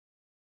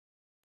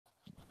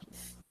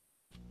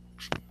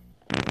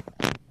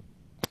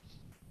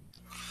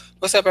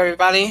What's up,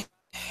 everybody?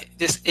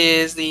 This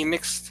is the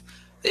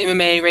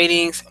MMA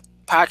Ratings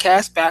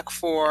podcast back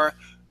for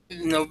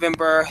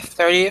November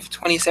 30th,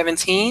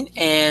 2017.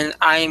 And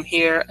I am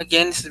here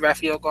again. This is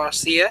Rafael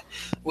Garcia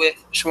with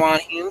Shawan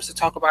Humes to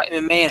talk about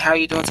MMA. And how are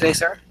you doing today,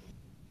 sir?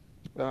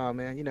 Oh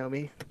man, you know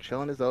me,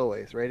 chilling as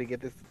always, ready to get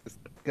this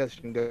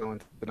discussion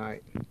going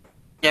tonight.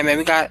 Yeah, man,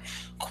 we got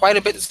quite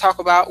a bit to talk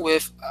about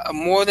with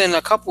more than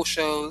a couple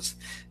shows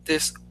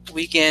this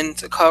weekend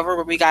to cover.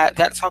 But we got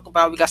that to talk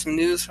about. We got some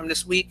news from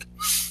this week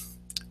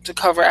to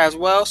cover as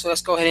well. So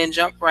let's go ahead and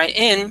jump right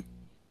in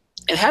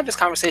and have this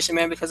conversation,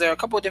 man, because there are a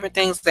couple of different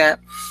things that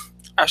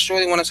I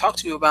surely want to talk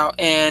to you about.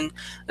 And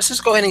let's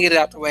just go ahead and get it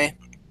out the way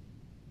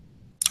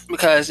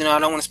because, I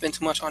don't want to spend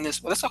too much on this.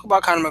 But let's talk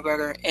about Conor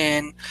McGregor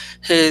and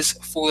his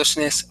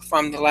foolishness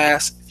from the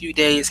last few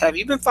days. Have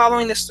you been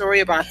following the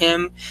story about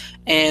him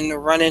and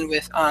running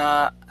with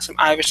some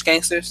Irish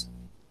gangsters?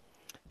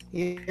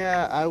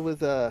 Yeah,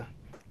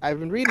 I've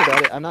been reading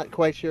about it. I'm not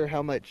quite sure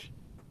how much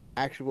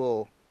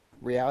actual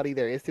reality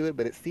there is to it,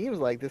 but it seems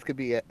like this could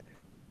be a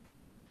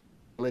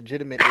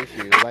legitimate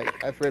issue.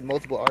 Like I've read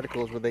multiple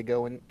articles where they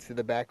go into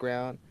the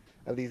background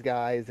of these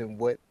guys and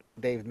what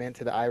they've meant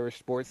to the Irish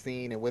sports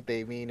scene and what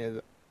they mean as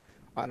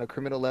on a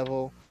criminal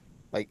level,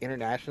 like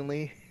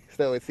internationally.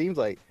 So it seems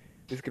like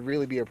this could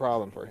really be a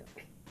problem for him.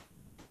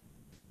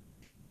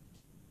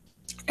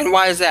 And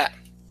why is that?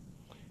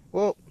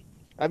 Well,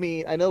 I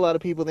mean, I know a lot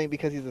of people think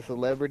because he's a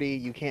celebrity,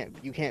 you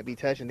can't be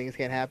touched and things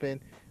can't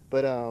happen.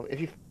 But if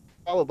you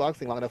follow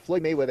boxing long enough,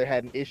 Floyd Mayweather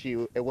had an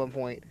issue at one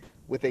point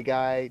with a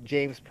guy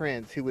James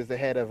Prince, who was the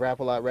head of Rap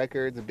A Lot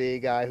Records, a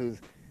big guy who's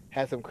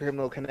had some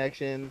criminal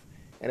connections.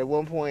 And at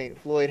one point,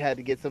 Floyd had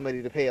to get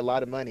somebody to pay a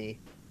lot of money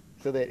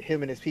so that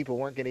him and his people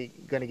weren't going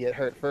to get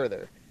hurt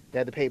further. They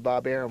had to pay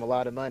Bob Arum a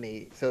lot of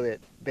money so that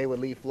they would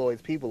leave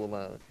Floyd's people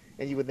alone.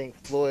 And you would think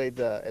Floyd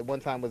at one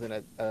time was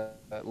an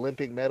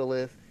Olympic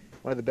medalist,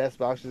 one of the best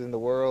boxers in the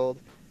world.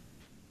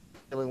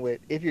 Dealing with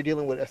if you're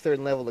dealing with a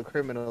certain level of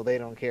criminal, they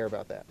don't care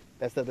about that.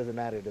 That stuff doesn't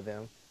matter to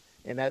them,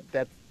 and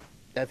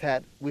that's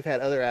had we've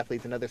had other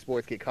athletes in other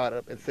sports get caught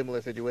up in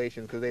similar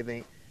situations because they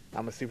think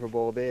I'm a Super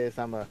Bowl this,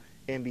 I'm a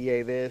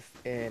NBA this,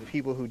 and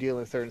people who deal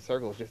in certain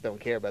circles just don't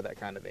care about that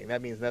kind of thing.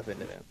 That means nothing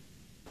to them.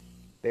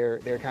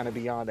 They're kind of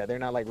beyond that. They're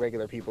not like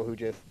regular people who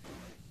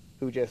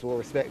just will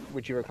respect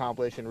what you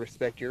accomplish and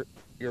respect your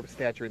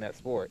stature in that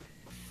sport.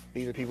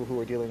 These are people who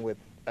are dealing with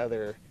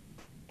other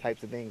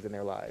types of things in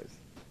their lives.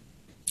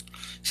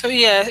 So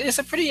yeah, it's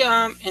a pretty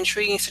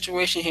intriguing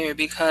situation here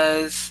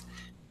because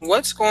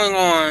what's going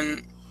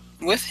on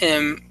with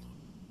him,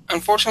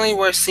 unfortunately,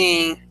 we're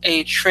seeing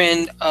a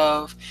trend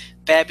of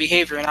bad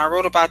behavior. And I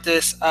wrote about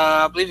this,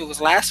 I believe it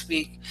was last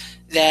week,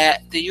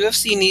 that the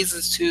UFC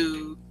needs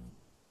to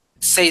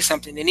say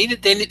something. They need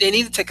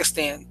to take a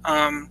stand.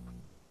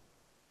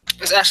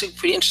 It's actually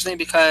pretty interesting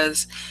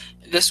because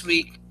this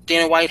week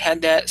Dana White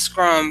had that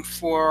scrum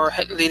for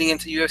leading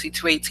into UFC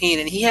 218,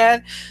 and he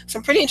had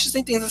some pretty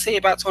interesting things to say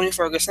about Tony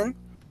Ferguson.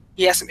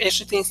 He had some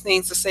interesting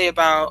things to say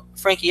about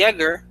Frankie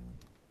Edgar,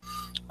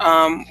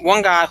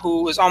 one guy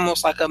who is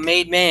almost like a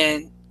made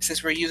man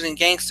since we're using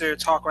gangster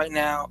talk right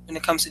now when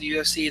it comes to the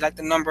UFC, like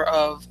the number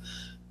of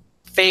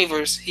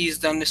favors he's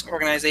done this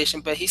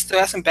organization, but he still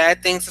has some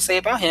bad things to say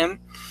about him.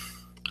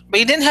 But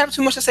he didn't have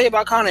too much to say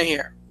about Conor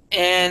here.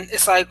 And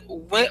it's like,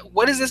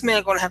 what is this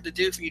man going to have to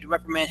do for you to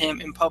reprimand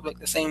him in public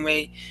the same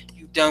way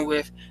you've done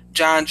with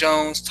John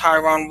Jones,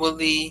 Tyron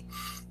Woodley,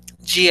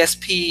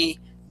 GSP,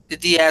 the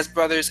Diaz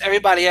brothers,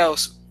 everybody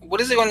else? What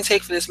is it going to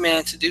take for this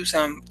man to do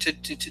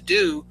to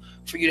do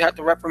for you to have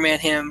to reprimand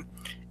him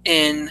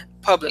in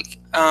public?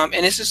 And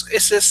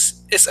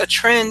it's a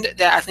trend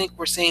that I think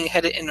we're seeing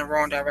headed in the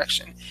wrong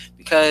direction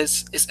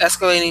because it's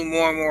escalating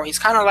more and more. He's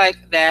kind of like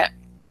that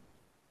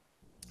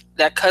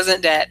cousin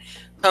that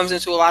comes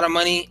into a lot of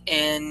money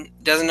and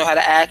doesn't know how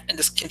to act and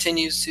just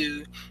continues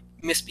to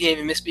misbehave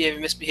and misbehave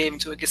and misbehave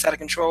until it gets out of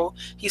control.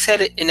 He's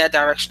headed in that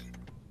direction.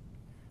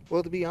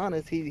 Well, to be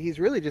honest, he's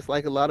really just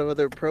like a lot of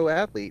other pro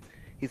athletes.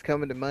 He's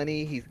coming to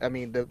money. I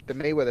mean, the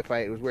Mayweather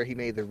fight was where he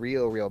made the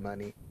real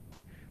money.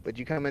 But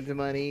you come into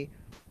money,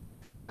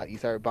 you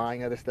start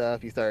buying other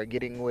stuff. You start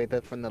getting away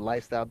from the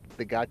lifestyle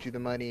that got you the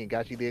money and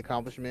got you the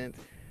accomplishments.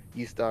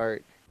 You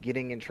start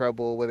getting in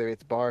trouble, whether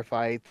it's bar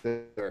fights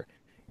or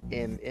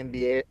in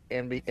NBA,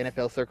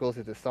 NFL circles,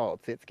 it's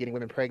assaults. It's getting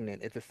women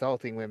pregnant. It's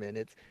assaulting women.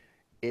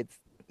 It's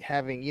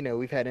having,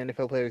 we've had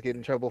NFL players get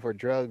in trouble for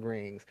drug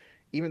rings.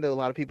 Even though a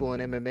lot of people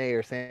in MMA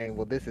are saying,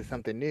 well, this is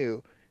something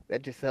new,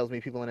 that just tells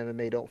me people in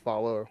MMA don't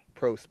follow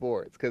pro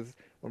sports. Because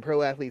when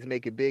pro athletes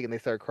make it big and they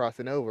start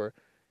crossing over,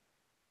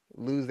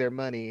 lose their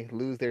money,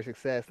 lose their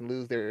success, and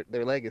lose their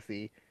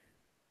legacy,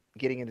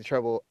 getting into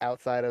trouble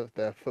outside of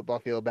the football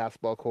field,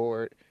 basketball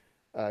court,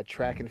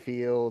 track and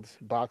fields,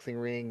 boxing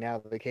ring,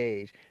 now the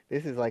cage.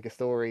 This is like a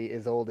story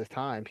as old as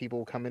time.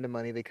 People come into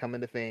money, they come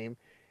into fame,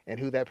 and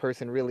who that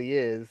person really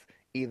is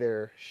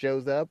either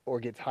shows up or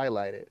gets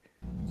highlighted.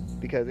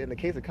 Because in the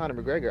case of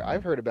Conor McGregor,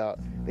 I've heard about,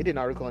 they did an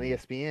article on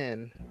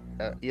ESPN,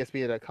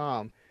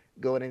 ESPN.com,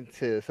 going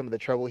into some of the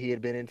trouble he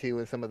had been into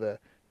and some of the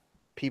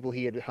people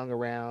he had hung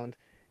around.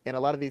 And a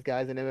lot of these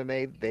guys in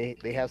MMA,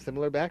 they have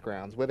similar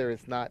backgrounds. Whether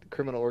it's not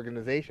criminal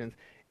organizations,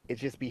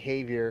 it's just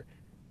behavior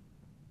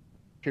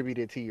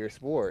attributed to your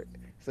sport.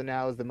 So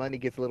now, as the money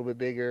gets a little bit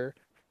bigger,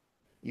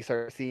 you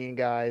start seeing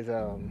guys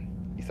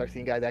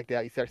act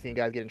out. You start seeing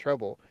guys get in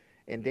trouble.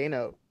 And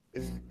Dana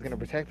is going to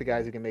protect the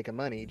guys who can make him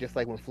money. Just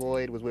like when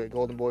Floyd was with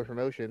Golden Boy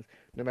Promotions,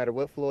 no matter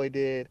what Floyd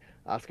did,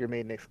 Oscar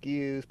made an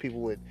excuse.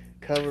 People would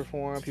cover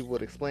for him. People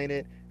would explain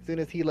it. As soon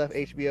as he left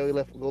HBO, he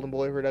left Golden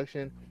Boy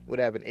Production. What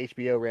happened?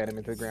 HBO ran him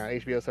into the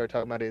ground. HBO started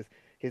talking about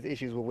his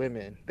issues with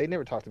women. They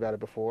never talked about it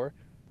before.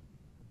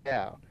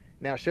 Yeah.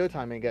 Now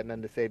Showtime ain't got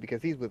nothing to say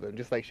because he's with them,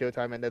 just like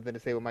Showtime had nothing to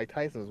say when Mike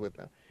Tyson was with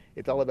them.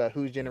 It's all about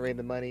who's generating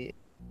the money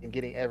and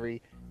getting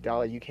every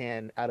dollar you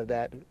can out of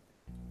that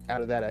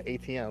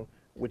ATM,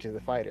 which is a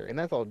fighter, and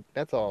that's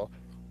all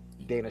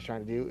Dana's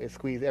trying to do is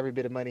squeeze every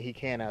bit of money he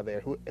can out of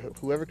there.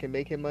 Whoever can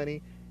make him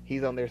money,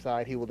 he's on their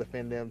side. He will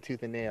defend them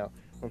tooth and nail.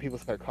 When people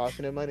start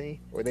costing him money,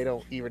 or they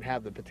don't even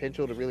have the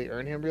potential to really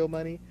earn him real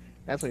money,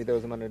 that's when he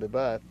throws them under the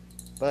bus.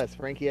 But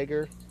Frankie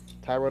Edgar,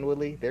 Tyron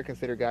Woodley, they're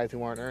considered guys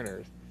who aren't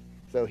earners.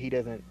 So he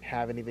doesn't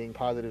have anything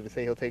positive to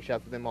say. He'll take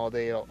shots at them all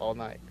day, all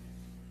night.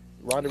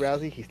 Ronda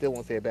Rousey, he still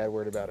won't say a bad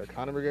word about her.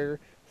 Conor McGregor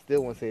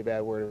still won't say a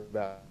bad word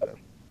about him.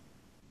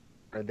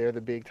 They're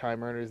the big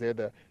time earners. They're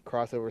the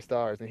crossover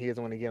stars, and he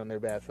doesn't want to get on their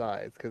bad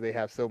sides because they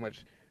have so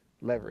much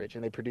leverage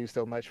and they produce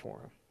so much for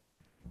him.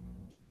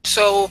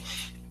 So,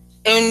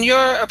 in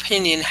your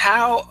opinion,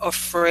 how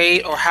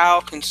afraid or how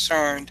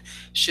concerned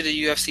should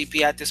the UFC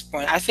be at this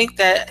point? I think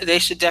that they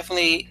should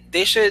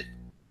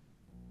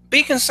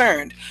be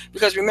concerned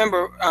because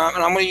remember,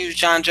 and I'm going to use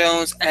John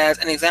Jones as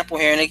an example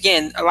here. And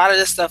again, a lot of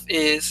this stuff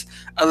is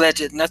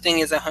alleged. Nothing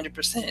is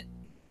 100%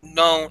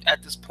 known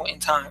at this point in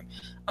time.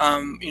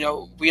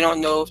 We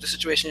don't know if the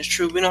situation is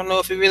true. We don't know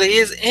if it really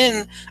is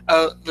in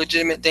a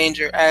legitimate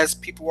danger, as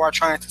people are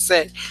trying to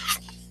say.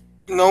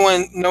 No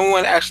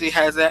one actually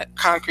has that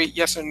concrete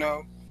yes or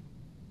no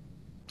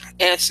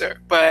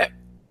answer. But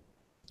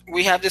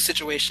we have this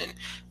situation.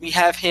 We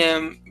have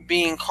him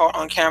being caught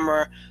on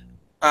camera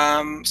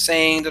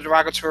saying the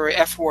derogatory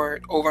F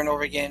word over and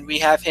over again. We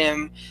have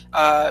him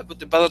with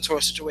the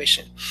Bellator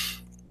situation.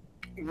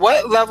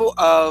 What level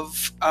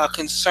of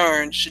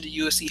concern should the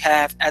UFC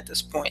have at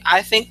this point?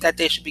 I think that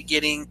they should be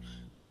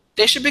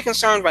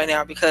concerned right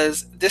now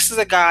because this is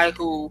a guy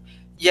who,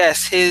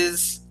 yes,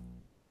 his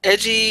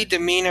edgy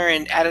demeanor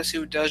and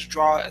attitude does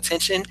draw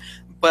attention,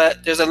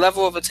 but there's a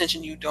level of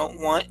attention you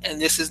don't want,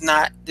 and this is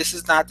not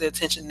the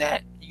attention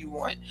that you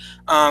want.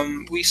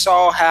 We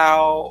saw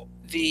how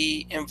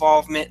the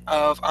involvement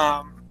of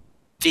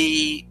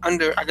the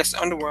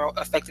underworld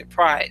affected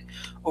Pride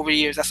over the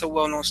years. That's a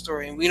well-known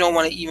story, and we don't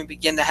want to even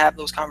begin to have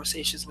those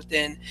conversations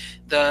within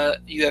the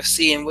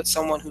UFC and with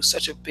someone who's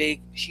such a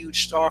big,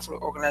 huge star for the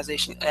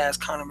organization as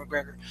Conor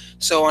McGregor.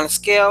 So, on a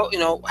scale,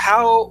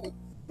 how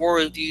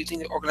worried do you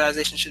think the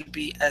organization should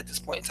be at this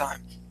point in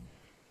time?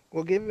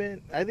 Well,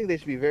 I think they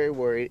should be very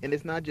worried, and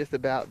it's not just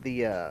about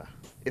the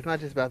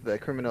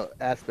criminal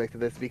aspect of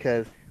this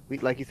because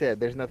like you said,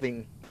 there's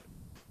nothing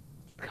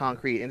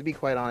concrete. And to be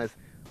quite honest,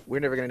 we're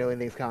never gonna know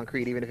anything's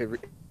concrete, even if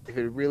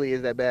it really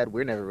is that bad.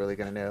 We're never really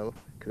gonna know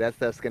because that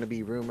stuff's gonna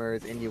be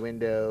rumors,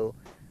 innuendo,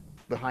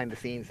 behind the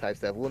scenes type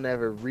stuff. We'll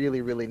never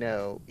really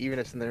know. Even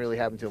if something really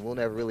happened to him, we'll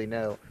never really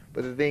know.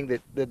 But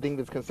the thing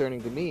that's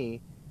concerning to me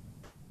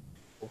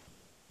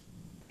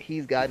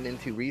he's gotten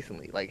into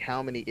recently. Like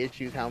how many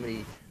issues, how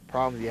many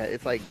problems he had.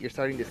 It's like you're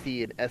starting to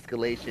see an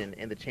escalation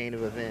in the chain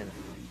of events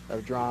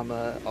of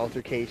drama,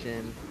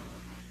 altercations,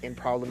 and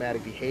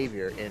problematic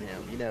behavior in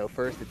him.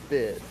 First it's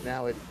this,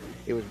 now it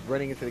was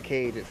running into the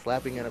cage, it's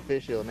slapping an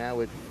official, now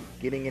it's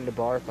getting into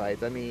bar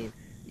fights. I mean,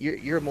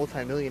 you're a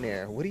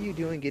multimillionaire. What are you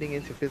doing getting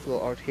into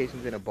physical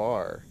altercations in a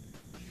bar?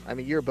 I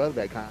mean, you're above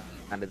that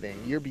kind of thing.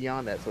 You're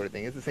beyond that sort of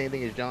thing. It's the same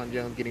thing as John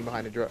Jones getting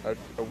behind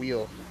a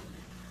wheel.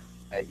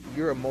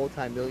 You're a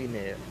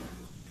multimillionaire.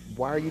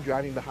 Why are you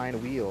driving behind a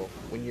wheel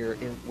when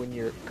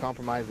you're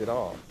compromised at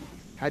all?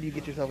 How do you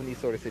get yourself in these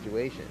sort of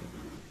situations?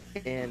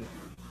 And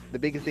the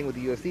biggest thing with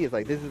the UFC is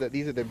like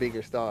these are their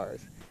bigger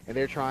stars, and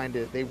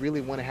they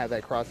really want to have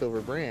that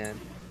crossover brand.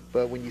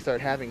 But when you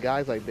start having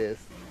guys like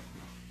this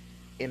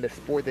in the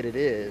sport that it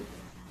is,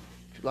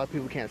 a lot of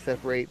people can't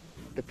separate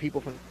the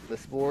people from the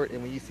sport.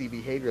 And when you see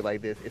behavior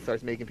like this, it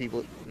starts making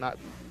people have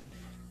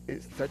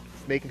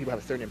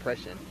a certain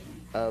impression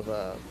of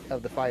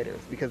the fighters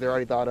because they're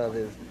already thought of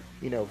as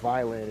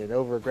violent and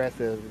over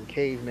aggressive and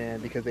caveman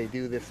because they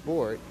do this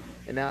sport.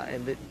 And now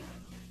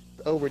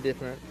we're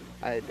different.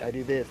 I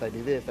do this, I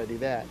do this, I do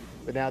that.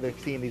 But now they're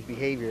seeing these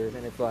behaviors,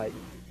 and it's like,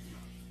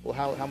 well,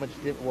 how much?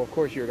 Well, of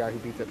course you're a guy who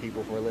beats up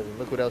people for a living.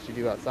 Look what else you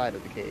do outside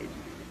of the cage.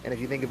 And if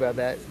you think about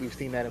that, we've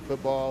seen that in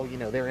football.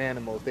 They're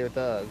animals, they're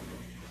thugs,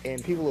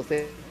 and people will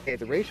say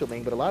it's a racial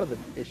thing, but a lot of the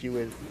issue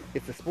is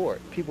it's a sport.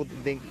 People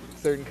think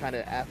certain kind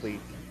of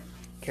athletes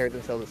carry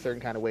themselves a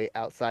certain kind of way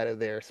outside of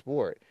their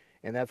sport,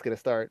 and that's going to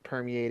start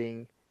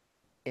permeating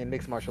in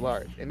mixed martial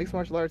arts. In mixed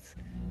martial arts,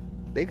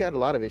 they've got a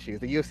lot of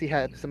issues. The UFC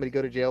had somebody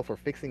go to jail for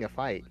fixing a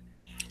fight.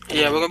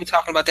 Yeah, we're gonna be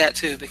talking about that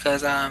too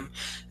because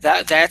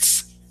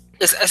that's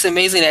it's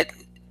amazing that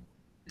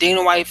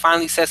Dana White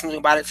finally said something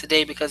about it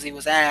today because he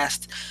was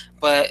asked.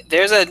 But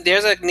there's a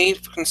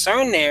need for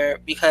concern there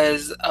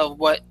because of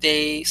what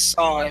they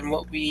saw and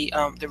what we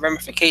the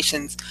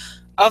ramifications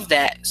of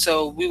that.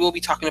 So we will be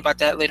talking about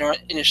that later on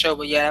in the show.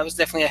 But yeah, it was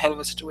definitely a hell of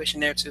a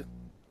situation there too.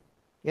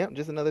 Yeah,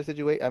 just another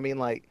situation. I mean,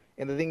 like,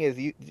 and the thing is,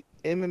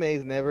 MMA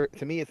is never,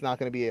 to me, it's not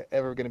going to be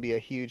ever going to be a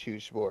huge,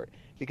 huge sport.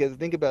 Because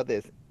think about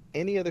this: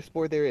 any other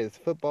sport there is,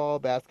 football,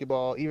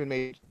 basketball, even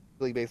Major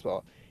League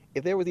Baseball,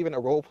 if there was even a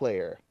role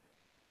player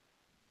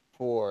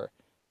for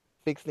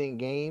fixing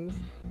games,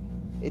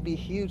 it'd be a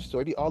huge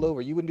story. It'd be all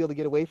over. You wouldn't be able to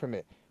get away from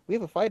it. We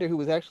have a fighter who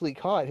was actually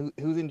caught,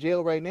 who's in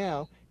jail right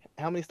now.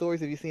 How many stories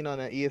have you seen on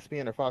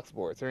ESPN or Fox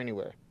Sports or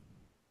anywhere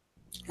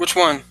Which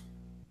one?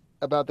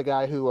 about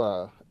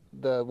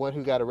the one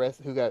who got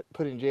arrested, who got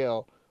put in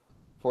jail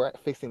for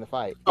fixing the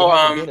fight? It Oh,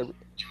 hasn't been a, you're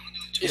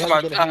it talking hasn't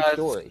about been a huge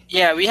story.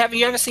 yeah. We have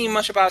you haven't seen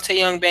much about Tae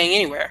Young Bang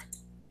anywhere.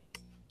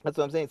 That's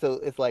what I'm saying. So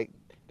it's like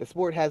the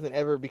sport hasn't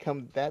ever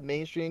become that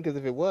mainstream because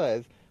if it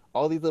was,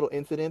 all these little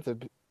incidents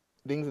of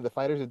things that the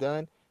fighters have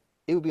done,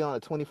 it would be on a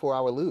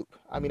 24-hour loop.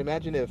 I mean,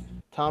 imagine if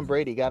Tom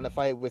Brady got in a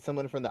fight with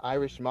someone from the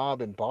Irish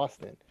mob in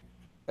Boston.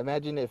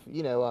 Imagine if,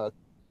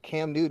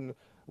 Cam Newton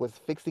was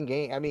fixing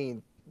game. I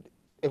mean,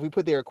 if we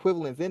put their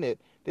equivalents in it,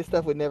 this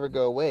stuff would never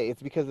go away.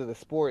 It's because of the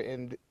sport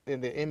and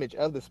the image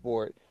of the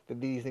sport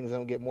that these things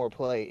don't get more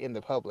play in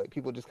the public.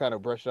 People just kind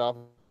of brush it off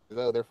as,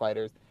 oh, they're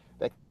fighters.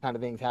 That kind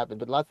of things happen.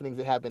 But lots of things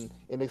that happen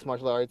in mixed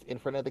martial arts in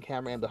front of the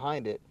camera and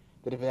behind it,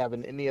 that if it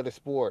happened in any other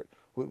sport,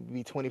 would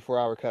be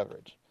 24-hour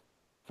coverage.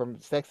 From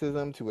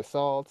sexism to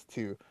assaults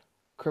to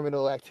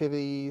criminal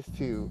activities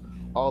to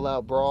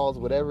all-out brawls,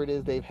 whatever it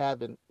is it's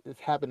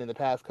happened in the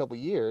past couple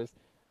years,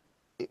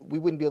 we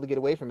wouldn't be able to get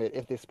away from it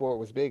if this sport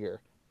was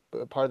bigger.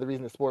 But part of the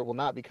reason the sport will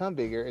not become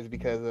bigger is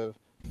because of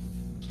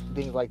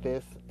things like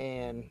this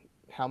and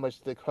how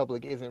much the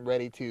public isn't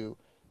ready to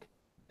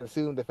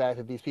consume the fact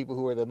that these people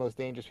who are the most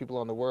dangerous people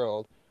on the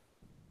world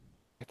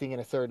acting in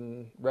a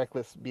certain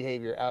reckless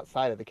behavior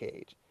outside of the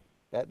cage.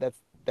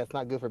 That's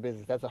not good for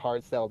business. That's a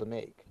hard sell to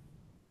make.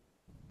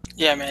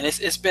 Yeah, man,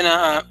 it's been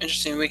an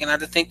interesting week, and I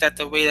think that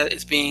the way that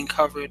it's being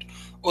covered,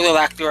 or the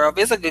lack thereof,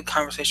 is a good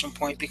conversation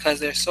point because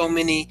there's so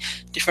many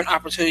different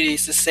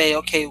opportunities to say,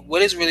 okay,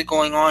 what is really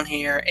going on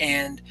here,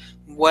 and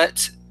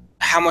what,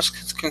 how much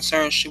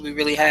concern should we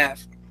really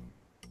have?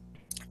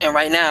 And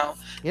right now,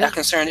 Yeah, that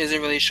concern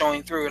isn't really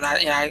showing through, and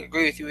I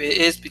agree with you. It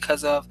is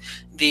because of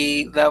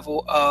the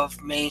level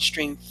of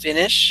mainstream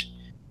finish,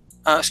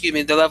 excuse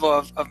me, the level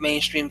of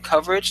mainstream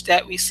coverage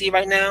that we see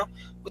right now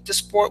with the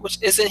sport,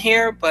 which isn't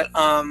here, but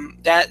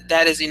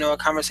that is a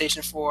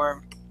conversation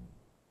for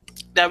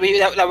that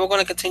we're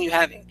going to continue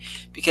having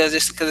because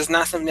it's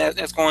not something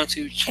that's going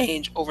to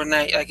change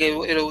overnight. Like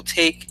it'll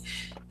take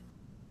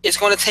it's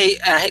going to take.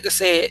 I hate to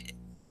say it,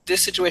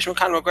 this situation with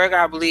Conor McGregor,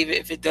 I believe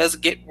if it does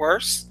get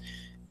worse,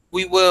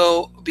 we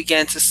will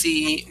begin to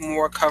see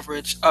more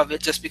coverage of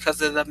it just because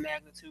of the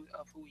magnitude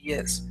of who he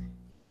is.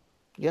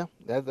 yeah,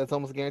 that's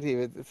almost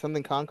guaranteed. If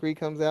something concrete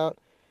comes out,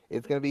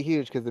 it's going to be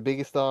huge because the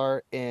biggest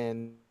star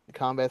in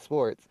combat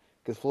sports,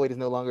 because Floyd is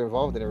no longer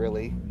involved in it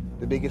really.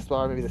 The biggest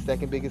star, maybe the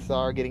second biggest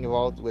star, getting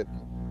involved with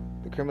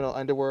the criminal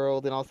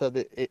underworld, and also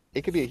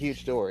it could be a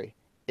huge story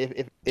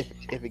if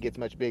it gets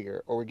much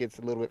bigger or it gets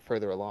a little bit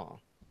further along.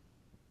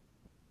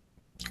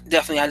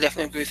 Definitely, I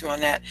definitely agree with you on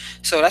that.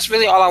 So that's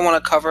really all I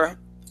want to cover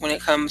when it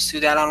comes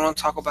to that. I don't want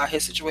to talk about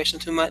his situation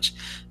too much.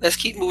 Let's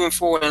keep moving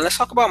forward and let's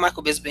talk about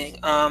Michael Bisping.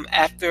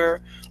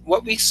 After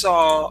what we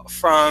saw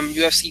from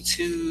UFC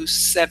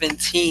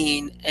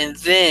 217 and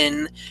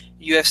then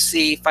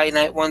UFC Fight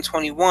Night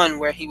 121,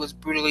 where he was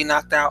brutally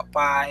knocked out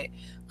by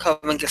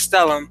Kelvin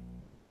Gastelum.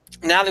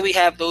 Now that we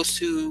have those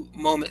two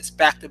moments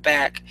back to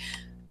back,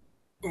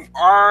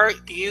 are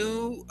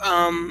you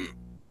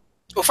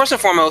well, first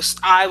and foremost,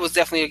 I was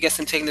definitely against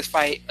him taking this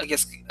fight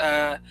against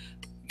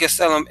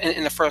Elam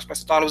in the first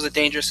place. I thought it was a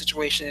dangerous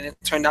situation, and it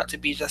turned out to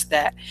be just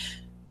that.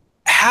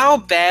 How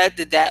bad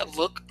did that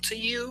look to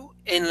you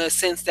in the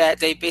sense that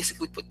they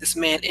basically put this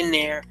man in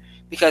there?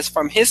 Because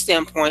from his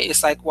standpoint,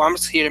 it's like, well, I'm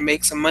just here to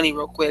make some money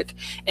real quick.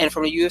 And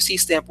from a UFC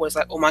standpoint, it's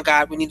like, oh my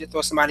God, we need to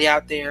throw somebody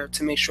out there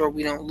to make sure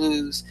we don't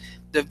lose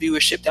the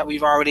viewership that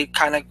we've already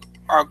kind of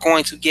are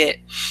going to get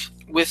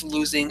with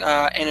losing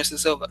Anderson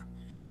Silva.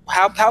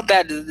 How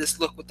bad did this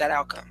look with that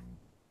outcome?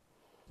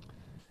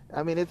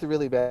 I mean, it's a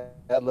really bad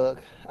look.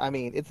 I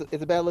mean, it's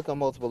a bad look on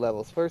multiple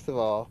levels. First of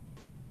all,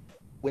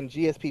 when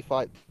GSP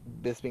fought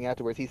Bisping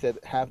afterwards, he said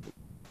half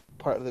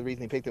part of the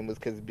reason he picked him was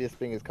because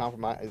Bisping is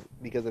compromised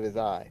because of his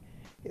eye.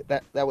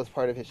 That was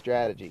part of his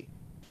strategy.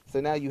 So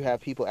now you have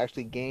people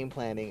actually game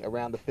planning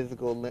around the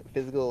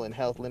physical and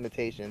health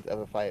limitations of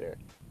a fighter.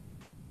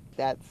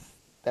 That's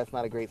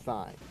not a great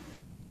sign.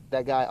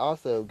 That guy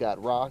also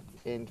got rocked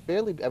and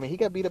fairly. I mean, he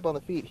got beat up on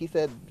the feet. He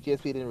said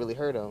GSP didn't really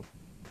hurt him,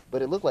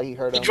 but it looked like he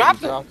hurt He him, and he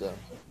dropped him. dropped him.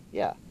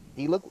 Yeah,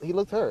 he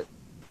looked hurt.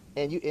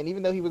 And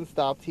even though he wasn't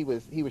stopped, he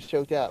was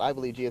choked out. I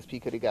believe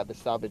GSP could have got the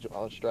stoppage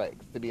on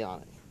strikes. To be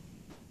honest,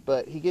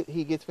 But he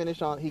gets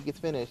finished and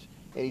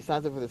he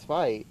signs up for this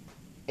fight,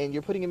 and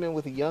you're putting him in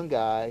with a young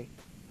guy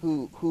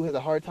who has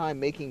a hard time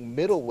making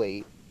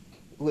middleweight,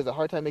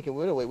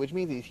 which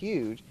means he's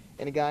huge,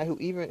 and a guy who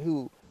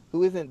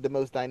isn't the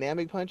most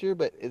dynamic puncher,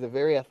 but is a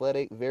very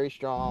athletic, very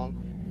strong,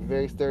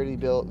 very sturdy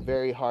built,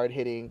 very hard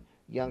hitting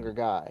younger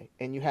guy.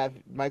 And you have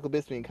Michael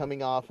Bisping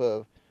coming off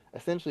of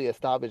essentially a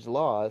stoppage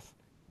loss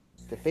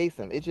to face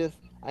him. It just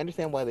I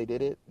understand why they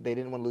did it. They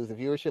didn't want to lose the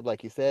viewership,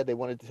 like you said. They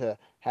wanted to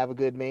have a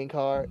good main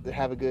card,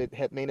 have a good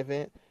main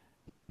event,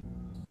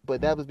 but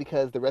that was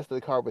because the rest of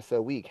the card was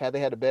so weak. Had they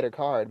had a better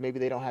card, maybe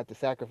they don't have to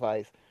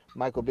sacrifice put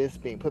Michael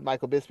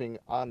Bisping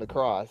on the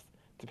cross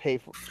to pay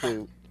for,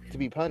 to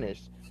be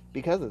punished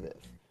because of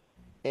this.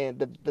 And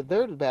the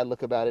third bad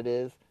look about it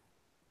is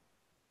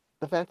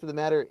the fact of the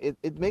matter. It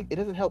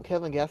doesn't help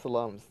Kevin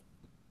Gastelum's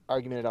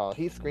argument at all.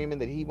 He's screaming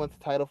that he wants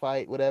a title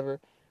fight, whatever.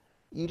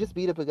 You just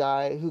beat up a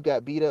guy who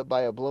got beat up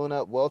by a blown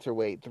up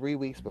welterweight 3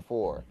 weeks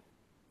before.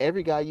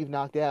 Every guy you've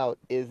knocked out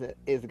is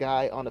a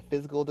guy on a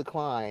physical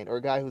decline or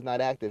a guy who's not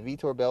active.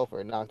 Vitor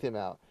Belfort knocked him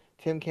out.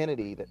 Tim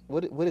Kennedy.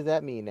 What does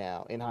that mean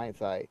now in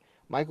hindsight?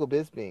 Michael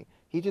Bisping.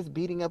 He's just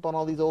beating up on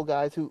all these old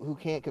guys who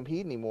can't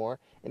compete anymore,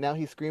 and now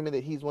he's screaming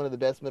that he's one of the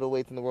best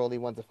middleweights in the world. And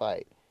he wants to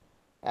fight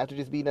after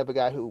just beating up a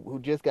guy who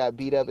just got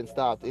beat up and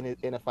stopped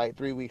in a fight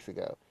 3 weeks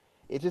ago.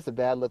 It's just a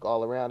bad look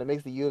all around. It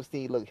makes the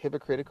UFC look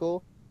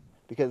hypocritical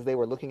because they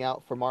were looking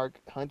out for Mark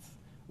Hunt's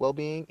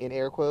well-being in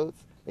air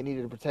quotes. They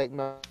needed to protect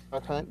Mark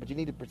Hunt, but you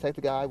need to protect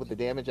the guy with the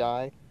damaged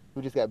eye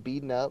who just got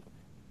beaten up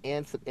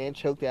and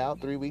choked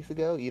out 3 weeks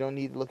ago. You don't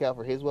need to look out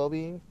for his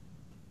well-being,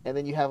 and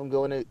then you have him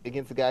going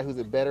against a guy who's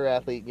a better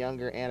athlete,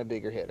 younger, and a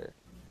bigger hitter.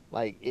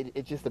 Like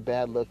it's just a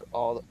bad look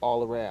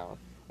all around.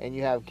 And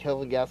you have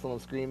Kelvin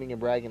Gastelum screaming and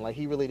bragging like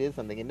he really did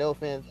something. And no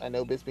offense, I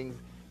know Bisping's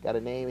got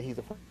a name and he's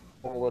a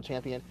former world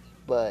champion,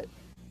 but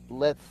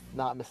let's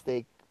not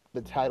mistake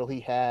the title he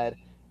had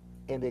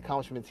and the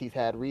accomplishments he's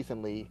had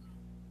recently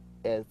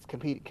as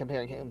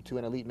comparing him to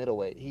an elite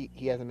middleweight.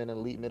 He hasn't been an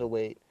elite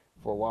middleweight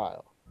for a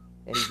while,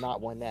 and he's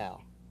not one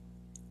now.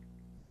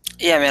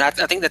 Yeah, man, I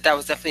think that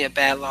was definitely a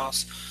bad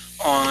loss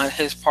on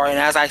his part. And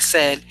as I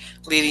said,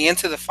 leading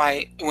into the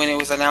fight, when it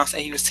was announced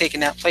that he was taking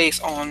that place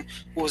on,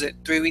 what was it,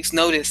 3 weeks'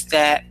 notice,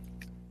 that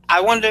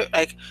I wonder,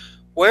 like,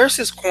 where's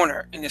his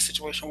corner in this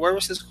situation? Where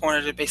was his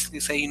corner to basically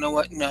say, you know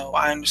what, no,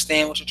 I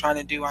understand what you're trying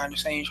to do. I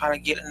understand you're trying to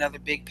get another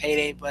big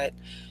payday, but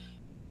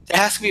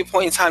there has to be a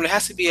point in time. There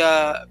has to be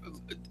a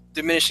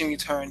diminishing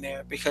return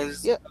there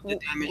because Yeah, of the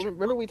damage.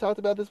 remember we talked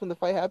about this when the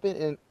fight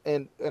happened,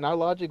 and our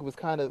logic was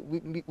kind of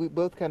we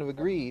both kind of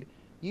agreed.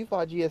 You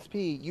fought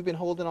GSP. You've been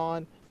holding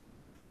on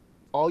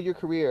all your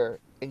career,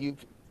 and you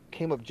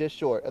came up just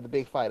short of the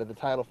big fight, of the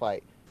title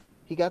fight.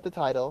 He got the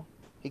title.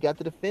 He got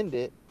to defend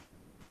it,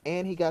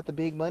 and he got the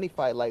big money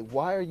fight. Like,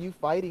 why are you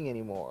fighting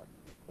anymore?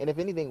 And if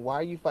anything, why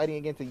are you fighting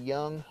against a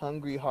young,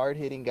 hungry, hard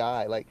hitting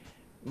guy? Like,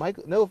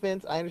 Michael. No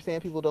offense, I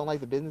understand people don't like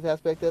the business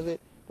aspect of it,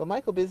 but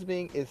Michael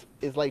Bisping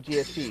is like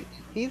GSP.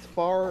 He's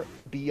far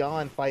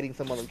beyond fighting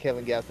someone like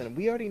Kevin Gastelum.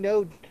 We already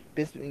know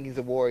Bisping is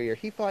a warrior.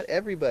 He fought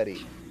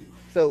everybody.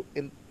 So,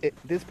 at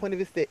this point of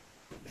his stage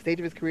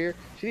of his career,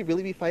 should he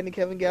really be fighting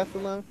Kevin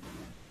Gastelum?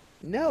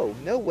 No,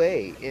 no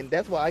way. And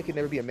that's why I could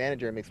never be a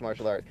manager in mixed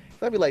martial arts.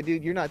 So I'd be like,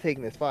 dude, you're not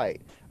taking this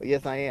fight. But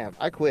yes, I am.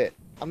 I quit.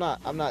 I'm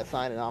not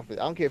signing on for this.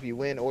 I don't care if you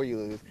win or you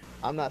lose.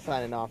 I'm not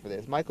signing on for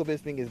this. Michael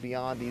Bisping is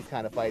beyond these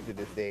kind of fights at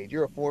this stage.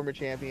 You're a former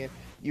champion.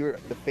 You're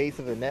the face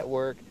of the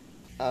network.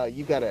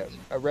 You've got a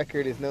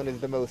record is known as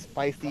the most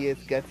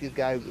feistiest, gutsiest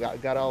guy who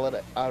got all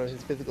out of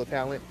his physical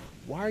talent.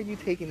 Why are you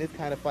taking this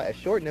kind of fight? A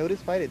short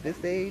notice fight at this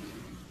stage?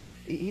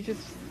 He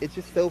just it's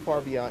just so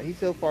far beyond. He's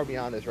so far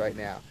beyond this right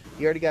now.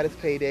 He already got his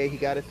payday. He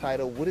got his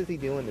title. What is he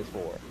doing this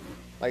for?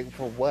 Like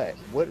for what?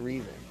 What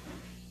reason?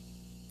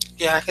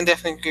 Yeah, I can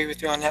definitely agree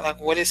with you on that.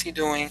 Like, what is he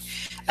doing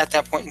at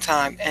that point in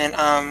time?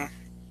 And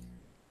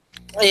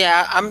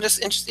yeah, I'm just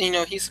interested. You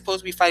know, he's supposed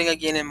to be fighting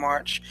again in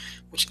March,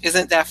 which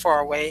isn't that far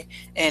away.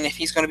 And if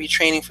he's going to be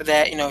training for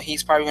that, you know,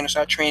 he's probably going to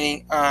start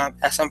training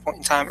at some point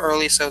in time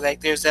early. So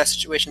like, there's that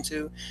situation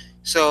too.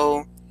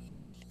 So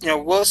you know,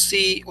 we'll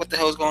see what the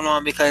hell's going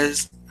on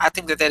because I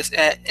think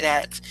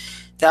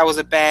that was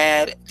a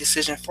bad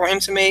decision for him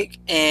to make.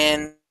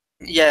 And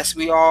yes,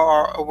 we all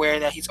are aware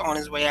that he's on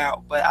his way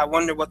out. But I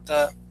wonder what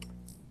the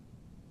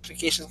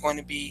implication is going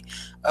to be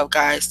of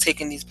guys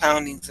taking these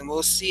poundings, and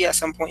we'll see at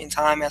some point in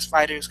time as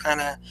fighters kind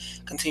of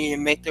continue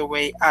to make their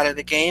way out of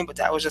the game. But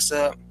that was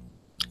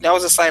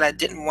a sight I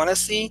didn't want to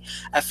see.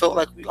 I felt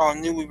like we all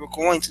knew we were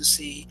going to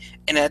see,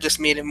 and that just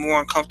made it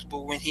more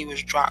uncomfortable when he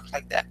was dropped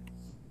like that.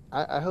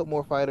 I hope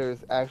more fighters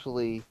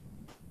actually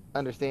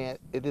understand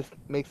it. Just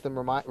makes them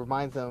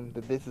reminds them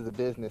that this is a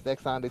business.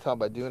 Next time they talk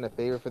about doing a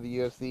favor for the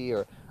UFC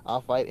or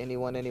I'll fight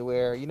anyone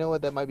anywhere, you know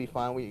what? That might be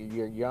fine when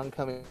you're young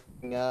coming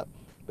up,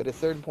 but at a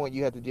certain point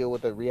you have to deal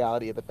with the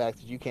reality of the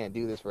facts that you can't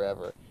do this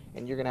forever,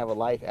 and you're gonna have a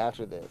life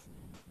after this.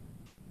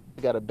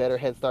 You got a better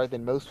head start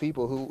than most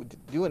people who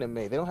do an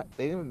MMA.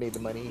 They haven't made the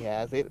money he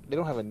has. They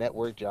don't have a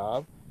network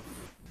job.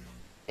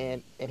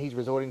 and he's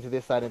resorting to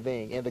this side of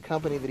thing. And the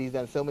company that he's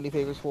done so many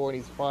favors for and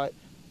he's fought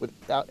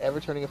without ever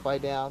turning a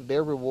fight down,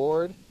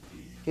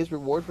 his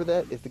reward for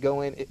that is to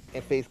go in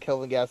and face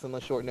Kelvin Gastelum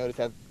on short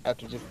notice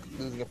after just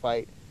losing a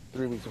fight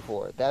 3 weeks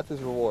before. That's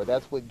his reward.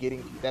 That's what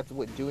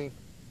doing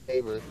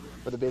favors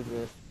for the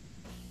business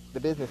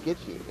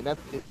gets you, and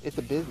it's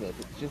a business.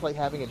 It's just like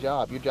having a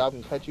job. Your job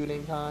can cut you at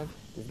any time.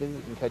 This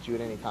business can cut you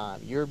at any time.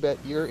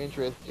 Your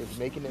interest is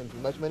making as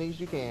much money as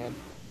you can,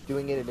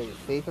 doing it in as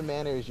safe a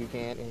manner as you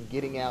can, and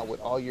getting out with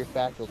all your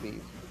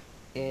faculties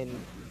in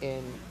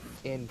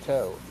in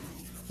tow.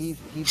 He's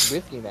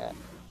risking that,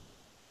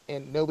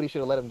 and nobody should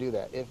have let him do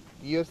that. If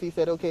the UFC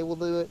said okay, we'll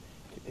do it,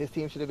 his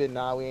team should have been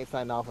nah, we ain't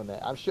signing off on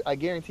that. I'm sure. I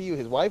guarantee you,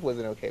 his wife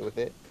wasn't okay with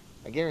it.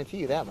 I guarantee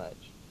you that much.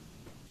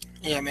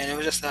 Yeah, man, it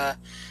was just a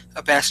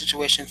bad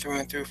situation through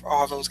and through for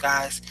all those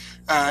guys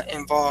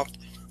involved.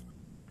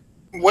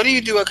 What do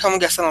you do at Come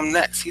and Get Some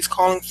next? He's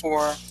calling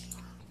for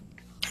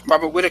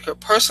Robert Whitaker.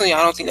 Personally,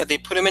 I don't think that they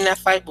put him in that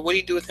fight, but what do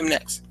you do with him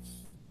next?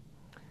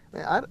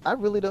 Man, I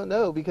really don't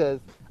know because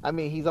I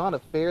mean he's on a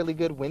fairly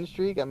good win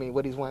streak. I mean,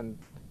 what he's won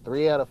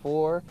 3 out of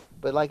 4.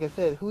 But like I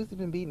said, who's he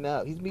been beating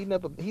up? He's beating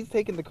up. He's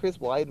taking the Chris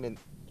Weidman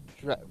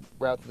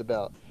route to the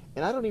belt,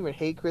 and I don't even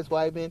hate Chris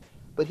Weidman,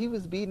 but he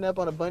was beating up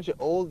on a bunch of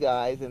old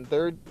guys and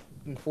third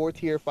and fourth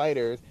tier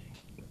fighters,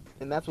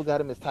 and that's what got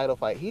him his title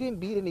fight. He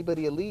didn't beat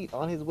anybody elite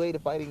on his way to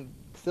fighting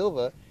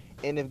Silva,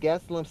 and if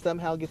Gastelum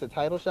somehow gets a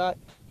title shot,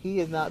 he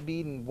has not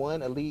beaten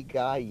one elite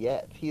guy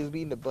yet. He has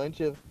beaten a bunch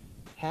of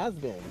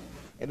has-beens.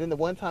 And then the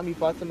one time he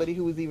fought somebody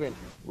who was even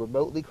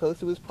remotely close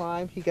to his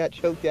prime, he got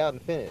choked out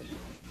and finished.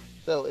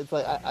 So it's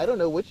like I don't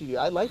know what you do.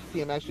 I'd like to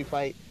see him actually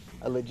fight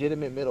a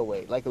legitimate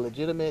middleweight, like a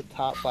legitimate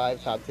top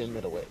 5, top 10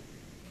 middleweight.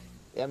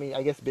 I mean,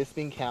 I guess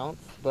Bisping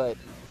counts, but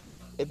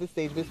at this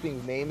stage,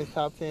 Bisping's name is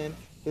top 10.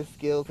 His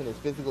skills and his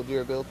physical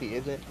durability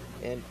isn't.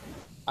 And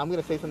I'm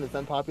going to say something that's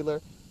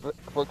unpopular.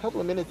 For a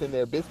couple of minutes in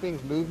there,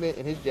 Bisping's movement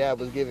and his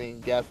jab was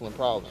giving Gastelum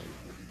problems.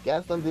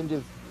 Gastelum didn't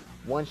just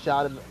one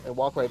shot him and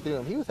walk right through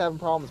him. He was having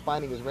problems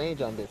finding his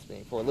range on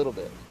Bisping for a little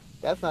bit.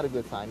 That's not a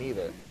good sign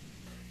either.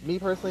 Me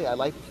personally, I'd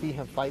like to see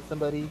him fight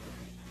somebody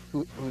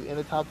who's in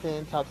the top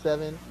 10, top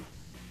 7.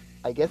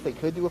 I guess they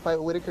could do a fight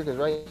with Whitaker because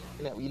right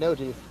now,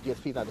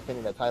 GSP's not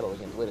defending that title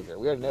against Whitaker.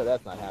 We already know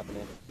that's not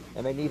happening.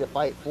 And they need a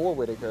fight for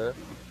Whitaker.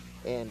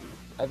 And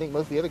I think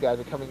most of the other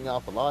guys are coming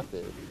off of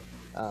losses.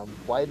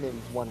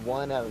 Weidman's won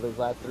 1 out of those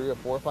last 3 or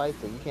 4 fights,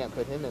 so you can't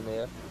put him in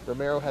there.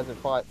 Romero hasn't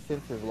fought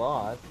since his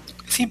loss.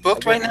 Is he I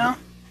booked guess right now?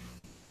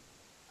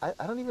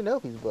 I don't even know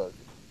if he's booked.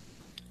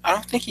 I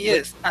don't think he But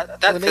is. when Because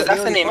they that's the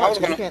already name I fought, was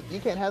so gonna. you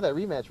can't have that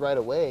rematch right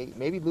away.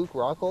 Maybe Luke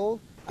Rockhold.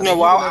 I No, mean,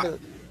 he's well, another.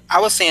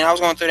 I was saying I was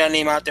gonna throw that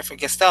name out there for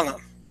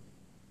Gastelum.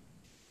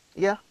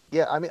 Yeah,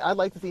 yeah. I mean, I'd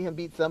like to see him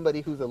beat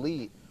somebody who's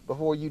elite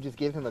before you just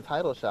give him a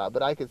title shot.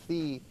 But I could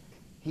see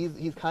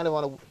he's kind of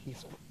on a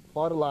he's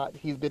fought a lot.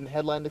 He's been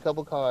headlined a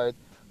couple cards.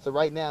 So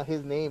right now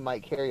his name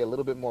might carry a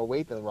little bit more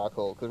weight than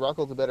Rockhold because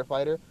Rockhold's a better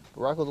fighter.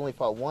 But Rockhold's only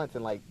fought once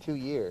in like 2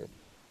 years.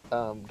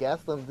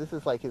 Gastelum, this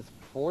is like his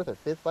fourth or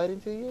fifth fight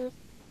in 2 years.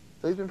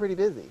 So he's been pretty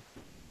busy.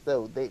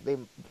 So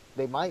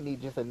they might need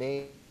just a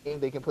name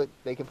they can put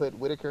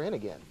Whitaker in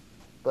again.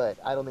 But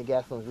I don't think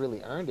Gastelum's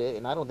really earned it,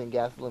 and I don't think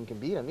Gastelum can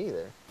beat him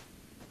either.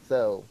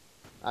 So,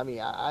 I mean,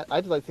 I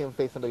just like to see him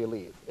face somebody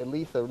elite, at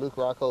least a Luke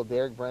Rockhold,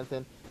 Derek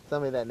Brunson,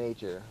 somebody of that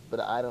nature. But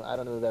I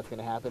don't know if that's going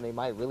to happen. They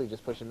might really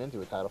just push him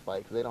into a title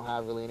fight because they don't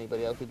have really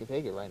anybody else who can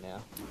take it right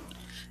now.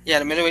 Yeah,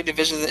 the middleweight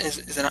division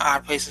is in an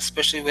odd place,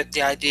 especially with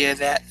the idea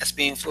that it's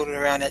being floated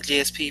around that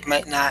GSP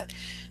might not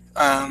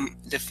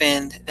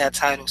defend that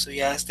title. So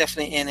yeah, it's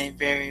definitely in a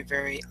very,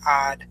 very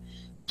odd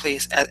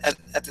place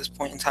at this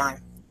point in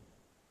time.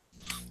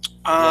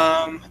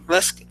 Yeah,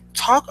 Let's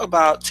talk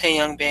about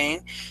Taeyong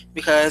Bang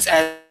because,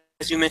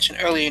 as you mentioned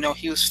earlier,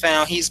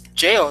 he's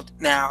jailed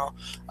now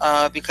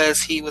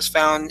because he was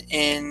found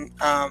in,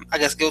 I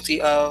guess,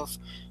 guilty of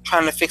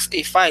trying to fix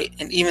a fight.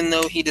 And even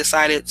though he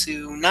decided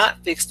to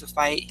not fix the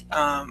fight,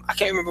 I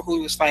can't remember who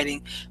he was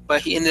fighting,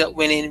 but he ended up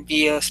winning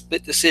via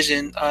split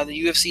decision.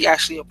 The UFC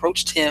actually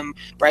approached him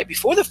right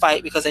before the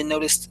fight because they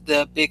noticed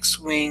the big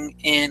swing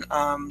in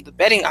the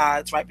betting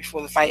odds right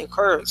before the fight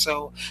occurred.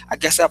 So I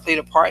guess that played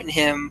a part in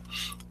him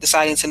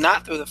deciding to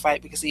not throw the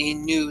fight because he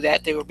knew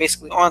that they were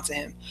basically onto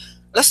him.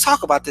 Let's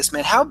talk about this,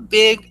 man. How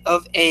big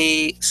of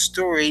a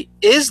story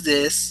is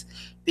this?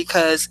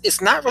 Because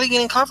it's not really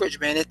getting coverage,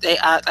 man.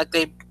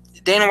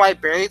 Dana White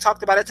barely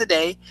talked about it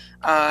today,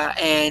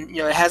 and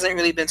it hasn't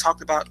really been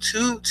talked about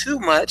too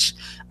much.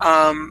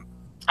 I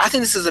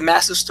think this is a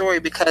massive story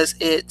because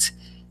it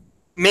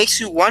makes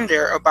you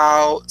wonder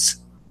about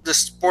the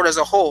sport as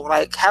a whole.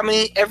 Like how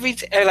many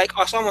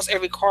like almost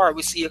every card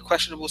we see a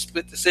questionable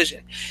split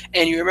decision.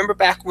 And you remember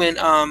back when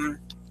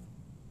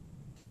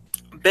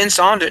Ben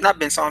Saunders, not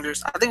Ben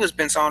Saunders, I think it was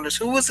Ben Saunders.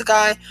 Who was the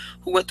guy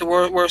who went to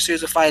World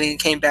Series of Fighting and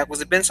came back?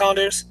 Was it Ben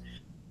Saunders?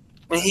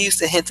 When he used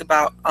to hint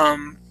about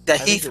that I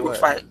think Heath it would was.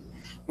 fight.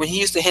 When he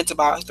used to hint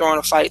about throwing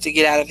a fight to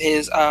get out of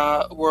his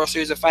World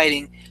Series of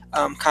Fighting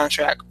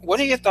contract. What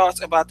are your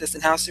thoughts about this,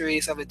 and how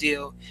serious of a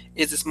deal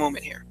is this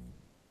moment here?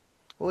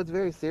 Well, it's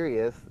very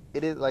serious.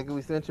 It is like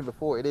we mentioned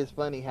before. It is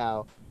funny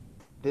how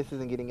this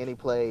isn't getting any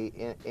play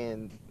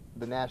in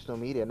the national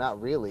media.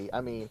 Not really.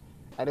 I mean,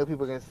 I know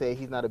people are gonna say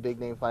he's not a big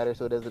name fighter,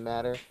 so it doesn't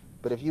matter.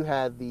 But if you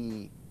had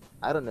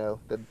I don't know,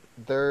 the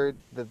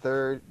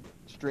third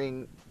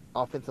string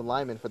offensive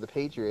lineman for the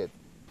Patriots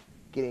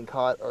getting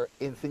caught or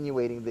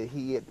insinuating that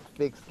he had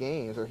fixed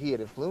games or he had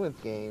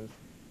influenced games,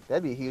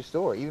 that'd be a huge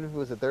story, even if it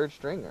was a third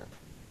stringer,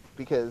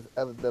 because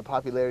of the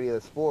popularity of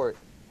the sport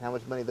and how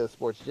much money those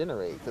sports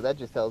generate. So that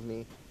just tells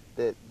me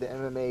that the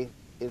MMA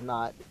is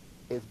not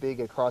as big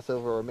a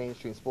crossover or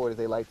mainstream sport as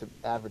they like to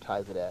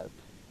advertise it as.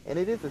 And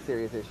it is a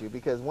serious issue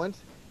because once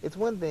it's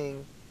one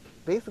thing,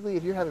 basically,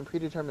 if you're having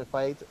predetermined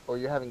fights or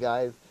you're having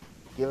guys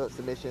give up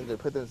submissions or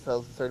put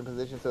themselves in certain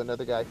positions so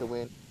another guy could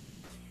win,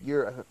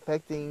 you're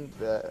affecting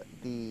the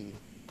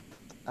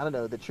I don't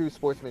know, the true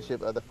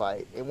sportsmanship of the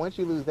fight. And once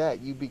you lose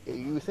that, you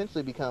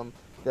essentially become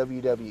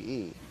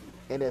WWE.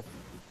 And if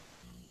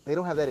they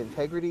don't have that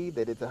integrity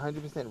that it's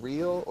 100%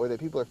 real or that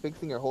people are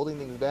fixing or holding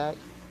things back,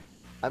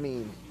 I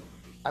mean,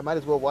 I might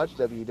as well watch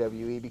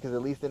WWE because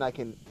at least then I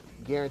can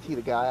guarantee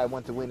the guy I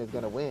want to win is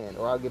going to win,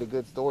 or I'll get a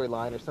good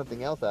storyline or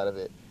something else out of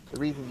it. The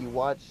reason you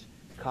watch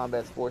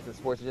combat sports and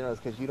sports in general is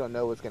because you don't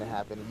know what's going to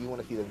happen, and you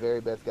want to see the very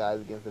best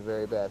guys against the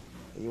very best,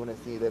 and you want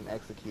to see them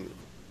execute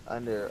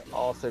under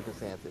all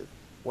circumstances.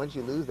 Once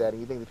you lose that, and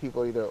you think that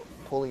people are either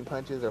pulling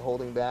punches or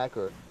holding back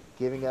or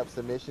giving up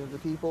submissions to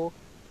people,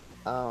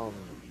 um,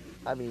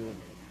 I mean,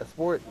 a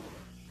sport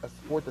a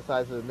sport the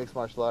size of mixed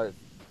martial arts,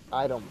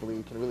 I don't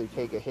believe can really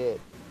take a hit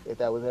if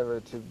that was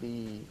ever to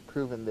be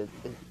proven that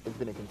it's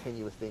been a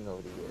continuous thing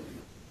over the years.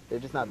 They're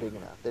just not big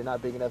enough. They're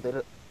not big enough. They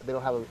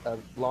don't have a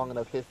long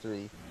enough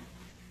history.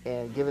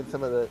 And given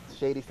some of the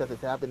shady stuff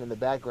that's happened in the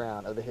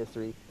background of the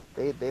history,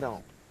 they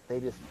don't. They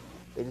just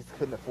they just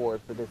couldn't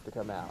afford for this to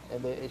come out.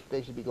 And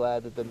they should be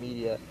glad that the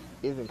media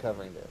isn't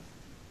covering this.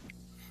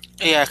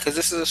 Yeah, because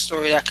this is a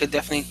story that could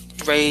definitely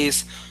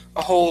raise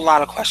a whole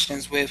lot of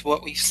questions with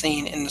what we've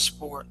seen in the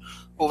sport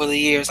over the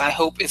years. I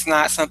hope it's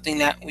not something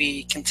that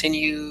we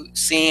continue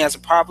seeing as a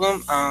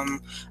problem.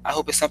 I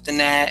hope it's something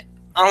that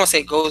I don't want to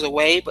say goes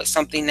away, but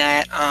something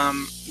that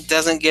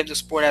doesn't give the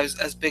sport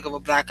as big of a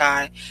black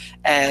eye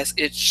as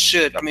it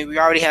should. I mean, we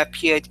already have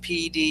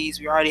PEDs,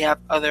 we already have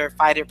other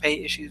fighter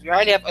pay issues, we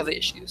already have other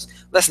issues.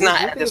 Let's Just not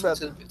just add think this one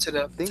about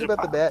to think the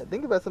about the pile. bad.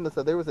 Think about some of the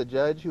stuff. There was a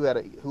judge who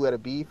had a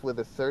beef with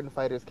a certain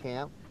fighter's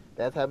camp.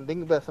 That's happened.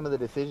 Think about some of the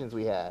decisions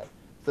we had.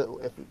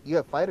 So if you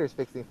have fighters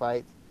fixing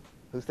fights,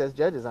 who says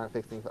judges aren't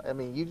fixing? I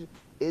mean,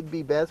 it'd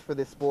be best for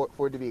this sport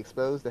for it to be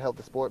exposed to help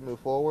the sport move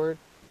forward.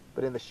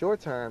 But in the short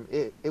term,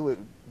 it would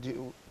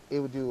be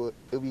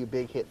a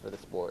big hit for the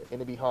sport,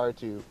 and it'd be hard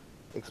to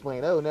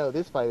explain. Oh no,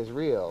 this fight is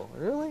real.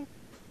 Really?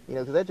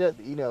 Because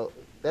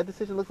that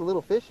decision looks a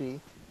little fishy.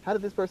 How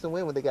did this person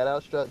win when they got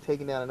outstruck,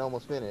 taken down, and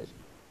almost finished?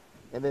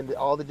 And then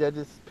all the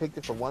judges picked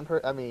it for one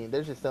person. I mean,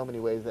 there's just so many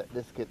ways that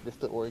this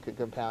story could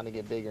compound and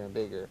get bigger and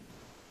bigger.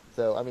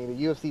 So I mean,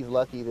 the UFC's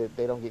lucky that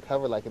they don't get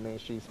covered like a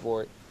mainstream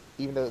sport,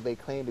 even though they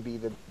claim to be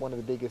one of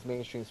the biggest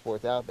mainstream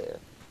sports out there.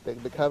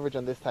 The coverage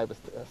on this type of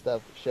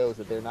stuff shows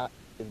that they're not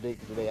as big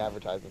as they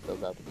advertise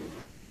themselves out to be.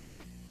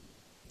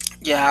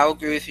 Yeah, I'll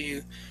agree with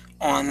you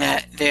on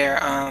that there.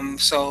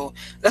 So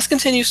let's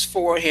continue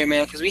forward here,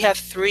 man, because we have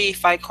three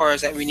fight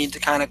cards that we need to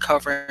kind of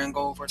cover and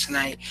go over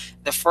tonight.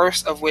 The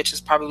first of which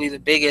is probably the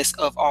biggest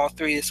of all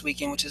three this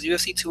weekend, which is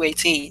UFC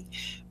 218,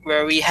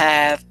 where we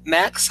have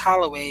Max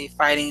Holloway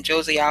fighting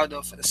Jose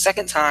Aldo for the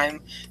second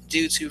time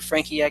due to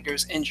Frankie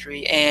Edgar's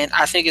injury. And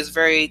I think it's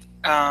very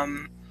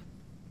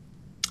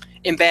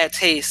in bad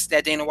taste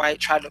that Dana White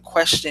tried to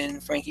question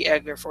Frankie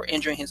Edgar for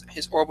injuring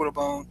his orbital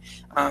bone.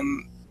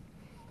 Um,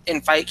 in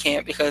fight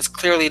camp because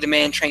clearly the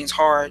man trains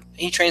hard.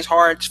 He trains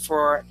hard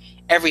for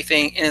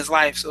everything in his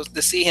life. So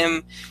to see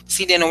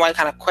Dana White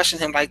kind of question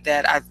him like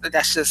that,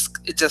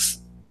 it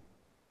just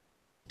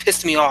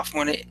pissed me off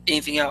more than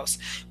anything else.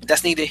 But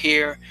that's neither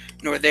here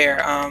nor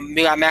there.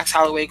 We got Max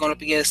Holloway going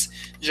up against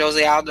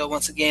Jose Aldo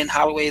once again.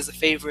 Holloway is the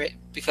favorite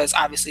because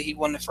obviously he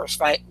won the first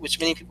fight, which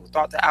many people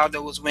thought that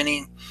Aldo was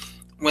winning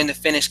when the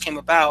finish came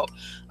about.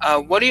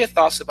 What are your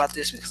thoughts about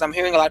this? Because I'm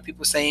hearing a lot of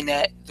people saying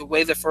that the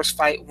way the first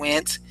fight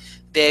went,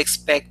 they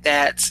expect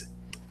that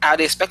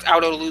they expect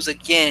Aldo to lose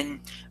again,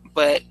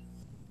 but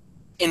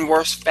in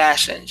worse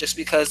fashion, just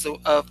because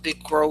of the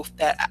growth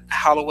that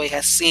Holloway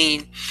has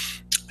seen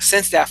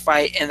since that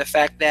fight, and the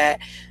fact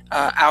that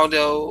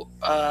Aldo.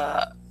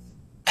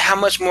 How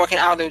much more can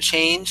Aldo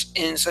change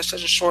in such a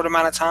short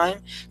amount of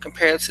time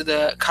compared to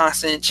the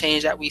constant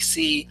change that we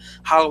see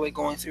Holloway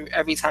going through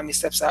every time he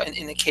steps out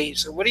in the cage?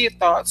 So, what are your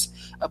thoughts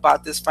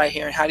about this fight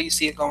here, and how do you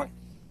see it going?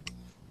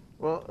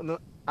 Well, no,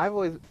 I've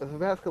always for the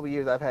past couple of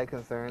years I've had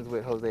concerns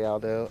with Jose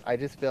Aldo. I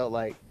just felt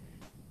like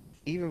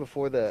even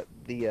before the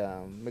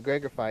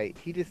McGregor fight,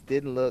 he just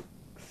didn't look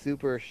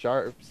super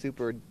sharp,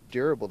 super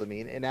durable to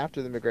me. And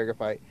after the McGregor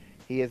fight,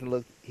 he hasn't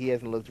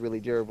looked really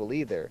durable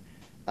either.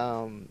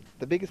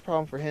 The biggest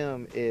problem for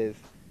him is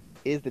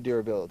the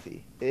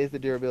durability. It is the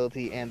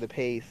durability and the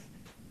pace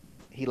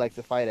he likes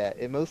to fight at.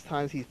 And most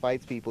times he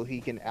fights people,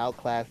 he can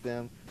outclass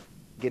them,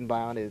 getting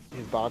by on his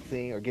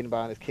boxing or getting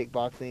by on his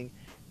kickboxing,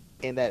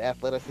 and that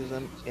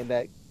athleticism and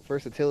that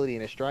versatility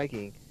in his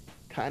striking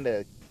kind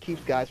of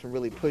keeps guys from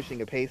really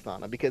pushing a pace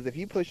on him. Because if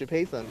you push a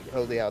pace on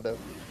Jose Aldo,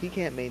 he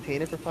can't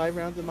maintain it for 5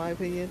 rounds, in my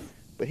opinion.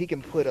 But he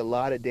can put a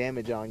lot of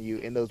damage on you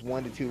in those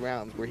 1 to 2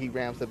 rounds where he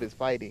ramps up his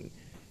fighting.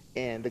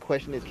 And the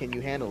question is, can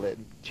you handle it?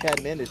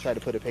 Chad Mendes tried to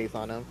put a pace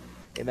on him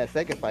in that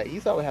second fight. You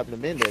saw what happened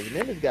to Mendes.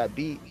 Mendes got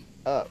beat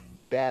up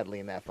badly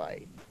in that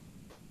fight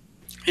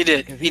He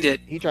did. because He he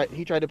did. he tried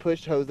he tried to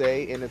push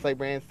Jose, and it's like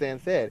Brandon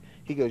said.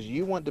 He goes,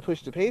 "You want to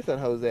push the pace on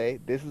Jose?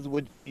 This is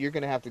what you're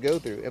gonna have to go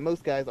through." And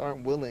most guys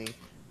aren't willing.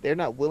 They're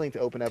not willing to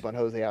open up on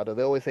Jose Aldo.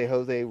 They always say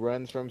Jose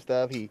runs from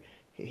stuff. He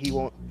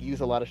won't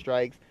use a lot of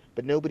strikes,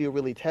 but nobody will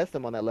really test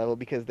him on that level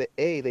because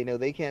they know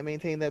they can't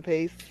maintain that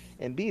pace,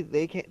 and B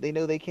they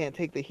know they can't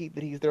take the heat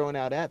that he's throwing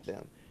out at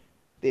them.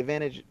 The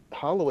advantage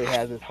Holloway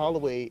has is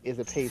Holloway is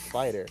a pace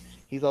fighter.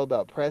 He's all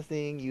about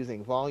pressing,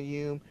 using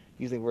volume,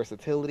 using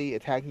versatility,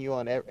 attacking you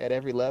at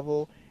every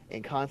level,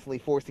 and constantly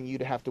forcing you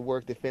to have to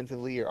work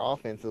defensively or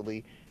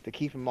offensively to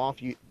keep him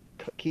off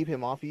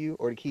you,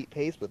 or to keep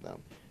pace with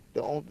them.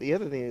 The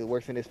other thing that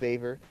works in his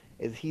favor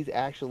is he's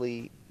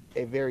actually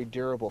a very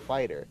durable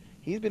fighter.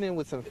 He's been in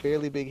with some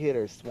fairly big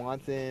hitters,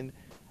 Swanson,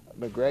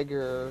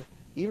 McGregor,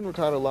 even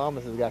Ricardo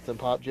Lamas has got some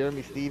pop.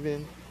 Jeremy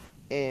Stevens,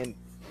 and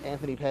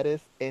Anthony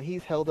Pettis, and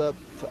he's held up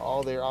to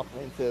all their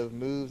offensive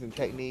moves and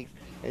techniques,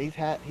 and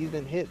he's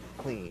been hit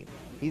clean,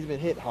 he's been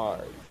hit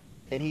hard,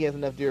 and he has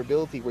enough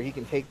durability where he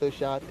can take those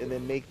shots and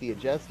then make the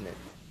adjustment.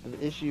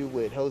 The issue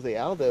with Jose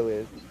Aldo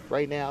is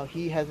right now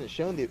he hasn't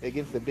shown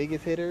against the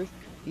biggest hitters.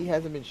 He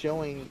hasn't been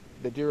showing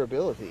the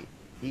durability.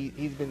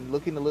 He's been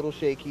looking a little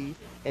shaky,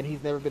 and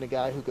he's never been a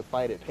guy who could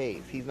fight at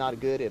pace. He's not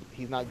good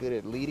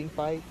at leading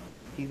fights.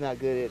 He's not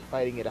good at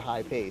fighting at a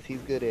high pace.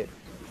 He's good at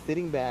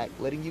sitting back,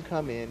 letting you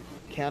come in,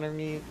 countering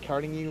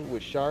you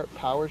with sharp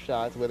power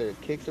shots, whether it's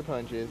kicks or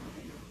punches,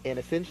 and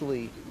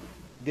essentially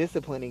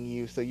disciplining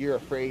you so you're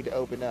afraid to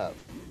open up.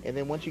 And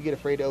then once you get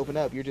afraid to open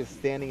up, you're just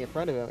standing in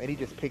front of him, and he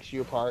just picks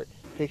you apart,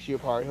 picks you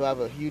apart. He'll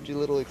have a huge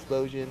little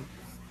explosion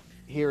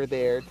here or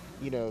there,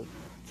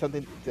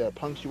 something to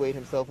punctuate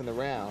himself in the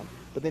round.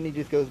 But then he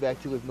just goes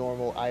back to his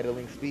normal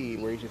idling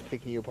speed, where he's just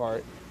picking you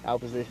apart,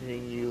 out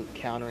positioning you,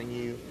 countering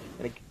you,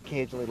 and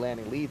occasionally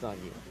landing leads on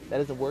you. That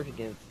doesn't work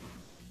against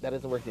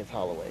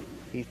Holloway.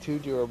 He's too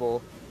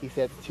durable. He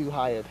sets too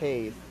high a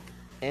pace,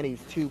 and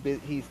he's too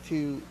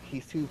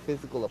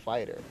physical a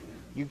fighter.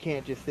 You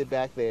can't just sit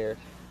back there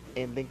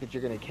and think that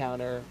you're going to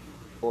counter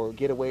or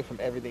get away from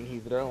everything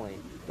he's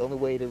throwing. The only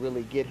way to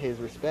really get his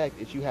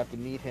respect is you have to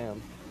meet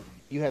him.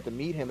 You have to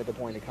meet him at the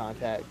point of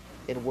contact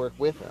and work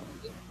with him.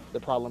 The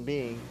problem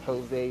being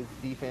Jose's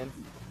defense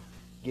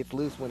gets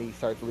loose when he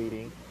starts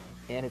leading,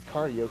 and his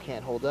cardio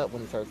can't hold up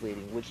when he starts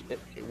leading,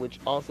 which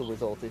also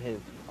results in his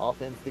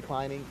offense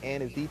declining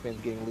and his defense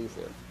getting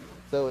looser.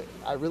 So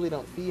I really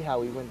don't see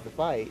how he wins the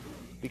fight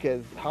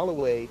because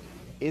Holloway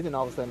isn't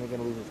all of a sudden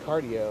going to lose his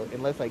cardio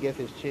unless I guess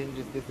his chin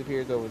just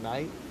disappears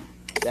overnight.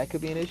 That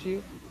could be an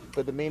issue.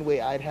 But the main way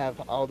I'd have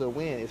Aldo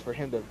win is for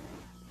him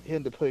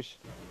to push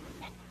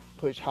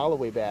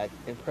Holloway back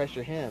and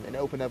pressure him and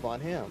open up on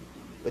him.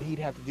 But he'd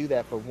have to do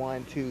that for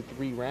 1, 2,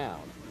 3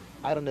 rounds.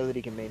 I don't know that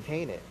he can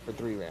maintain it for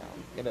 3 rounds,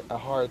 in a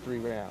hard 3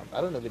 rounds.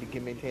 I don't know that he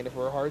can maintain it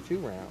for a hard 2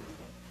 rounds.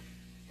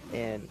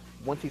 And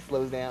once he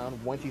slows down,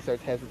 once he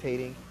starts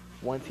hesitating,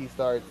 once he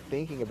starts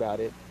thinking about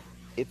it,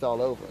 it's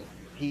all over.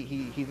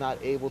 He's not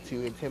able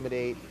to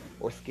intimidate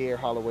or scare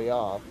Holloway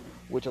off,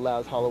 which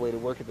allows Holloway to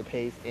work at the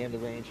pace and the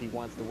range he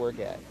wants to work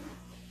at.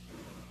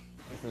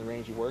 And the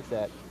range he works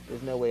at,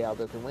 there's no way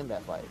Aldo can win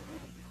that fight.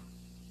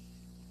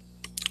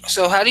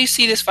 So how do you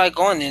see this fight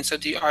going then? So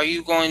are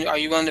you going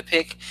to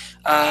pick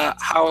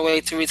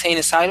Holloway to retain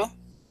his title?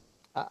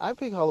 I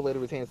pick Holloway to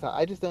retain his title.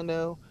 I just don't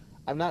know.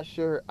 I'm not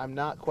sure. I'm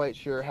not quite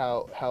sure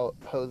how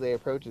Jose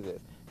approaches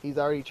this. He's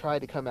already tried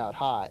to come out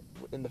hot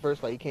in the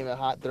first fight. He came out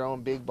hot,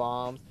 throwing big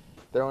bombs,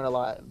 throwing a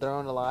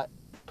lot,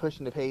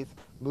 pushing the pace,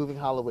 moving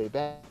Holloway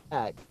back,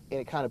 and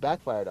it kind of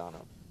backfired on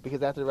him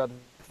because after about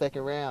the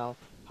second round,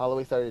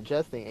 Holloway started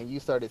adjusting, and you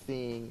started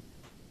seeing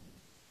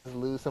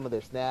lose some of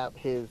their snap.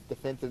 His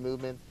defensive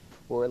movements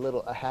were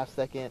a half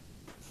second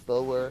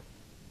slower.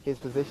 His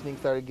positioning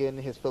started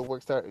getting, his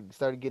footwork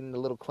started getting a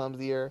little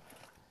clumsier,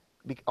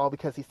 all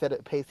because he set a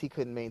pace he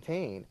couldn't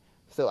maintain.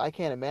 So I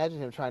can't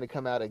imagine him trying to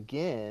come out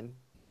again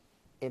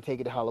and take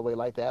it to Holloway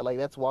like that. Like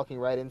that's walking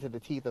right into the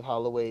teeth of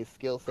Holloway's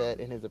skill set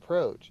and his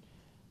approach.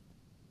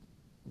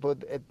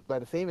 But by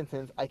the same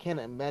instance, I can't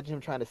imagine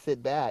him trying to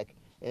sit back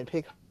and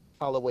pick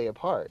Holloway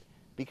apart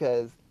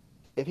because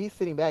if he's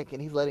sitting back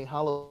and he's letting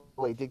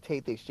Holloway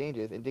dictate the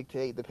exchanges and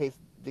dictate the pace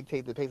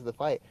of the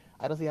fight,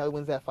 I don't see how he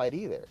wins that fight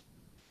either.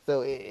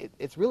 So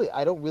it's really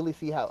I don't really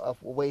see how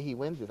a way he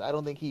wins this. I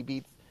don't think he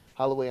beats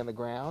Holloway on the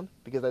ground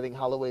because I think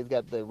Holloway's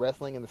got the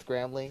wrestling and the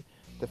scrambling,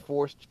 the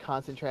forced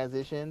constant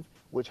transitions,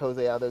 which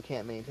Jose Aldo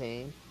can't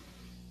maintain.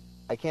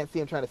 I can't see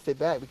him trying to sit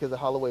back because of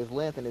Holloway's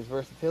length and his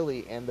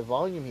versatility and the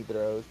volume he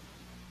throws.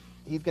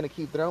 he's going to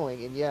keep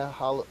throwing, and yeah,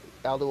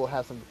 Aldo will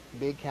have some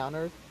big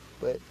counters,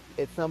 but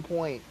at some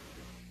point,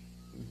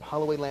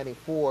 Holloway landing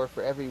four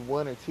for every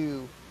one or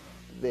two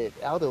that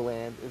Aldo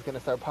lands is going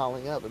to start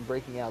piling up and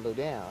breaking Aldo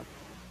down.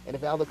 And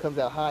if Aldo comes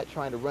out hot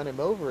trying to run him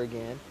over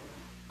again,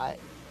 I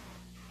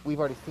we've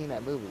already seen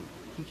that movie.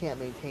 He can't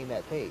maintain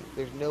that pace.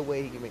 There's no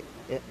way he can.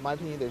 In my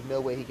opinion, there's no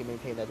way he can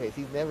maintain that pace.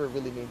 He's never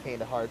really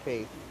maintained a hard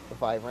pace for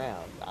 5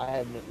 rounds. I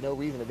have no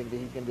reason to think that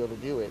he's going to be able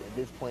to do it at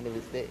this point of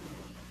his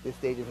this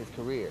stage of his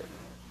career.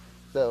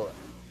 So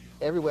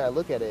every way I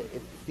look at it,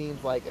 it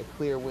seems like a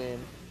clear win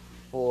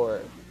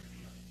for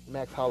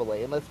Max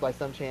Holloway, unless by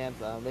some chance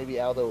maybe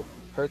Aldo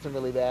hurts him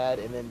really bad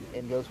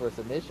and goes for a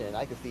submission.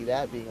 I could see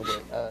that being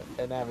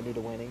an avenue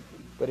to winning.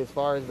 But as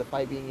far as the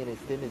fight being in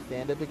extended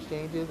stand-up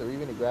exchanges or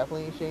even in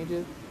grappling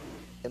exchanges,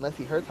 unless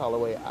he hurts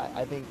Holloway,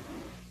 I think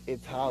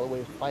it's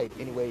Holloway's fight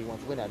any way he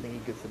wants to win. I think he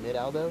could submit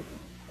Aldo.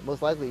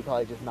 Most likely, he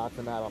probably just knocks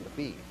him out on the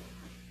feet.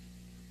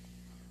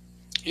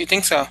 You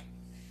think so?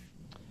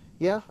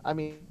 Yeah, I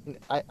mean,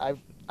 I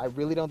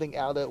really don't think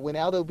Aldo when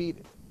Aldo beat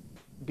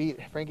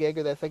Frankie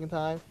Edgar that second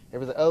time, it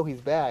was like, oh,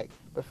 he's back.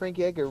 But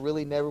Frankie Edgar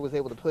really never was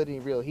able to put any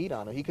real heat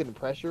on him. He couldn't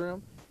pressure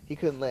him. He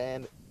couldn't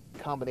land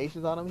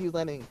combinations on him. He was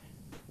landing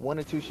one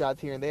or two shots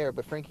here and there,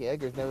 but Frankie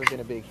Edgar's never been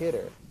a big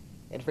hitter.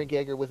 And Frankie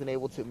Edgar wasn't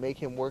able to make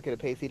him work at a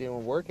pace he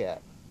didn't work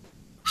at.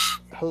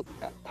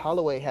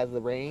 Holloway has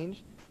the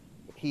range,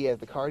 he has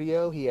the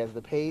cardio, he has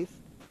the pace,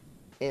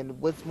 and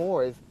what's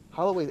more is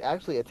Holloway's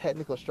actually a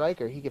technical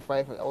striker. He can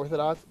fight from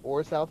orthodox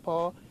or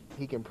southpaw.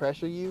 He can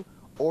pressure you,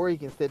 or he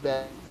can sit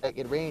back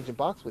in range and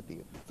box with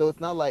you. So it's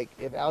not like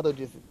if Aldo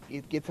just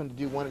it gets him to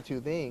do one or two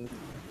things,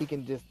 he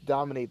can just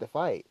dominate the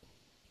fight.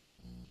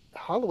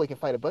 Holloway can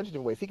fight a bunch of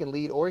different ways. He can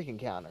lead or he can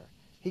counter.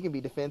 He can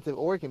be defensive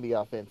or he can be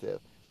offensive.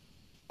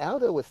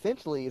 Aldo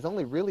essentially is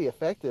only really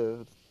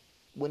effective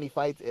when he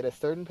fights at a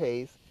certain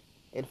pace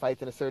and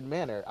fights in a certain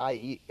manner,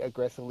 i.e.,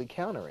 aggressively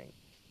countering.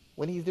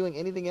 When he's doing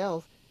anything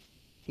else,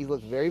 he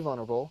looks very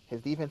vulnerable.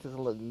 His defense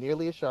doesn't look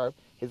nearly as sharp.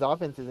 His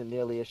offense isn't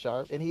nearly as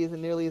sharp, and he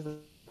isn't nearly as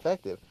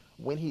effective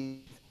when he's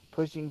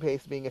pushing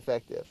pace, being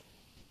effective.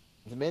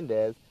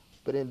 Mendez,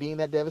 but in being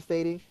that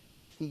devastating,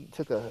 he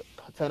took a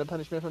ton of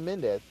punishment from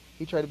Mendez.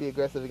 He tried to be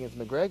aggressive against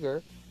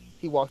McGregor.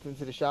 He walked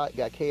into the shot,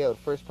 got KO'd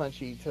first punch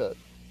he took.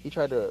 He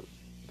tried to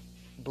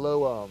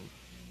blow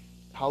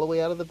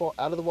Holloway out of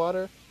the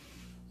water.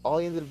 All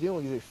he ended up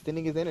doing was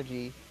extending his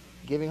energy,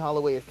 giving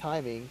Holloway his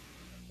timing,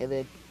 and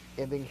then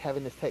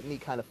having his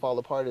technique kind of fall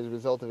apart as a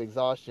result of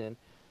exhaustion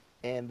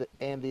and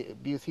the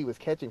abuse he was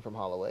catching from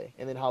Holloway.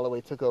 And then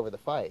Holloway took over the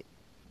fight.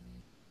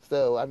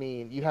 So I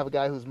mean, you have a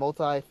guy who's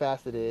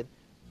multifaceted,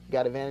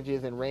 got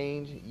advantages in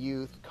range,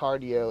 youth,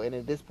 cardio, and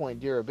at this point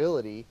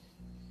durability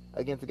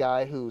against a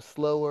guy who's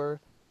slower,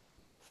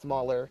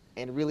 smaller,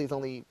 and really is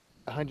only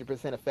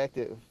 100%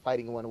 effective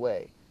fighting one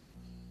way.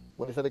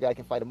 When this other guy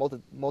can fight a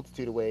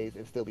multitude of ways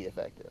and still be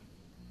effective.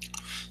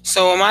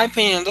 So, in my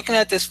opinion, looking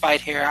at this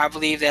fight here, I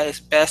believe that it's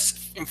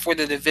best, and for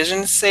the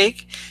division's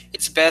sake,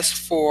 it's best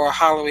for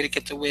Holloway to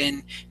get the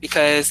win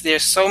because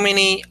there's so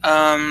many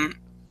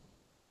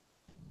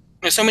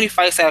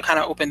fights that are kind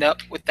of opened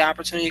up with the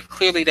opportunity.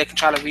 Clearly, they can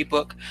try to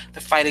rebook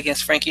the fight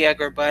against Frankie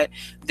Edgar, but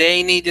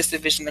they need this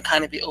division to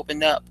kind of be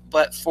opened up.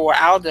 But for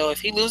Aldo, if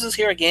he loses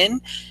here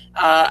again,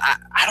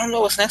 I don't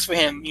know what's next for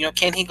him.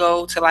 Can he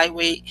go to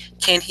lightweight?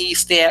 Can he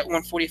stay at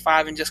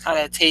 145 and just kind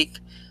of take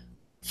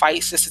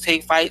fights just to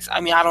take fights? I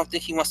mean, I don't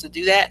think he wants to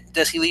do that.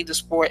 Does he leave the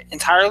sport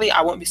entirely?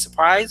 I wouldn't be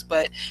surprised,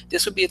 but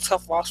this would be a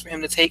tough loss for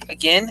him to take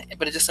again.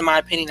 But just in my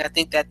opinion, I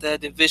think that the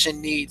division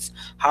needs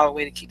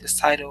Holloway to keep this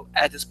title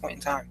at this point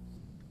in time.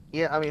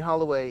 Yeah, I mean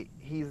Holloway,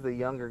 he's the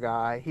younger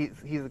guy. He's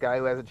the guy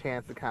who has a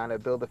chance to kind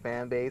of build a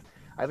fan base.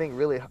 I think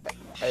really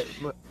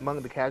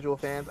among the casual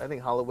fans, I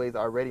think Holloway's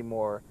already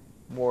more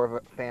of a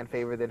fan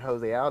favorite than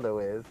Jose Aldo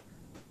is.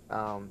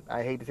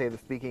 I hate to say the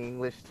speaking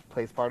English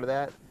plays part of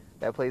that.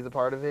 That plays a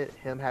part of it.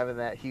 Him having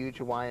that huge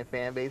Hawaiian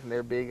fan base, and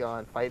they're big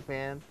on fight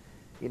fans.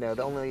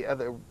 The only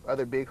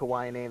other big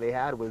Hawaiian name they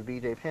had was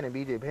BJ Penn, and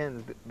BJ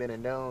Penn's been a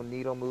known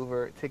needle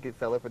mover, ticket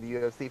seller for the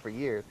UFC for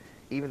years.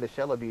 Even the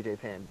shell of BJ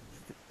Penn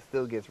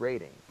still gets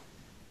ratings.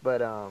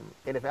 But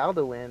and if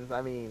Aldo wins,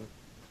 I mean,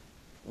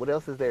 what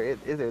else is there? Is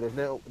there?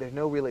 There's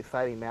no real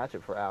exciting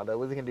matchup for Aldo.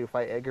 What's he gonna do?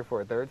 Fight Edgar for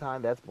a third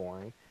time? That's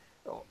boring.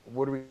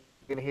 What are we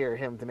gonna hear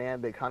him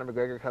demand that Conor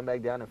McGregor come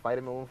back down and fight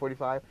him at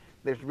 145?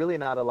 There's really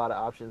not a lot of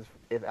options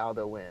if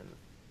Aldo wins.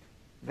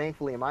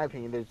 Thankfully, in my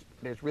opinion,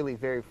 there's really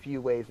very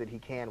few ways that he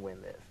can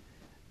win this.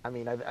 I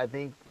mean, I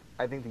think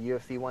the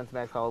UFC wants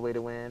Max Holloway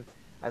to win.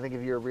 I think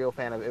if you're a real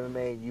fan of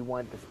MMA, you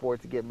want the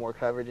sport to get more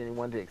coverage and you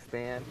want to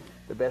expand.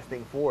 The best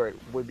thing for it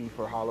would be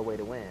for Holloway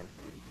to win.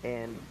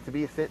 And to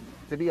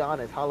be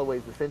honest,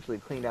 Holloway's essentially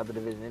cleaned out the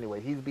division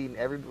anyway. He's beaten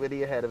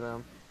everybody ahead of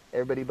him,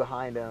 everybody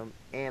behind him,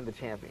 and the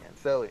champion.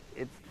 So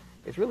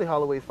it's really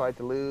Holloway's fight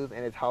to lose,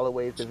 and it's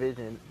Holloway's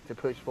division to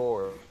push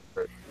forward.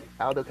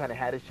 Aldo kind of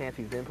had his chance.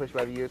 He's been pushed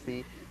by the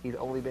UFC. He's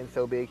only been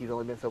so big. He's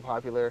only been so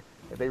popular.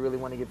 If they really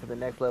want to get to the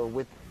next level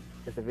with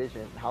this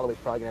division, Holloway's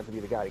probably going to have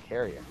to be the guy to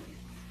carry it.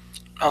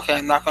 Okay,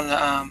 I'm not going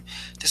to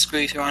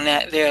disagree with you on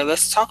that. There,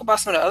 let's talk about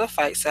some of the other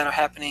fights that are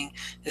happening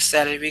this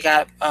Saturday. We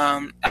got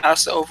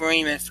Alistair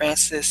Overeem and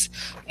Francis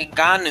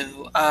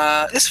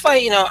Ngannou. This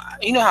fight, you know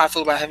how I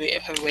feel about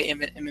heavyweight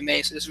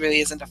MMA, so this really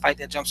isn't a fight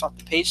that jumps off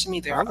the page to me.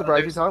 There I'm are surprised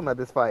you're others. talking about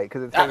this fight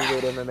because it's I,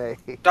 heavyweight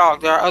MMA.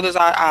 Dog, there are others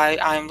I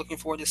am looking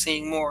forward to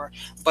seeing more.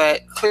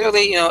 But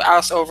clearly,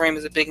 Alistair Overeem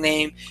is a big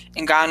name,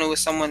 and Ngannou is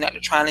someone that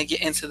they're trying to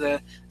get into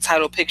the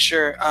title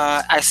picture.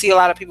 I see a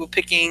lot of people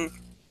picking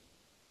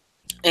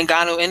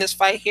Ngannou in this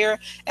fight here,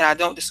 and I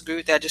don't disagree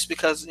with that. Just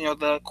because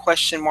the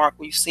question mark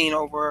we've seen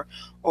over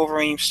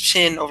Overeem's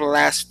chin over the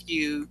last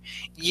few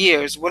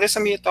years. What are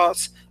some of your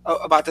thoughts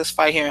about this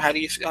fight here, and how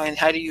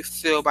do you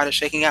feel about it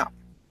shaking out?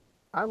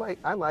 I like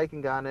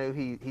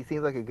Ngannou. He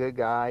seems like a good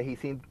guy. He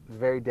seems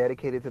very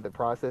dedicated to the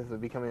process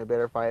of becoming a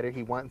better fighter.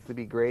 He wants to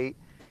be great.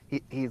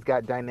 He's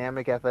got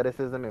dynamic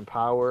athleticism and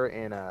power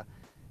and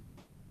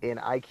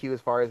IQ, as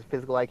far as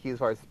physical IQ, as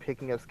far as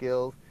picking up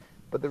skills.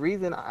 But the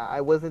reason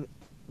I wasn't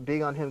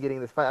big on him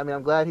getting this fight, I mean,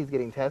 I'm glad he's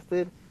getting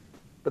tested.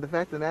 But the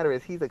fact of the matter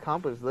is, he's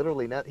accomplished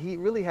literally not. He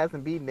really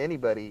hasn't beaten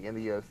anybody in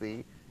the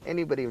UFC.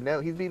 Anybody who know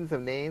he's beaten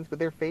some names, but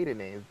they're faded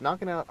names.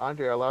 Knocking out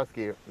Andre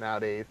Arlovsky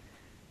nowadays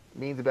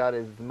means about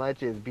as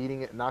much as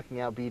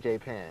knocking out BJ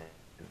Penn.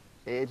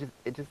 It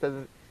just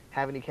doesn't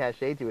have any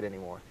cachet to it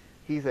anymore.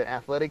 He's an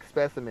athletic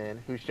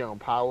specimen who's shown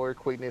power,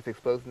 quickness,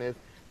 explosiveness,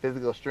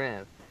 physical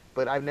strength.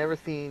 But I've never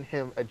seen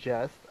him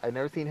adjust. I've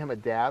never seen him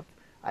adapt.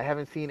 I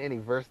haven't seen any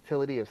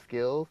versatility of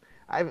skills.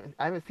 I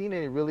haven't seen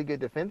any really good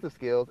defensive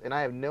skills, and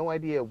I have no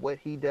idea what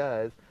he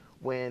does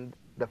when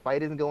the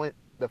fight isn't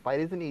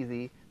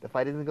easy, the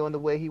fight isn't going the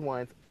way he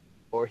wants,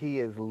 or he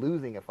is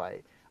losing a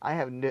fight. I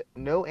have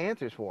no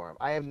answers for him.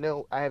 I have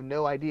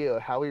no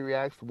idea how he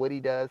reacts, what he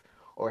does,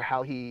 or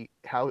how he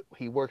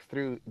works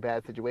through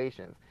bad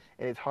situations.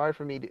 And it's hard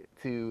for me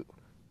to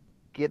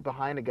get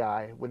behind a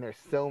guy when there's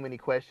so many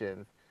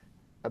questions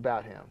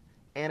about him,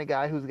 and a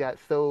guy who's got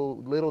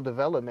so little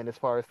development as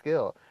far as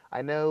skill.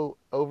 I know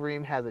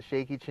Overeem has a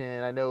shaky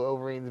chin. I know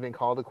Overeem's been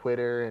called a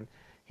quitter and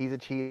he's a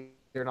cheater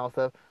and all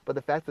stuff. But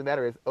the fact of the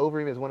matter is,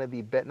 Overeem is one of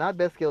the not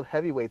best skilled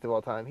heavyweights of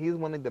all time. He's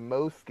one of the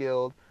most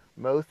skilled,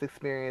 most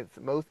experienced,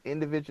 most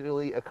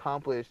individually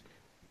accomplished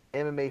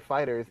MMA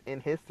fighters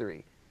in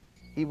history.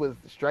 He was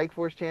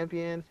Strikeforce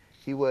champion.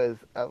 He was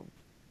a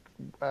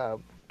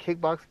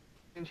kickboxing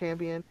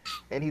champion,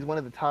 and he's one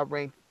of the top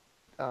ranked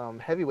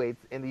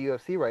heavyweights in the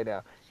UFC right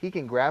now. He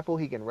can grapple,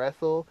 he can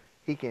wrestle,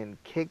 he can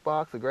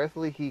kickbox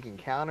aggressively, he can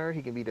counter,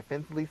 he can be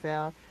defensively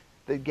sound.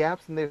 The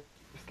gaps in their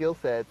skill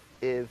sets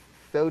is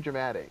so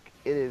dramatic.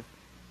 You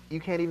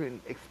can't even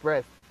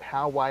express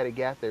how wide a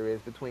gap there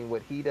is between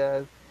what he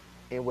does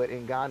and what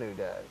Ngannou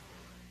does.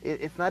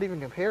 It's not even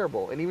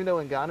comparable. And even though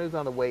Ngannou's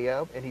on the way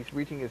up and he's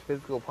reaching his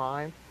physical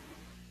prime,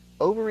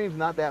 Overeem's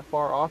not that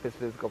far off his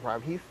physical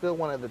prime. He's still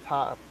one of the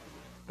top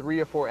 3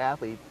 or 4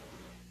 athletes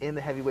in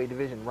the heavyweight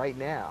division right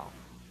now.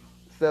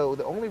 So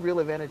the only real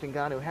advantage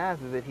Ngannou has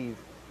is that he's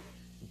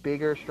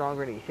bigger,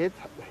 stronger, and he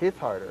hits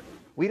harder.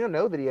 We don't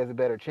know that he has a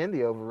better chin than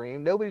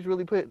Overeem. Nobody's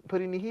really put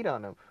any heat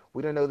on him.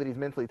 We don't know that he's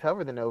mentally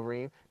tougher than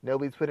Overeem.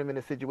 Nobody's put him in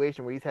a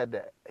situation where he's had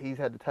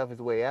to tough his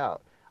way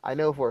out. I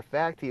know for a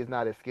fact he is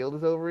not as skilled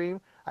as Overeem.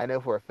 I know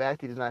for a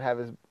fact he does not have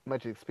as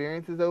much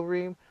experience as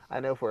Overeem. I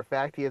know for a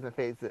fact he hasn't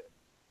faced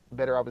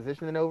better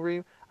opposition than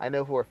Overeem. I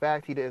know for a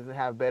fact he doesn't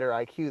have better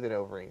IQ than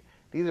Overeem.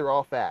 These are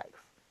all facts.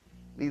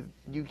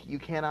 You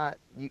can't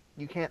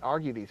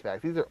argue these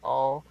facts. These are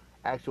all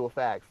actual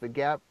facts. The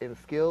gap in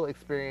skill,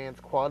 experience,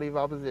 quality of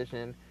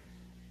opposition,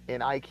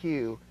 and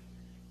IQ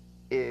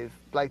is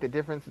like the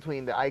difference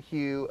between the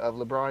IQ of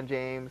LeBron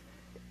James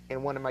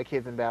and one of my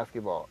kids in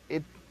basketball.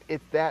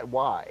 It's that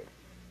wide.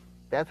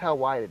 That's how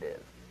wide it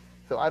is.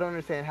 So I don't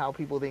understand how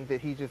people think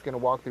that he's just going to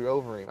walk through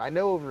Overeem. I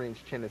know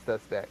Overeem's chin is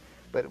suspect,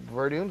 but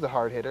Verdum's a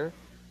hard hitter.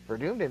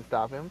 Verdum didn't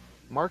stop him.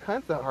 Mark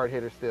Hunt's a hard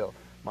hitter still.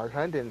 Mark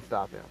Hunt didn't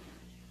stop him.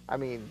 I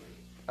mean,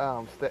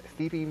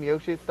 Stipe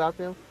Miocic stopped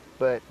him,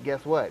 but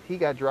guess what? He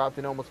got dropped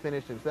and almost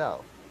finished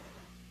himself.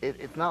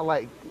 It's not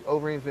like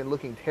Overeem's been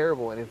looking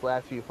terrible in his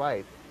last few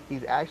fights.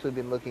 He's actually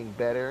been looking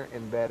better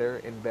and better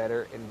and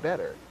better and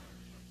better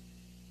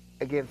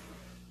against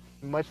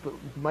much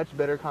much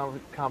better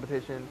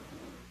competition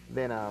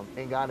than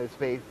Ngannou's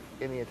faced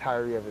in the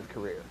entirety of his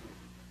career.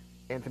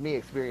 And to me,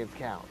 experience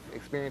counts.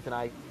 Experience and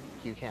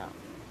IQ counts.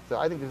 So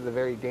I think this is a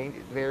very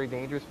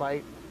dangerous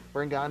fight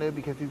for Ngannou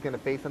because he's going to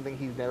face something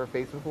he's never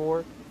faced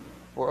before.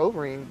 For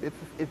Overeem,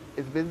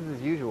 it's business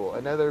as usual.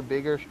 Another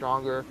bigger,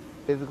 stronger,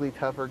 physically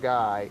tougher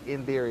guy.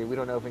 In theory, we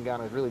don't know if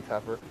Ngannou is really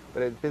tougher,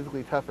 but a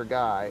physically tougher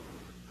guy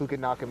who could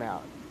knock him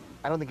out.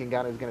 I don't think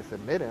Ngannou is going to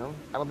submit him.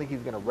 I don't think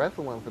he's going to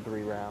wrestle him for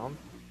 3 rounds.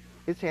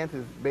 His chance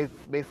is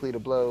basically to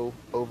blow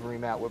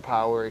Overeem out with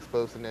power,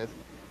 explosiveness,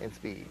 and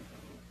speed.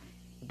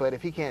 But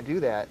if he can't do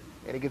that,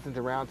 and it gets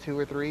into round 2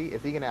 or 3,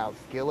 is he going to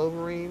outskill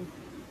Overeem?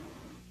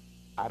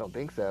 I don't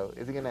think so.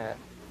 Is he going to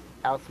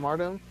outsmart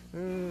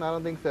him? I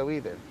don't think so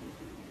either.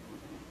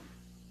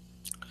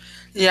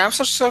 Yeah, I'm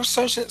so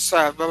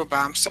blah, blah, blah.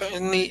 I'm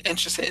certainly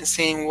interested in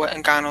seeing what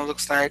Ngannou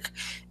looks like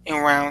in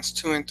rounds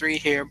 2 and 3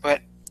 here,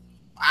 but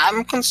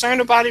I'm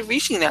concerned about it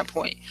reaching that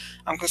point.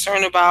 I'm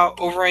concerned about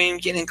Overeem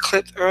getting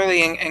clipped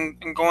early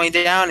and going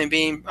down and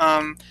being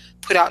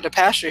put out the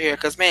pasture here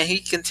because, man, he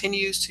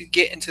continues to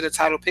get into the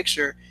title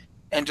picture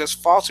and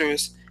just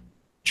falters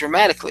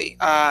dramatically.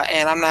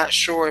 And I'm not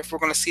sure if we're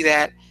going to see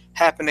that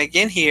happen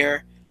again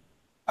here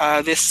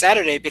this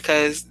Saturday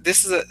because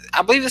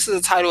I believe this is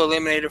a title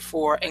eliminator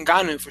for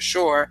Ngannou for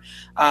sure.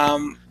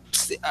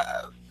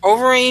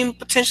 Overeem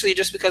potentially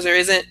just because there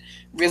isn't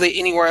really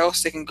anywhere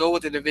else they can go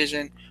with the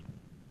division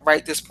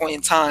right this point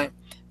in time.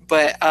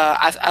 But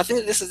I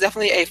think this is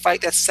definitely a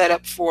fight that's set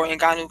up for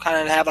Ngannou kind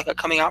of to have like a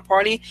coming out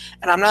party,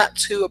 and I'm not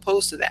too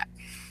opposed to that.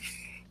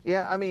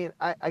 Yeah, I mean,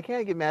 I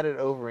can't get mad at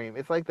Overeem.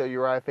 It's like the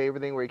Uriah Faber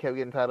thing where he kept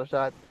getting title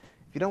shots.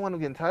 If you don't want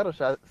him getting title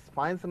shots,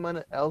 find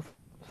someone else,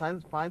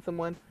 find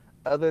someone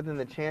other than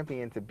the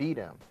champion to beat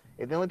him.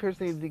 If the only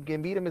person who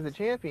can beat him is a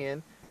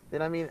champion,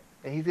 then I mean,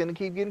 he's going to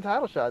keep getting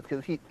title shots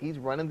because he's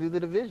running through the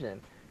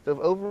division. So if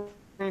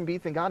Overeem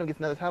beats Ngannou and gets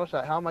another title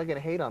shot, how am I going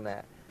to hate on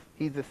that?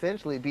 He's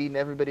essentially beating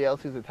everybody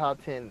else who's a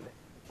top 10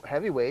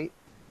 heavyweight.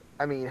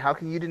 I mean, how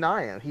can you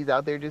deny him? He's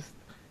out there just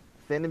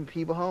sending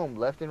people home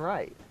left and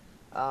right.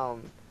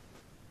 Um,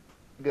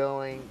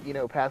 Going,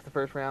 past the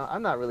first round,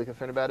 I'm not really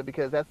concerned about it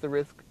because that's the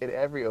risk in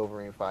every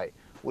Overeem fight.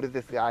 What if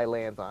this guy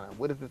lands on him?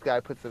 What if this guy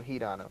puts some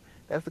heat on him?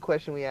 That's the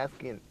question we ask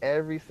in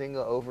every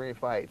single Overeem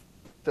fight.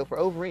 So for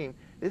Overeem,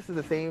 this is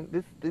the same.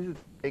 This is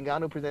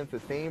Ngannou presents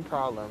the same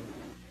problems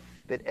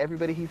that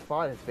everybody he's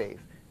fought has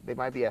faced. They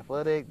might be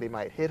athletic, they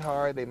might hit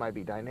hard, they might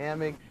be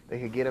dynamic. They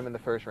could get him in the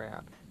first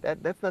round.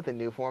 That's nothing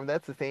new for him.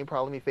 That's the same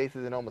problem he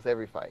faces in almost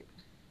every fight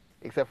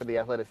except for the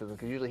athleticism,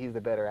 because usually he's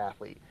the better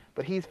athlete.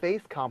 But he's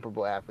faced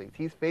comparable athletes.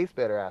 He's faced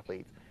better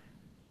athletes.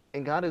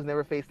 Ngannou's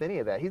never faced any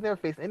of that. He's never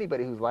faced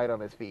anybody who's light on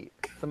his feet,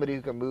 somebody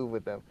who can move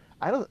with them.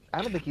 I don't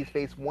think he's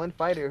faced one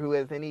fighter who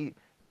has any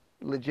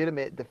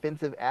legitimate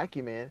defensive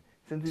acumen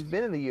since he's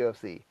been in the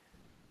UFC.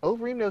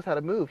 Overeem knows how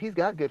to move. He's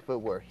got good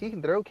footwork. He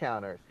can throw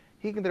counters.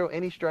 He can throw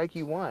any strike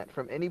you want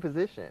from any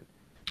position.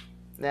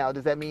 Now,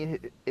 does that mean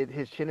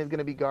his chin is going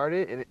to be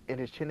guarded and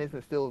his chin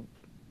isn't still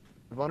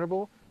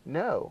vulnerable?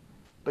 No.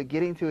 But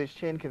getting to his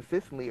chin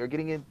consistently or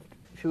getting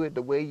into it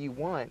the way you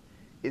want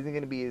isn't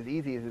going to be as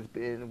easy as it's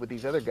been with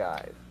these other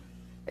guys.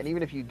 And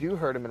even if you do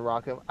hurt him and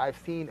rock him, I've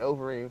seen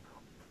Overeem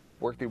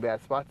work through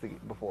bad spots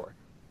before.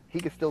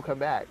 He could still come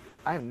back.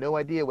 I have no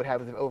idea what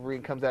happens if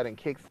Overeem comes out and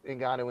kicks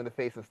Ngannou in the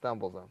face and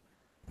stumbles him.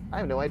 I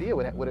have no idea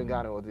what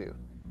Ngannou will do.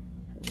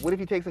 What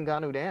if he takes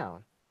Ngannou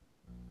down?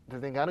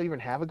 Does Ngannou even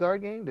have a guard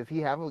game? Does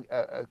he have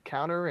a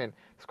counter and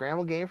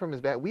scramble game from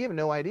his back? We have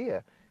no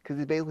idea because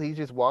he's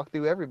just walked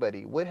through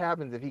everybody. What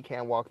happens if he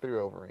can't walk through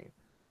Overeem?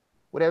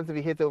 What happens if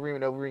he hits Overeem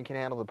and Overeem can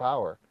handle the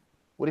power?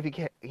 What if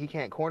he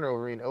can't corner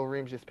Overeem and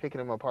Overeem's just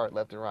picking him apart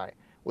left and right?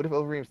 What if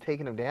Overeem's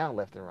taking him down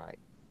left and right?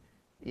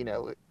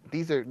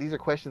 These are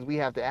questions we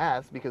have to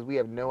ask because we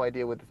have no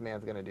idea what this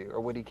man's going to do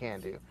or what he can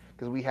do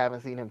because we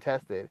haven't seen him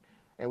tested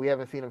and we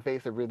haven't seen him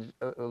face a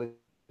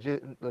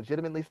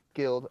legitimately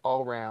skilled,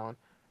 all-round,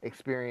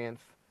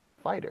 experienced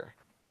fighter.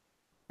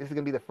 This is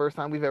going to be the first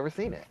time we've ever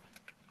seen it.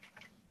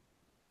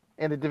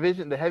 And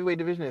the heavyweight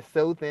division is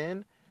so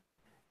thin,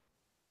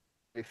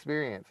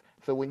 experience.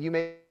 So when you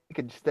make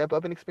a step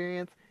up in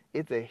experience,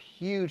 it's a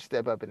huge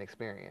step up in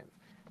experience.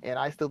 And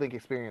I still think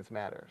experience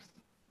matters.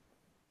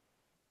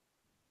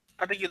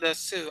 I think it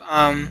does too.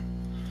 I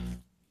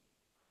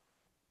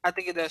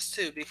think it does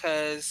too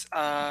because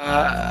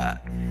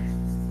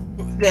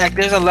like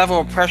there's a level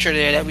of pressure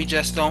there that we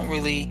just don't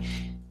really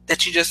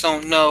that you just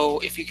don't know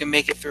if you can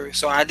make it through.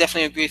 So I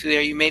definitely agree with you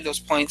there. You made those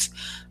points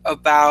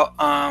about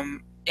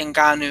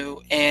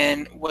Ngannou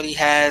and what he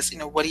has,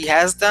 what he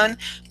has done,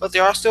 but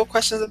there are still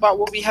questions about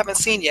what we haven't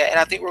seen yet, and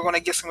I think we're going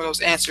to get some of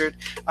those answered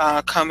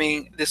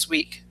coming this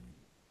week.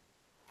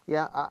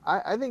 Yeah,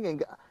 I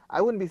think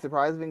I wouldn't be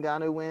surprised if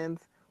Ngannou wins,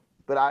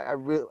 but I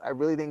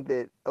really think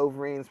that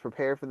Overeem's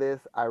prepared for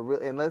this.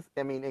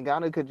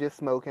 Ngannou could just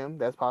smoke him.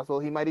 That's possible.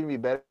 He might even be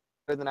better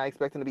than I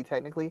expect him to be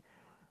technically,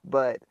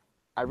 but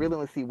I really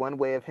only see one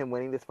way of him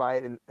winning this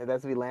fight, and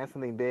that's if he lands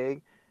something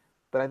big.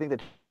 But I think the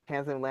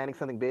chance of him landing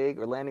something big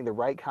or landing the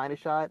right kind of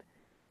shot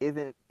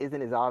isn't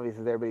as obvious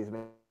as everybody's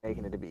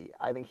making it to be.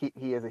 I think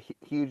he has a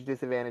huge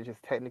disadvantage as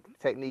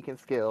technique and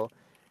skill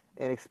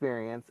and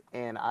experience,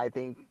 and I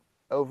think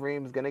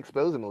Overeem's going to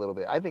expose him a little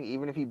bit. I think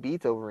even if he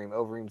beats Overeem,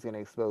 Overeem's going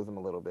to expose him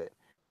a little bit.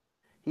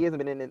 He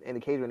hasn't been in a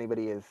cage with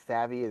anybody as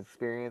savvy, as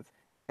experienced,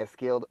 as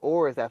skilled,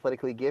 or as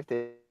athletically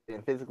gifted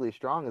and physically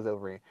strong as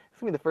Overeem. It's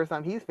going to be the first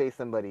time he's faced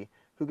somebody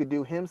who could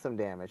do him some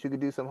damage, who could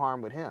do some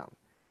harm with him.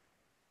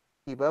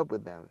 Keep up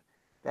with them.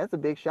 That's a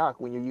big shock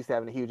when you're used to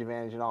having a huge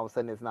advantage and all of a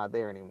sudden it's not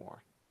there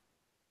anymore.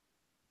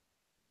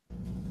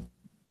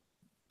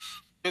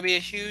 It'll be a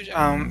huge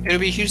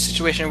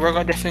situation.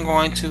 Definitely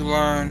going to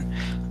learn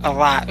a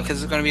lot because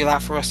there's going to be a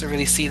lot for us to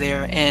really see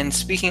there. And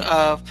speaking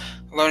of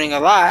learning a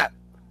lot,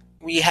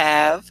 we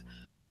have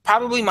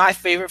Probably my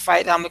favorite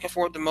fight that I'm looking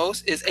forward to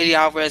most is Eddie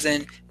Alvarez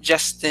and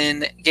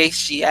Justin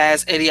Gaethje,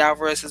 as Eddie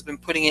Alvarez has been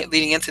putting it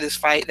leading into this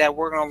fight that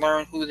we're going to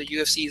learn who the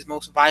UFC's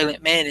most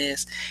violent man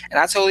is, and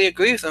I totally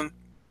agree with him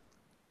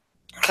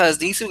because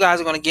these two guys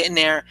are going to get in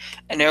there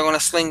and they're going to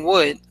sling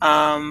wood.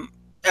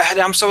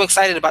 I'm so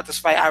excited about this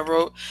fight. I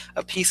wrote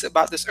a piece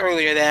about this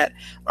earlier that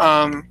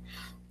um,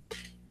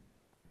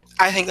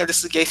 I think that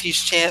this is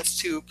Gaethje's chance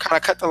to kind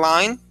of cut the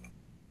line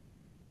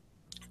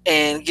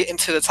and get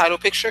into the title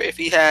picture if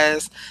he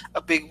has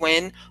a big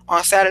win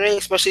on Saturday,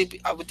 especially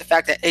with the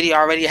fact that Eddie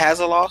already has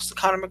a loss to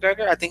Conor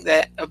McGregor. I think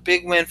that a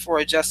big win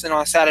for Justin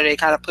on Saturday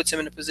kind of puts him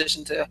in a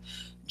position to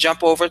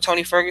jump over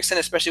Tony Ferguson,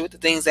 especially with the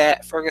things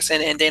that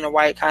Ferguson and Dana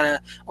White kind of,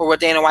 or what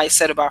Dana White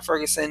said about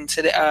Ferguson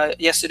today,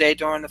 yesterday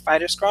during the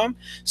fighter scrum.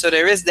 So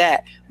there is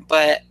that,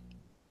 but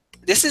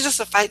this is just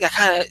a fight that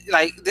kind of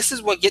like this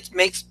is what gets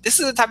makes this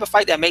is the type of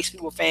fight that makes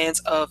people fans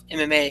of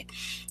MMA.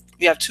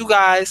 You have two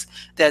guys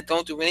that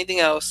don't do anything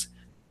else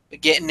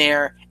but get in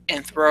there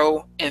and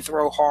throw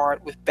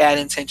hard with bad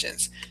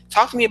intentions.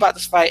 Talk to me about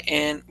this fight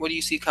and what do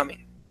you see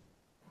coming?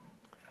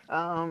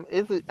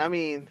 I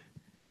mean,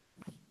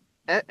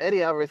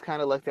 Eddie Alvarez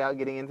kind of lucked out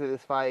getting into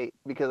this fight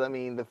because I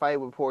mean the fight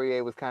with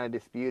Poirier was kind of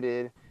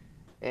disputed,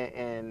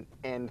 and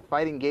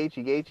fighting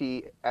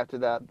Gaethje after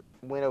that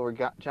win over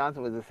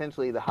Johnson was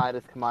essentially the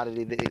hottest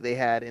commodity that they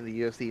had in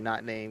the UFC,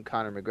 not named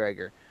Conor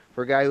McGregor.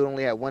 For a guy who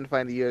only had one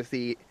fight in the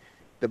UFC,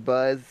 the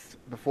buzz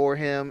before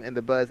him and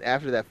the buzz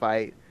after that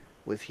fight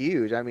was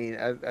huge. I mean,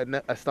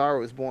 a star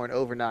was born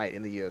overnight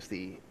in the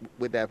UFC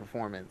with that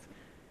performance.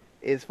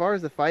 As far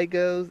as the fight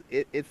goes,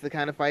 it's the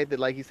kind of fight that,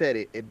 like you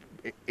said,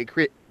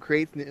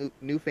 creates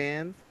new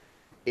fans.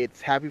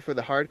 It's happy for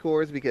the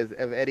hardcores because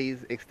of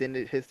Eddie's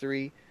extended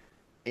history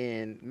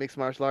in mixed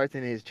martial arts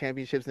and his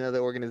championships in other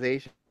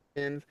organizations.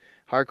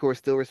 Hardcore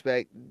still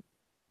respect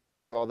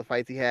all the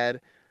fights he had,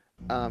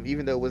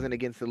 even though it wasn't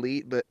against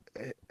elite, but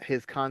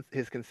his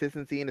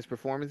consistency in his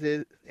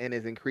performances and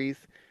his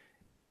increase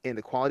in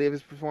the quality of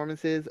his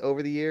performances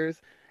over the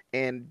years.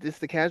 And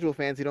just the casual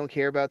fans who don't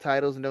care about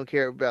titles and don't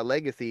care about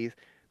legacies,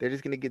 they're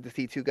just going to get to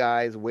see two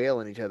guys wail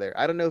on each other.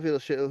 I don't know if it'll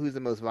show who's the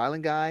most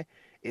violent guy.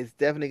 It's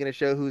definitely going to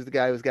show who's the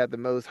guy who's got the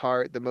most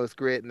heart, the most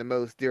grit, and the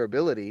most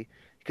durability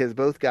because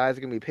both guys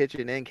are going to be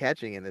pitching and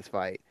catching in this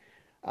fight.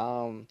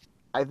 Um,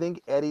 I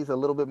think Eddie's a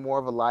little bit more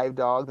of a live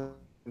dog than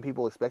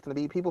people expect him to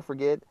be. People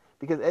forget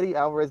because Eddie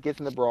Alvarez gets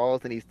in the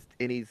brawls and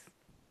he's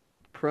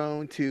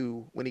prone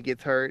to when he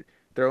gets hurt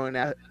throwing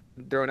out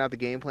the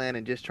game plan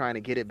and just trying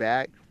to get it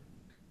back.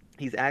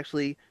 He's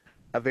actually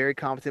a very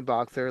competent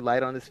boxer,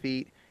 light on his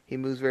feet. He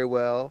moves very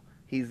well.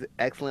 He's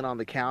excellent on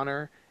the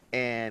counter,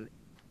 and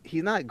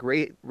he's not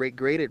great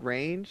at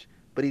range,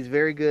 but he's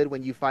very good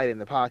when you fight in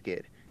the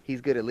pocket.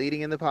 He's good at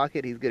leading in the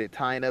pocket. He's good at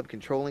tying up,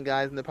 controlling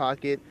guys in the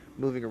pocket,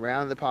 moving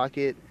around the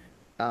pocket,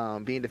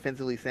 being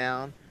defensively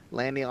sound,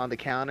 landing on the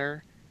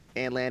counter,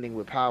 and landing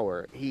with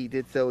power. He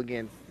did so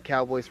against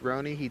Cowboy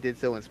Cerrone. He did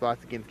so in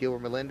spots against Gilbert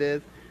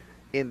Melendez.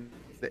 In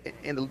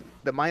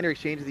the minor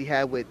exchanges he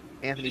had with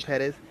Anthony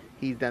Pettis,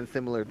 he's done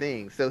similar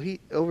things. So he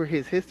over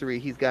his history,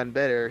 he's gotten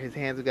better. His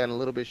hands have gotten a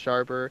little bit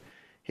sharper.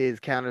 His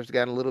counters have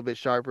gotten a little bit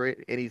sharper,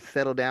 and he's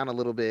settled down a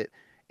little bit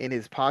in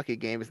his pocket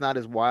game. It's not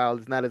as wild,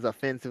 it's not as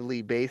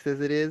offensively based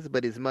as it is,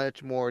 but it's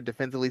much more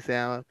defensively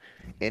sound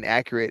and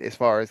accurate as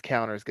far as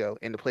counters go,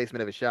 in the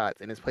placement of his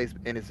shots and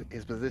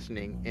his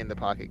positioning in the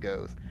pocket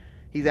goes.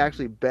 He's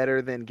actually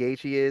better than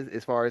Gaethje is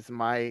as far as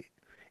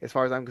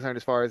I'm concerned,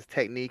 as far as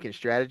technique and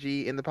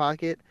strategy in the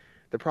pocket.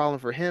 The problem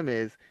for him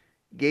is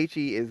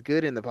Gaethje is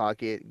good in the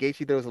pocket.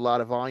 Gaethje throws a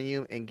lot of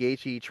volume, and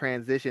Gaethje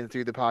transitions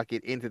through the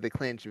pocket into the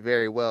clinch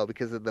very well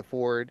because of the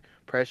forward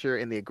pressure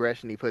and the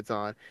aggression he puts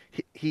on.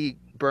 He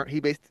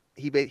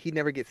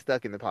never gets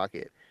stuck in the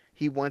pocket.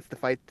 He wants the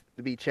fight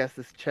to be chest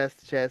to chest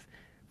to chest,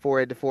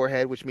 forehead to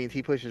forehead, which means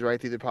he pushes right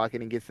through the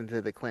pocket and gets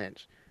into the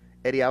clinch.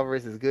 Eddie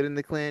Alvarez is good in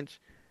the clinch.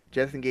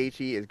 Justin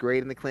Gaethje is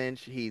great in the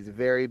clinch. He's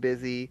very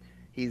busy.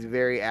 He's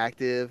very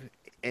active,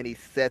 and he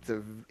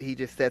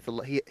just sets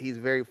a he's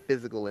very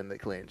physical in the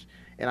clinch.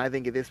 And I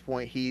think at this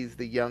point he's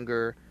the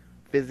younger,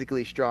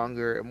 physically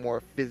stronger, and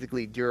more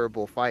physically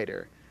durable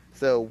fighter.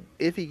 So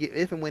if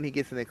and when he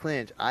gets in the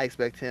clinch, I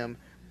expect him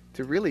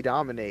to really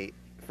dominate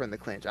from the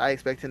clinch. I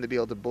expect him to be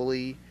able to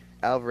bully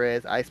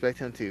Alvarez. I expect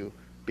him to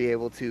be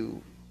able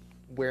to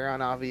wear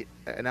on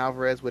an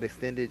Alvarez with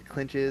extended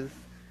clinches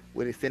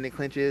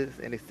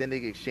and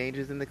extended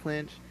exchanges in the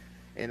clinch.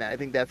 And I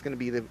think that's going to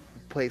be the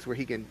place where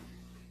he can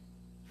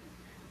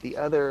the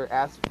other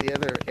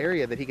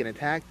area that he can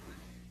attack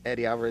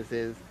Eddie Alvarez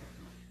is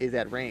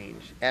at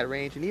range. At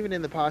range and even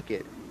in the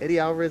pocket. Eddie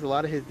Alvarez, a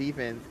lot of his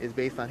defense is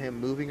based on him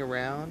moving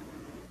around,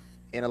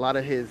 and a lot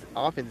of his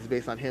offense is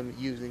based on him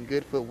using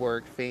good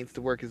footwork, feints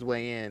to work his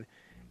way in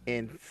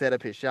and set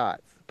up his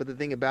shots. But the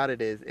thing about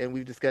it is, and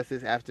we've discussed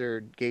this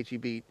after Gaethje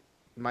beat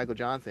Michael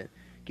Johnson,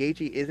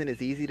 Gaethje isn't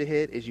as easy to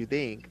hit as you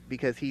think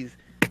because he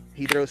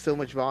throws so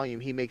much volume,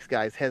 he makes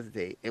guys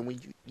hesitate. And when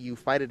you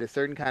fight at a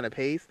certain kind of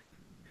pace,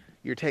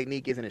 your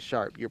technique isn't as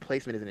sharp, your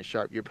placement isn't as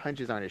sharp, your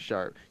punches aren't as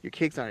sharp, your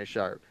kicks aren't as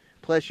sharp.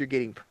 Plus, you're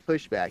getting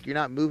pushback. You're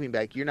not moving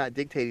back. You're not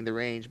dictating the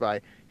range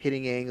by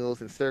hitting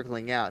angles and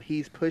circling out.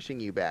 He's pushing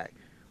you back,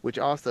 which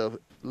also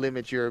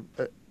limits your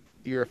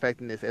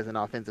effectiveness as an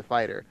offensive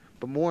fighter.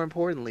 But more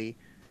importantly,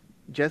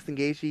 Justin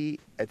Gaethje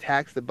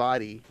attacks the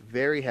body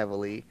very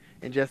heavily,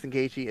 and Justin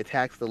Gaethje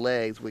attacks the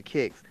legs with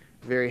kicks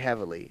very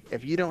heavily.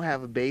 If you don't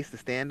have a base to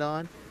stand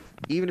on,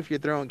 even if you're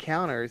throwing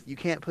counters, you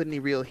can't put any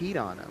real heat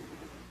on them.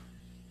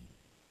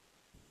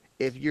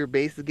 If your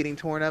base is getting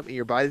torn up and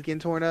your body's getting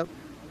torn up,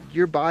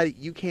 your body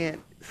you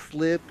can't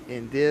slip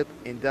and dip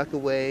and duck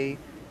away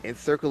and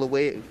circle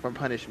away from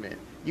punishment.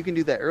 You can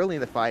do that early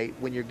in the fight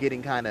when you're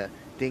getting kind of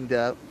dinged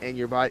up and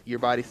your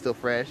body's still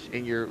fresh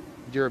and your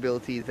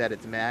durability is at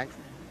its max.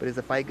 But as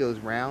the fight goes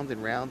rounds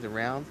and rounds and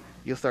rounds,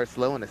 you'll start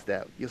slowing a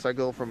step. You'll start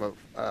going from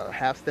a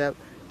half step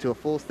to a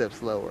full step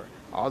slower.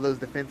 All those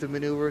defensive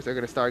maneuvers are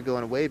going to start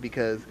going away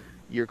because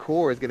your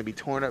core is going to be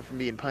torn up from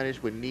being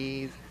punished with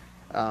knees,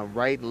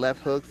 right and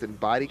left hooks and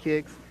body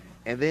kicks.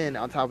 And then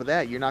on top of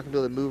that, you're not going to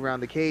be able to move around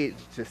the cage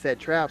to set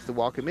traps to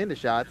walk him into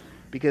shots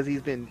because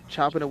he's been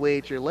chopping away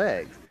at your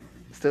legs.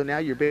 So now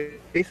your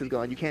base is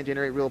gone. You can't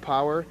generate real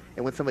power.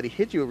 And when somebody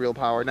hits you with real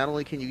power, not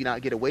only can you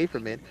not get away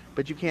from it,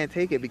 but you can't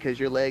take it because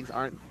your legs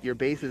aren't, your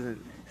base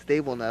isn't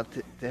stable enough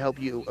to help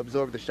you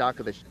absorb the shock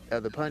of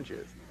the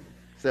punches.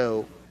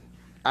 So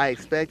I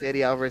expect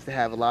Eddie Alvarez to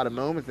have a lot of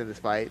moments in this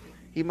fight.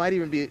 He might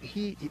even be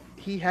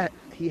he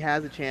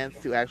has a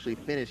chance to actually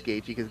finish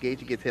Gaethje because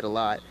Gaethje gets hit a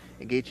lot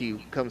and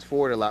Gaethje comes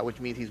forward a lot, which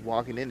means he's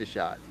walking into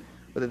shots.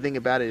 But the thing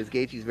about it is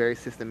Gaethje's very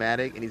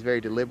systematic and he's very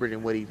deliberate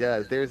in what he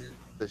does. There's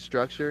a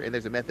structure and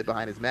there's a method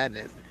behind his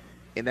madness,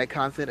 and that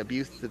constant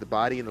abuse to the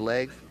body and the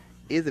legs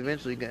is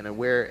eventually going to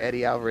wear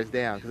Eddie Alvarez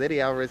down because Eddie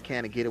Alvarez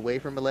can't get away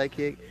from a leg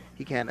kick.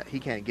 He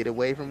can't get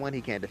away from one.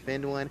 He can't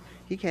defend one.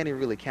 He can't even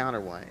really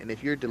counter one. And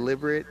if you're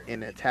deliberate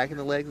in attacking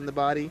the legs and the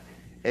body,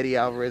 Eddie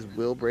Alvarez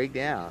will break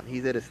down.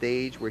 He's at a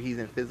stage where he's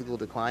in physical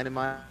decline, in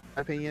my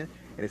opinion,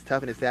 and as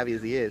tough and as savvy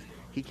as he is,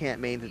 he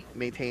can't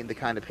maintain the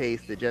kind of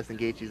pace that Justin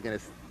Gaethje is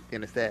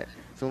gonna set.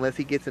 So unless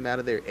he gets him out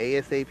of there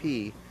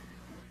ASAP,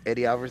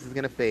 Eddie Alvarez is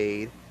gonna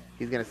fade.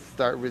 He's gonna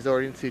start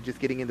resorting to just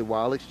getting into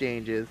wild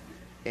exchanges,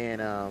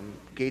 and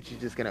Gaethje's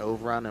just gonna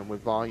overrun him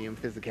with volume,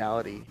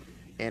 physicality,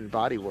 and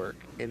body work,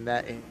 and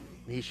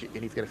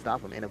he's gonna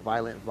stop him in a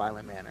violent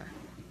manner.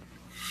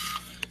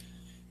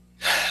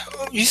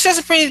 You said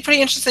some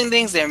pretty interesting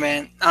things there,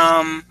 man.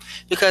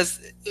 Because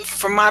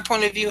from my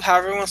point of view, how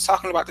everyone's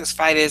talking about this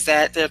fight is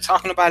that they're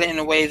talking about it in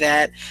a way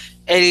that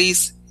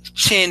Eddie's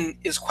chin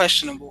is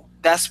questionable.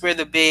 That's where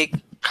the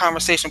big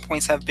conversation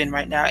points have been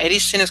right now.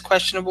 Eddie's chin is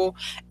questionable,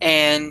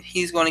 and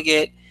he's going to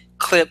get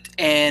clipped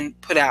and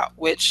put out,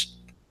 which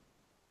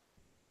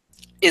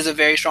is a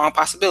very strong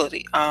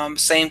possibility.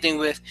 Same thing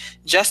with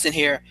Justin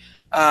here,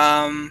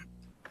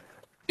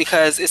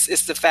 because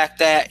it's the fact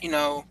that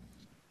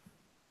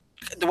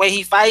the way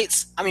he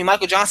fights. I mean,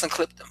 Michael Johnson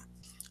clipped him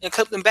and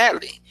clipped him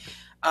badly,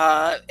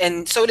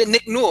 and so did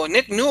Nick Newell.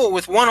 Nick Newell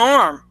with one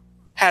arm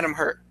had him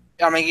hurt.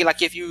 I mean,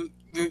 like if you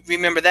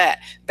remember that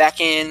back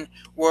in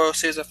World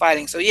Series of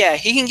Fighting. So yeah,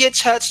 he can get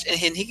touched and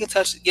he can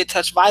get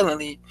touched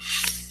violently.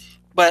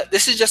 But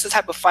this is just the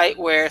type of fight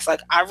where it's like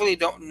I really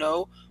don't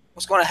know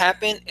what's going to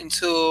happen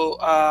until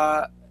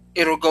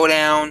it'll go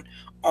down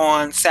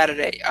on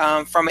Saturday.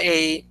 From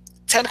a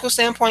technical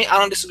standpoint, I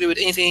don't disagree with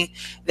anything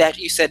that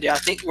you said there. I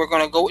think we're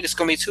going to go. It's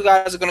going to be two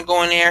guys are going to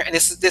go in there, and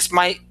it's a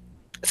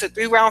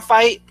 3-round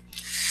fight.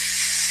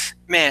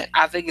 Man,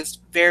 I think it's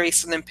very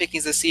slim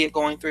pickings to see it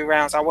going 3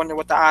 rounds. I wonder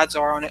what the odds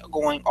are on it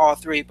going all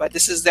 3. But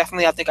this is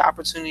definitely, I think, an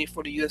opportunity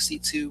for the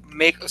UFC to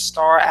make a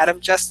star out of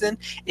Justin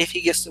if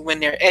he gets to win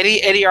there.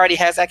 Eddie already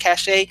has that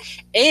cachet,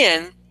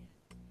 and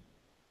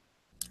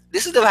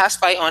this is the last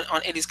fight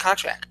on Eddie's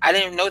contract. I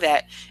didn't know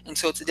that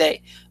until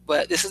today,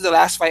 but this is the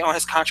last fight on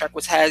his contract,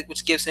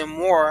 which gives him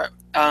more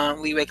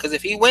leeway. Because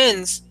if he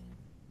wins,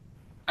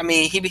 I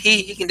mean,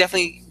 he can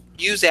definitely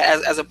use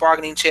that as a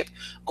bargaining chip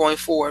going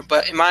forward.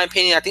 But in my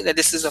opinion, I think that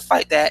this is a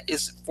fight that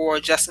is for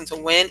Justin to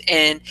win,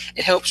 and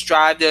it helps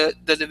drive the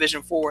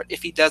division forward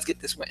if he does get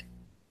this win.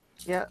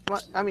 Yeah,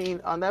 I mean,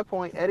 on that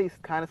point, Eddie's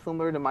kind of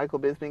similar to Michael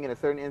Bisping in a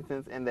certain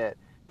instance in that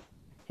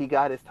he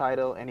got his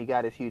title and he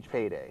got his huge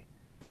payday.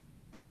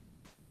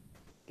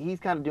 He's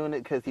kind of doing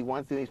it because he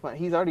wants to.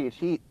 He's already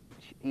achieved.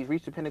 He's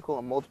reached the pinnacle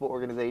in multiple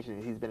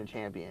organizations. He's been a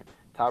champion,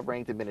 top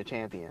ranked, and been a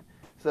champion.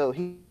 So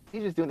he's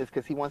just doing this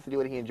because he wants to do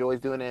it. He enjoys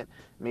doing it.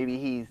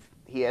 Maybe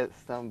he has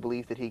some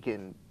belief that he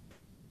can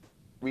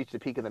reach the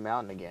peak of the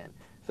mountain again.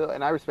 So,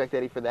 and I respect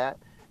Eddie for that.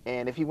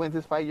 And if he wins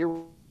this fight,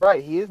 you're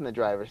right. He is in the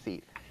driver's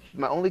seat.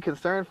 My only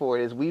concern for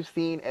it is we've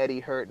seen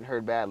Eddie hurt and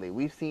hurt badly.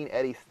 We've seen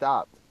Eddie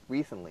stopped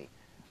recently.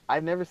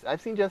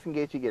 I've seen Justin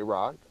Gaethje get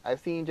rocked. I've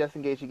seen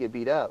Justin Gaethje get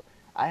beat up.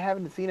 I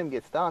haven't seen him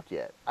get stopped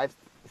yet. I've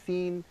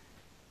seen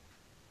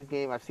his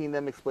game. I've seen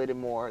them exploited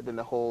more than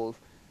the holes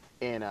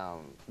in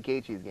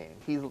Gaethje's game.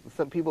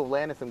 Some people have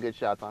landed some good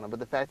shots on him,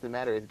 but the fact of the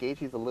matter is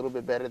Gaethje's a little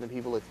bit better than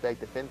people expect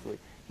defensively.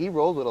 He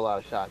rolls with a lot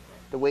of shots.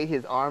 The way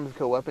his arms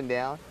go up and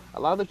down, a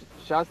lot of the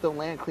shots don't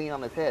land clean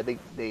on his head.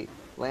 They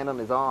land on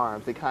his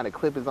arms, they kind of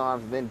clip his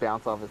arms and then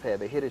bounce off his head.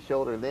 They hit his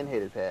shoulder and then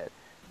hit his head.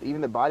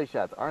 Even the body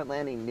shots aren't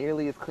landing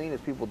nearly as clean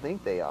as people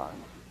think they are.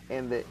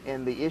 And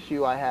the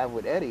issue I have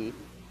with Eddie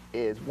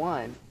is,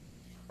 one,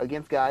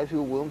 against guys who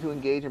are willing to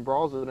engage in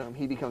brawls with him,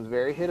 he becomes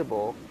very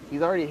hittable.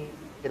 He's already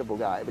a hittable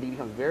guy, but he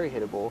becomes very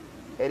hittable.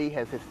 Eddie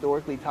has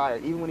historically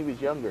tired, even when he was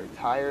younger,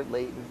 tired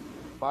late in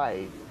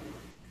fights.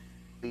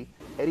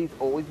 Eddie's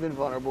always been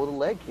vulnerable to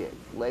leg kicks,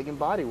 leg and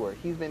body work.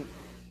 He's been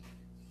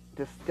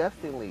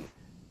disgustingly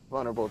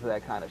vulnerable to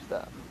that kind of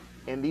stuff.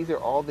 And these are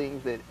all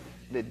things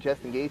that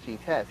Justin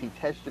Gaethje tests. He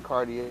tests your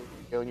cardio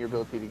and your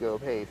ability to go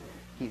pace.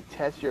 He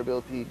tests your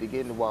ability to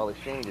get into wall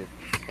exchanges.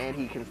 And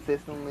he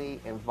consistently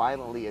and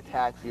violently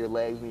attacks your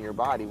legs and your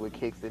body with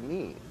kicks and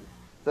knees.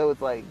 So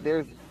it's like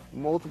there's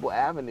multiple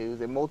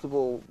avenues and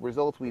multiple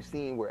results we've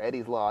seen where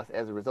Eddie's lost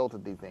as a result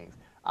of these things.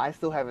 I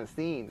still haven't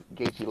seen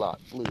Gaethje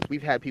lose.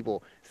 We've had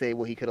people say,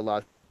 well, he could have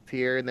lost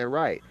here, and they're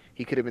right.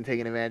 He could have been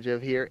taken advantage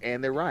of here,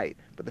 and they're right.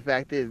 But the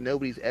fact is,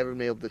 nobody's ever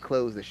been able to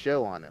close the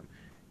show on him.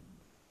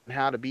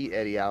 How to beat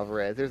Eddie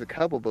Alvarez. There's a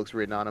couple books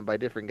written on him by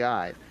different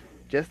guys.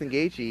 Justin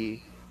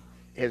Gaethje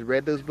has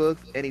read those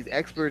books, and he's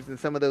expert in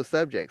some of those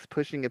subjects: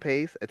 pushing a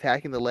pace,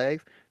 attacking the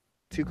legs,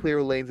 two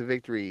clear lanes of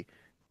victory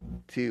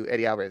to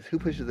Eddie Alvarez. Who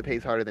pushes the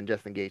pace harder than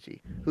Justin Gaethje?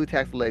 Who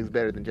attacks the legs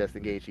better than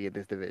Justin Gaethje in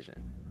this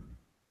division?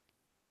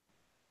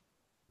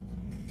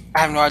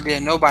 I have no idea.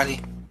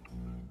 Nobody.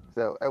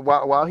 So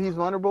while he's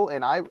vulnerable,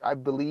 and I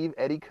believe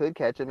Eddie could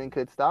catch him and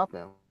could stop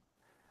him,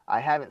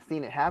 I haven't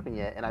seen it happen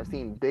yet, and I've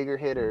seen bigger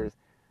hitters,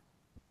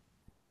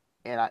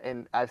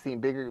 and I've seen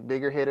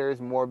bigger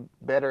hitters, more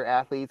better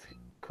athletes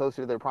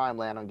closer to their prime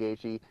land on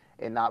Gaethje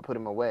and not put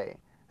him away.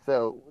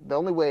 So the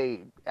only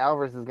way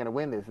Alvarez is going to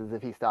win this is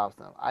if he stops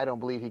him. I don't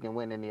believe he can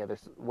win any other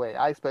way.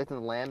 I expect him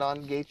to land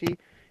on Gaethje.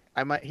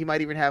 He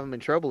might even have him in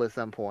trouble at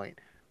some point.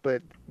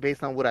 But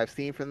based on what I've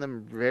seen from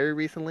them very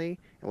recently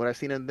and what I've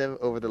seen of them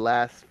over the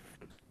last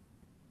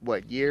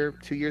 2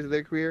 years of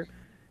their career,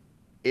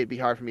 it'd be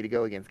hard for me to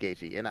go against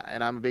Gaethje.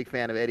 And I'm a big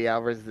fan of Eddie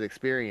Alvarez's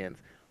experience,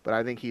 but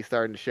I think he's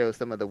starting to show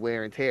some of the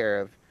wear and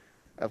tear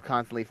of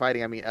constantly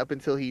fighting. I mean, up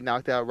until he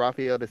knocked out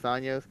Rafael dos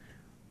Anjos,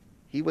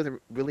 he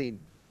wasn't really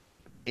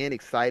in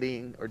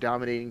exciting or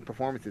dominating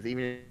performances,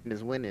 even in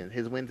his wins.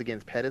 His wins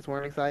against Pettis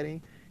weren't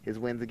exciting. His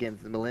wins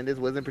against Melendez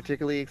wasn't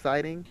particularly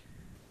exciting.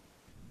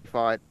 He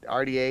fought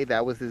RDA,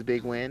 that was his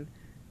big win.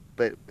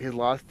 But his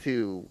loss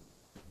to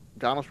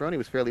Donald Cerrone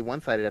was fairly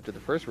one-sided after the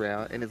first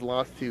round, and his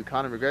loss to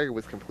Conor McGregor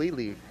was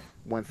completely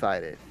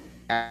one-sided.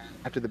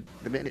 After the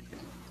minute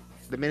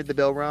the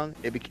bell rung,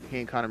 it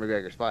became Conor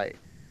McGregor's fight.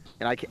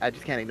 And I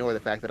just can't ignore the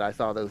fact that I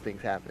saw those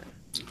things happen.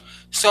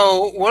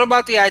 So, what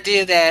about the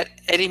idea that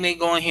Eddie may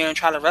go in here and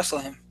try to wrestle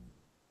him?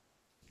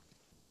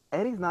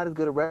 Eddie's not as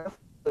good a wrestler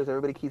as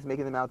everybody keeps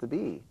making him out to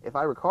be. If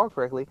I recall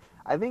correctly,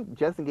 I think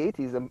Justin Gaethje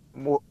is a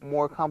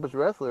more accomplished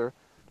wrestler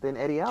than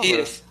Eddie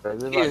Alvarez.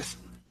 He is.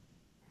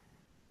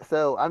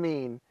 So, I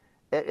mean,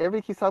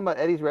 everybody keeps talking about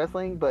Eddie's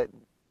wrestling, but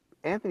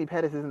Anthony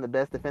Pettis isn't the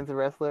best defensive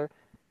wrestler.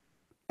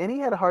 And he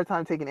had a hard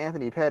time taking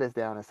Anthony Pettis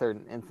down in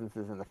certain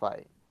instances in the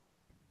fight.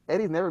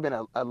 Eddie's never been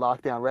a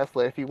lockdown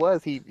wrestler. If he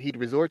was, he'd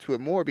resort to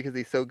it more because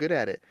he's so good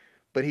at it.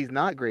 But he's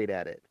not great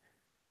at it.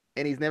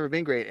 And he's never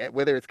been great at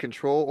whether it's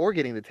control or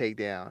getting the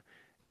takedown.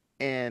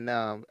 And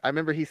I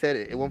remember he said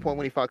at one point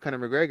when he fought Conor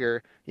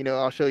McGregor,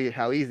 I'll show you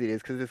how easy it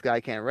is because this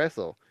guy can't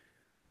wrestle.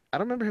 I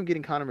don't remember him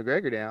getting Conor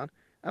McGregor down.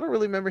 I don't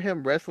really remember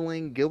him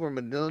wrestling Gilbert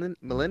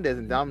Melendez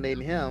and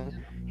dominating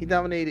him. He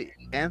dominated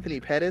Anthony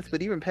Pettis,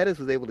 but even Pettis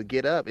was able to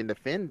get up and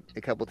defend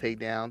a couple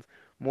takedowns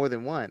more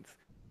than once.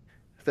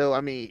 So,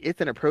 I mean,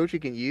 it's an approach he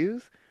can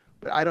use,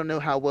 but I don't know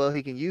how well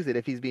he can use it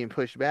if he's being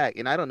pushed back.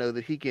 And I don't know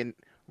that he can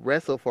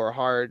wrestle for a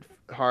hard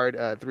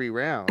 3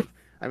 rounds.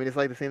 I mean, it's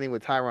like the same thing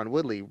with Tyron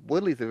Woodley.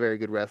 Woodley's a very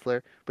good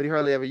wrestler, but he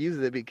hardly ever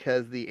uses it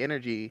because the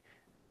energy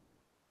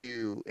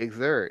you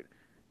exert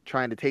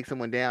trying to take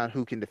someone down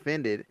who can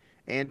defend it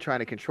and trying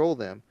to control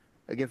them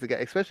against a guy,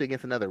 especially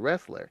against another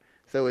wrestler.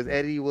 So is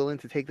Eddie willing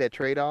to take that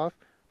trade-off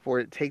for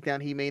a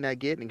takedown he may not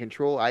get and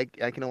control? I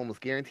can almost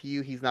guarantee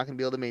you he's not going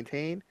to be able to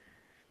maintain.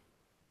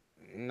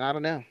 I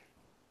don't know.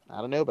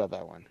 I don't know about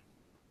that one.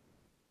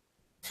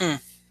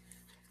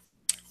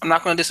 I'm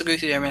not going to disagree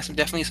with you there, man.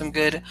 Definitely some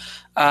good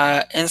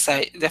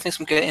insight. Definitely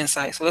some good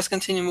insight. So let's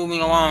continue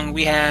moving along.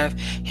 We have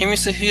Henry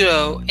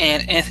Cejudo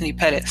and Anthony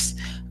Pettis.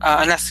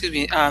 Not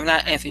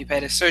Anthony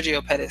Pettis,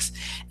 Sergio Pettis.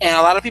 And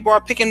a lot of people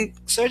are picking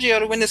Sergio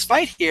to win this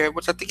fight here,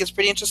 which I think is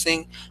pretty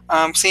interesting,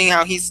 seeing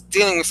how he's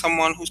dealing with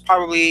someone who's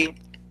probably,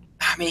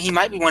 he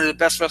might be one of the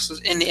best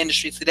wrestlers in the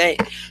industry today.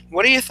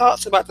 What are your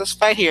thoughts about this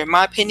fight here? In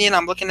my opinion,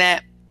 I'm looking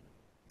at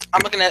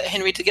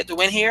Henry to get the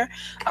win here.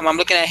 I'm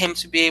looking at him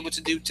to be able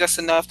to do just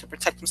enough to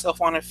protect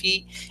himself on her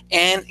feet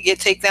and get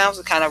takedowns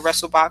and kind of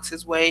wrestle box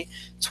his way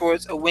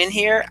towards a win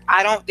here.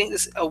 I don't think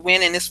a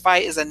win in this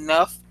fight is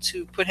enough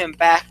to put him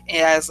back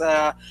as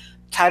a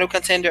title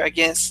contender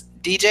against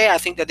DJ. I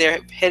think that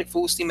they're headed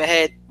full steam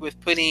ahead with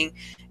putting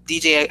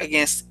DJ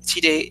against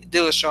TJ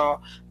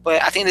Dillashaw.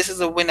 But I think this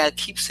is a win that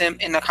keeps him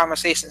in the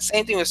conversation.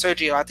 Same thing with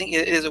Sergio. I think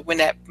it is a win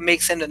that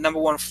makes him the number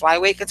one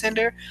flyweight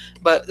contender,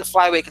 but the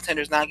flyweight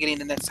contender is not getting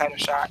the next title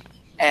shot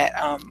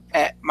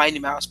at Mighty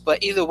Mouse.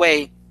 But either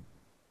way,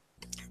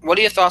 what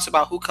are your thoughts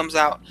about who comes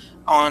out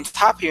on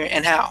top here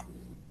and how?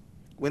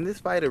 When this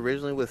fight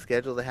originally was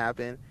scheduled to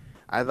happen,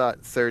 I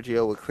thought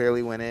Sergio would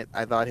clearly win it.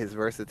 I thought his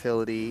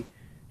versatility,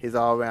 his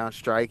all-around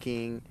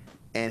striking,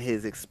 and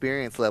his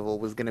experience level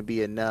was going to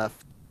be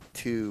enough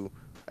to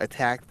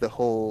attack the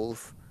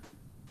holes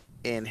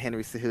in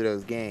Henry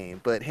Cejudo's game.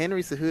 But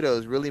Henry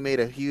Cejudo's really made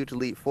a huge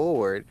leap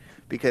forward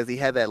because he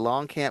had that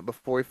long camp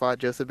before he fought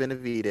Joseph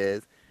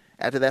Benavidez.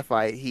 After that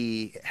fight,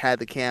 he had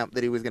the camp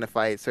that he was going to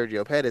fight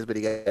Sergio Pettis, but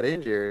he got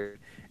injured.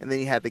 And then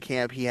he had the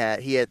camp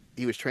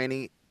he was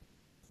training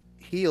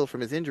healed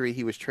from his injury.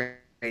 He was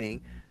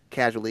training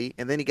casually,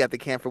 and then he got the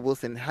camp for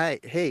Wilson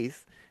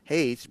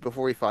Hayes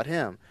before he fought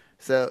him.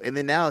 So, and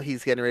then now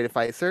he's getting ready to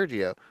fight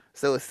Sergio.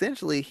 So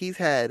essentially, he's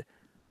had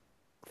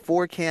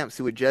four camps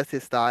to adjust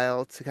his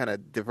style, to kind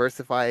of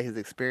diversify his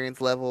experience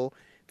level,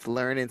 to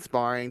learn in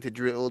sparring, to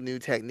drill new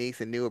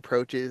techniques and new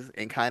approaches,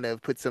 and kind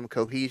of put some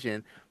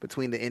cohesion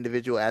between the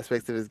individual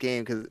aspects of his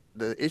game. Because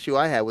the issue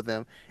I had with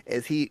him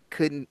is he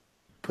couldn't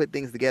put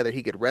things together.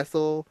 He could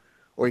wrestle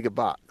or he could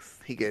box.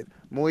 He could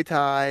Muay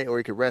Thai or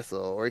he could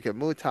wrestle, or he could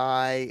Muay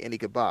Thai and he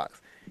could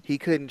box. He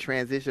couldn't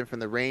transition from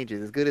the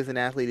ranges. As good as an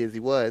athlete as he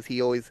was,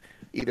 he always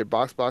either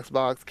box,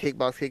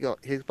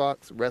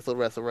 kickbox,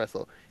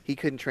 wrestle. He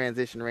couldn't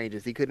transition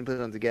ranges. He couldn't put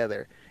them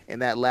together,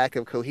 and that lack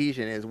of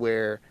cohesion is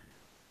where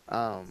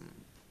um,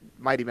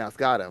 Mighty Mouse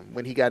got him.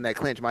 When he got in that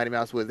clinch, Mighty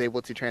Mouse was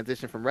able to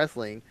transition from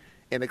wrestling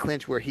in the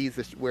clinch where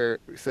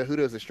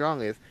Cejudo's the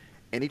strongest,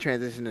 and he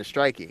transitioned to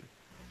striking,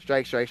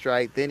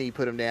 strike. Then he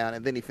put him down,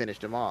 and then he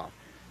finished him off.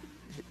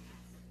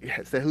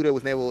 Cejudo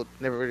was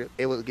never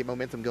able to get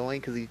momentum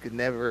going because he could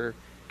never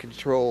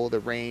control the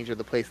range or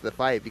the place of the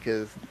fight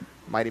because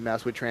Mighty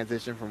Mouse would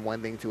transition from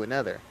one thing to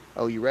another.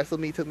 Oh, you wrestled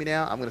me, took me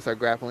down. I'm gonna start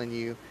grappling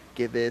you.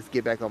 Get this,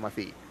 get back on my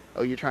feet.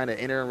 Oh, you're trying to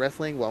enter in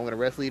wrestling. Well, I'm gonna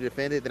wrestle you to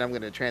defend it. Then I'm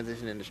gonna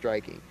transition into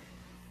striking.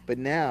 But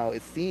now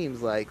it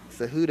seems like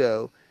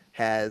Cejudo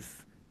has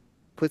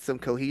put some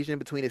cohesion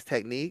between his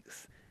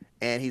techniques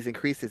and he's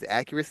increased his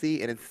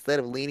accuracy. And instead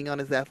of leaning on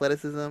his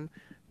athleticism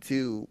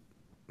to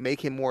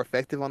make him more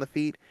effective on the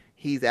feet,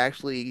 he's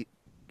actually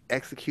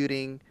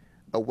executing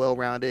a well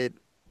rounded,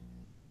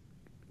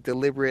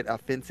 deliberate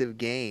offensive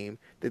game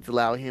that's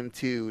allowing him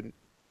to,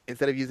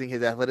 instead of using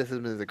his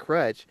athleticism as a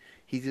crutch,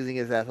 he's using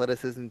his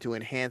athleticism to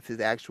enhance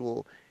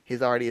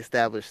his already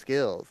established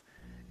skills.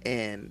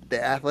 And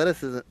the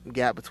athleticism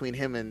gap between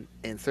him and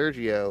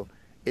Sergio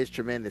is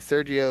tremendous.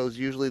 Sergio's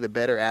usually the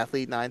better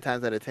athlete 9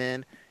 times out of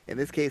 10. In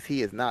this case,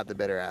 he is not the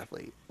better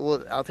athlete.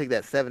 Well, I'll take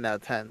that 7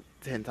 out of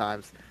 10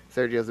 times.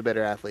 Sergio's a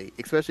better athlete,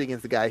 especially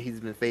against the guy he's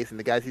been facing.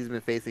 The guys he's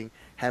been facing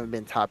haven't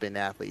been top end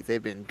athletes.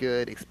 They've been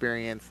good,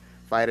 experienced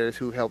fighters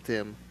who helped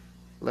him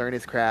learn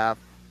his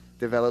craft,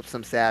 develop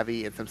some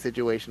savvy and some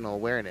situational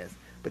awareness.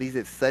 But he's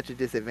at such a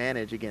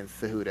disadvantage against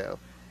Cejudo.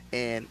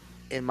 And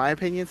in my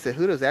opinion,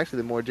 Cejudo's actually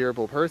the more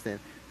durable person.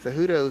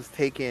 Cejudo's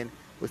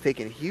was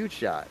taking huge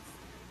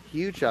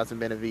shots from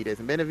Benavidez.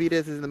 And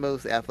Benavidez isn't the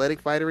most athletic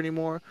fighter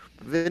anymore.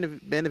 But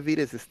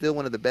Benavidez is still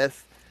one of the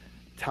best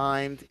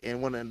timed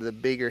and one of the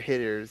bigger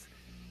hitters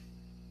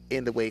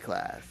in the weight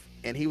class.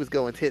 And he was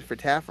going tit for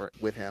tat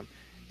with him.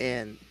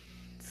 And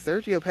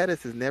Sergio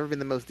Pettis has never been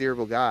the most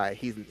durable guy.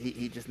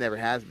 He just never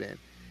has been,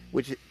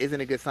 which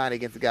isn't a good sign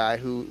against a guy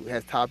who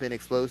has top end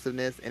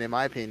explosiveness and, in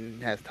my opinion,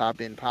 has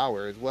top end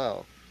power as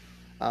well.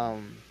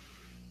 Um,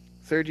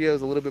 Sergio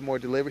is a little bit more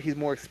deliberate. He's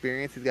more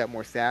experienced. He's got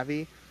more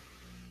savvy.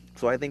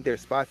 So I think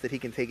there's spots that he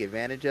can take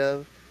advantage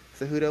of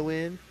Cejudo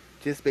in,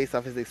 just based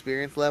off his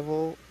experience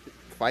level.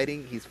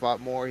 Fighting, he's fought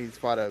more. He's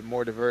fought a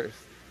more diverse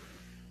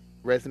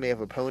resume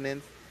of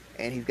opponents,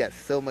 and he's got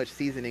so much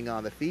seasoning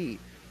on the feet.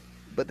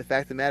 But the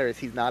fact of the matter is,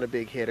 he's not a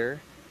big hitter.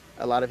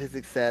 A lot of his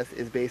success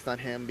is based on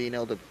him being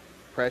able to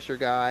pressure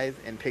guys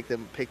and pick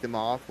them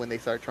off when they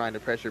start trying to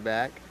pressure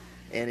back.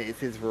 And it's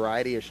his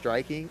variety of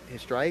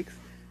his strikes.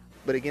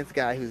 But against a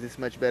guy who's this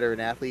much better an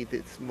athlete,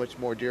 that's much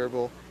more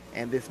durable,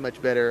 and this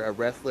much better a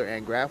wrestler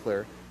and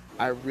grappler,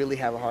 I really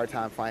have a hard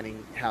time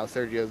finding how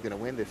Sergio's going to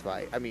win this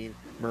fight. I mean,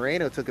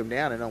 Moreno took him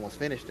down and almost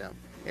finished him.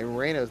 And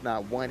Moreno's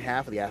not one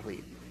half of the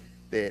athlete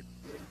that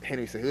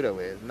Henry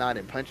Cejudo is. Not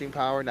in punching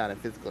power, not in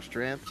physical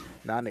strength,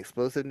 not in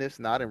explosiveness,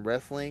 not in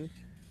wrestling.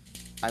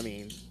 I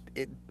mean,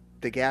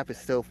 the gap is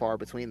so far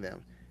between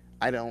them.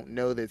 I don't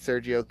know that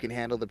Sergio can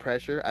handle the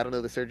pressure. I don't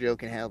know that Sergio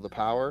can handle the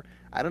power.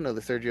 I don't know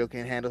that Sergio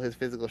can handle his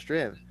physical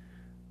strength.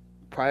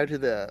 Prior to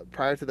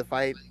the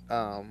fight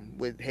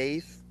with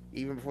Hayes,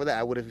 even before that,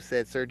 I would have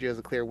said Sergio's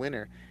a clear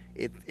winner.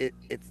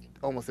 It's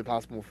almost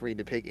impossible for me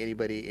to pick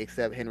anybody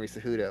except Henry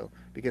Cejudo,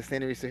 because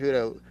Henry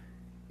Cejudo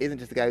isn't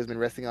just a guy who's been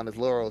resting on his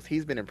laurels.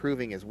 He's been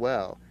improving as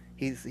well.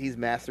 He's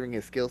mastering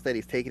his skill set.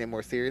 He's taking it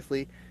more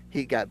seriously.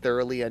 He got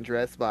thoroughly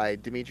undressed by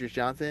Demetrius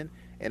Johnson,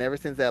 and ever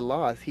since that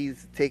loss,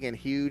 he's taken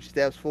huge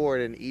steps forward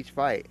in each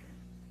fight.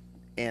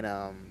 And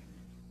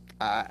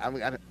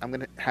I'm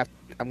gonna have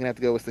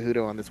to go with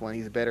Cejudo on this one.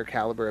 He's a better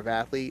caliber of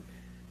athlete.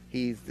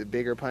 He's the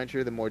bigger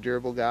puncher, the more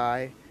durable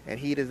guy, and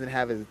he doesn't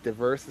have as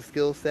diverse a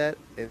skill set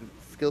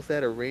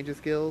or range of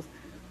skills,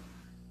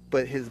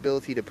 but his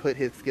ability to put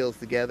his skills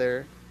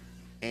together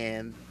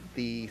and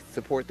the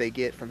support they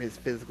get from his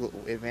physical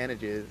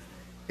advantages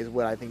is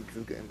what I think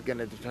is going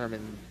to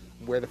determine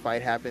where the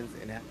fight happens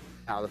and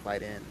how the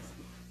fight ends.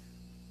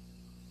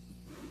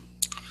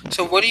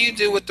 So what do you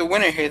do with the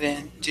winner here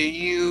then? Do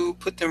you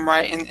put them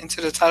right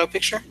into the title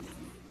picture?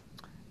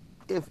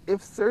 If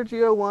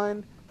Sergio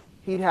won,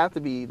 he'd have to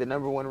be the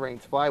number one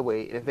ranked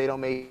flyweight. If they don't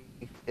make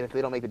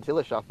the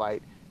Dillashaw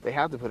fight, they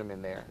have to put him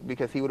in there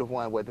because he would have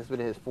won what this would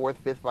be his fourth,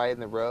 fifth fight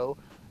in a row,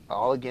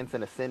 all against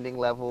an ascending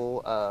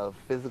level of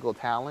physical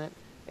talent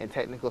and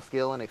technical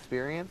skill and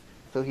experience.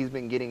 So he's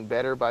been getting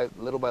better by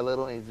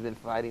little, and he's been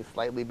fighting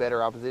slightly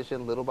better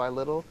opposition little by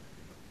little.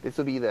 This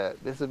would be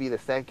the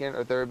second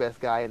or third best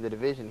guy in the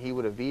division. He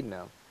would have beaten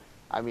him.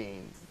 I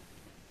mean,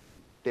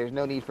 there's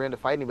no need for him to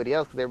fight anybody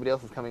else because everybody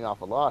else is coming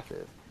off of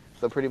losses.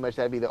 So pretty much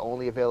that'd be the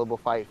only available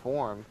fight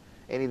for him.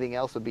 Anything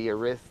else would be a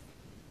risk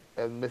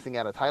of missing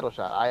out a title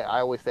shot. I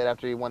always said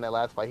after he won that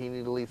last fight, he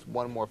needed at least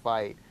one more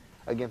fight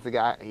against a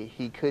guy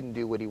he couldn't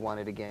do what he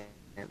wanted against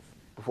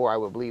before I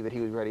would believe that he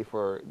was ready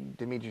for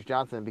Demetrius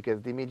Johnson because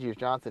Demetrius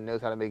Johnson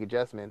knows how to make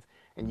adjustments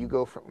and you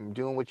go from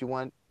doing what you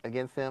want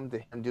against him to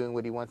him doing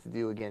what he wants to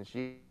do against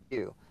you.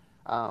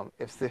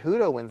 If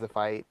Cejudo wins a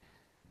fight,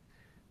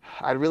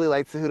 I'd really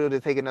like Cejudo to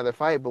take another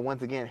fight, but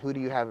once again, who do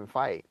you have him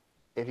fight?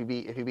 If he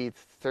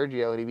beats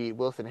Sergio and he beat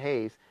Wilson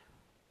Hayes,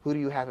 who do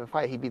you have him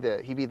fight? He beat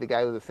the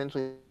guy who's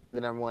essentially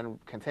the number one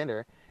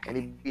contender, and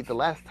he beat the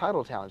last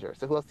title challenger.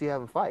 So who else do you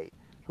have him fight?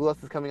 Who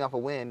else is coming off a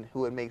win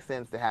who would make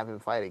sense to have him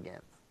fight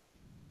against?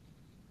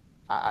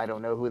 I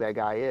don't know who that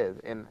guy is,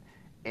 and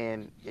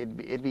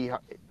it'd be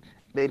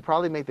they'd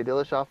probably make the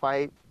Dillashaw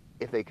fight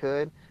if they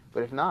could,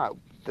 but if not,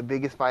 the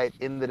biggest fight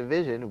in the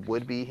division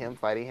would be him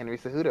fighting Henry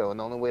Cejudo, and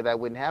the only way that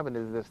wouldn't happen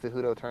is if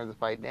Cejudo turns the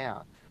fight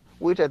down,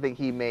 which I think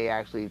he may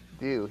actually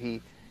do.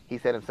 He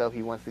said himself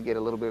he wants to get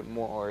a little bit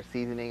more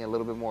seasoning, a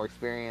little bit more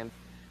experience,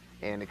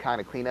 and to kind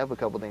of clean up a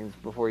couple things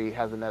before he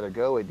has another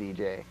go at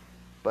DJ.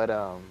 But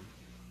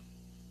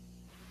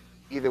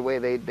either way,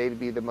 they'd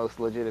be the most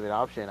legitimate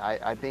option.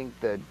 I think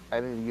the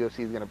UFC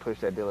is going to push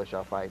that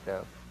Dillashaw fight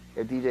though.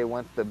 If DJ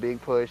wants the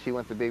big push, he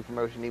wants the big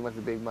promotion, he wants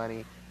the big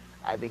money.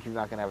 I think he's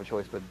not going to have a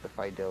choice but to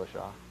fight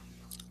Dillashaw.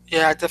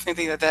 Yeah, I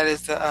definitely think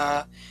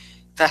that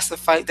that's the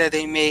fight that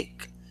they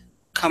make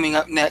coming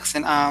up next,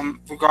 and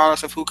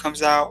regardless of who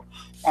comes out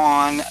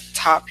on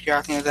top here,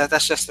 I think that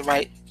that's just the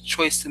right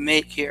choice to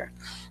make here.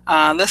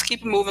 Let's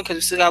keep it moving because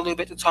we still got a little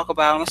bit to talk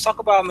about. Let's talk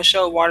about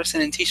Michelle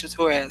Waterson and Tisha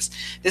Torres.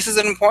 This is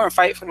an important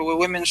fight for the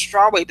women's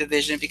strawweight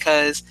division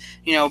because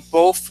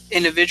both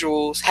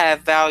individuals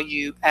have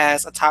value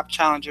as a top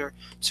challenger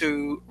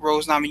to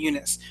Rose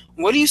Namajunas.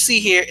 What do you see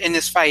here in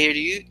this fight here? Do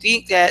you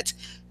think that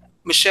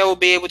Michelle will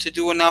be able to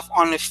do enough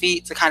on the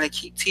feet to kind of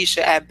keep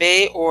Tisha at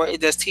bay, or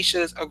does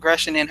Tisha's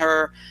aggression and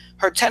her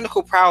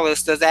technical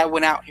prowess does that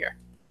win out here?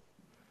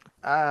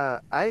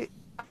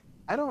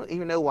 I don't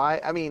even know why.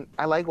 I mean,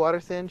 I like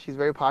Waterson. She's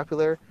very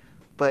popular,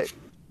 but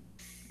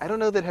I don't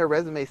know that her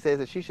resume says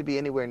that she should be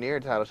anywhere near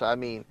a title shot. I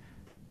mean,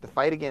 the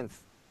fight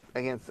against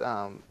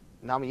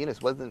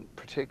Namajunas wasn't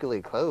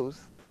particularly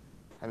close.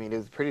 I mean, it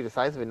was pretty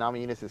decisive in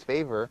Namajunas'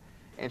 favor,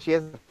 and she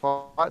hasn't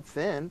fought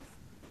since.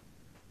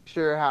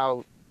 Sure,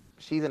 how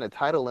she's in a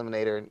title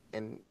eliminator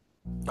and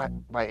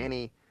by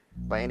any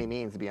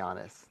means, to be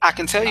honest. I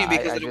can tell you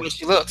because I of the way just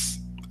she looks.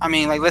 I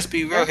mean, like let's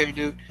be real yeah. here,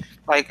 dude.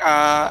 Like,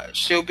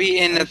 she'll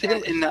be I mean, she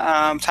didn't. in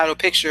the title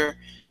picture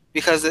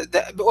because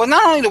well,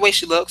 not only the way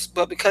she looks,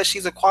 but because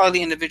she's a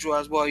quality individual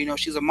as well.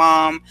 She's a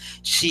mom.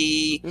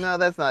 She No,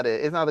 that's not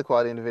it. It's not the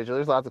quality individual.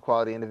 There's lots of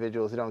quality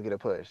individuals who don't get a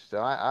push.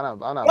 So I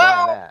don't. I'm not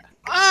buying well, that.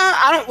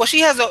 I don't. Well, she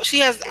has. I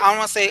don't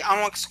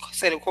want to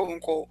say the quote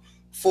unquote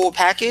full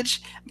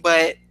package,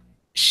 but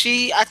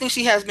I think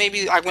she has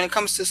maybe like when it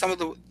comes to some of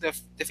the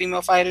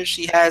female fighters,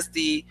 she has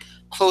the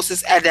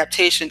closest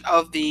adaptation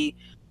of the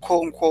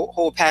quote unquote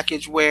whole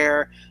package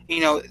where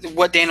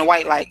what Dana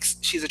White likes.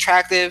 She's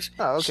attractive.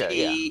 Oh, okay.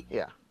 Yeah. She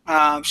Yeah.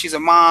 she's a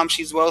mom.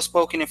 She's well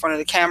spoken in front of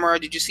the camera.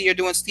 Did you see her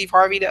doing Steve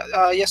Harvey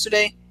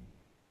yesterday?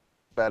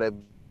 About it,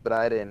 but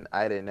I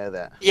didn't know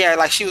that. Yeah,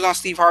 like she was on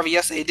Steve Harvey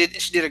yesterday.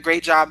 She did a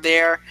great job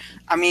there.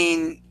 I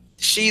mean,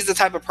 she's the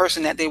type of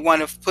person that they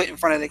want to put in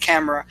front of the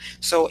camera.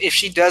 So if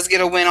she does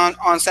get a win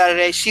on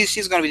Saturday,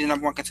 she's going to be the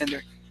number one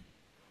contender.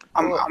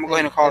 Well, I'm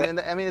going to call it.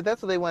 I mean, if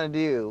that's what they want to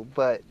do,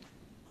 but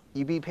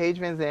you beat Paige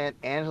Van Zandt,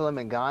 Angela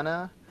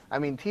Mangana. I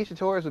mean, Tisha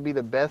Torres would be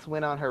the best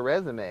win on her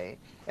resume,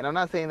 and I'm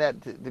not saying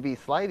that to be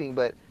slighting,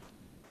 but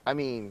I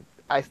mean,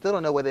 I still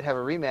don't know whether they'd have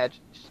a rematch.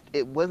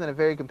 It wasn't a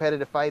very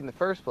competitive fight in the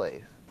first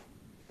place.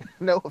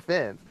 No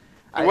offense. It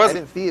I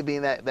wasn't. didn't see it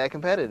being that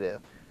competitive.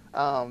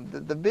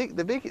 The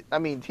big, I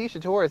mean, Tisha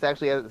Torres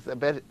actually has a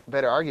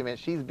better argument.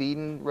 She's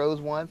beaten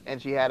Rose once,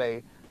 and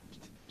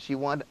she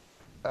won.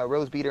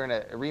 Rose beat her in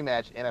a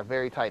rematch in a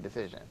very tight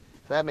decision.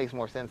 So that makes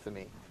more sense to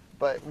me.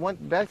 But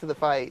back to the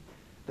fight.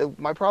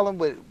 My problem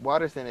with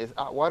Watterson is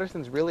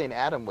Watterson's really an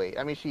atom weight.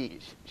 I mean,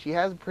 she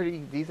has pretty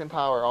decent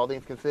power, all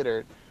things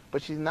considered,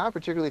 but she's not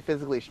particularly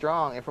physically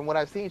strong. And from what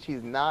I've seen,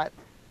 she's not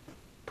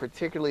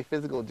particularly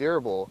physical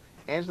durable.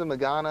 Angela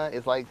Magana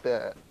is like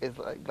the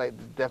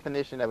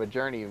definition of a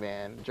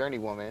journeyman, journey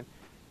woman,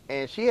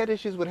 and she had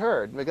issues with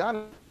her.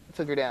 Magana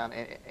took her down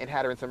and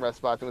had her in some rough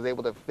spots and was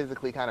able to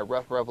physically kind of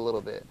rough her up a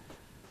little bit.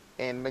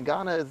 And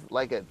Magana is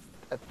like a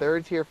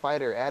third tier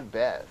fighter at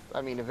best.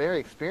 I mean, a very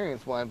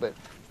experienced one, but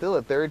still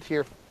a third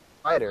tier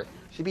fighter.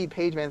 She beat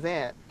Paige Van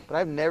Zant, but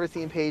I've never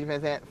seen Paige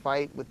Van Zant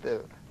fight with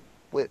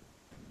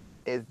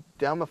as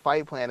dumb a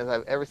fight plan as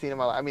I've ever seen in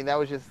my life. I mean, that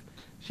was just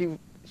she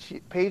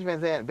Paige Van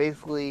Zant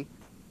basically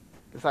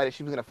decided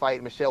she was going to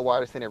fight Michelle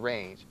Watterson at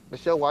range.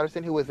 Michelle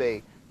Watterson, who was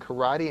a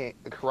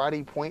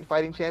karate point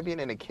fighting champion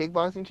and a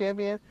kickboxing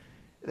champion,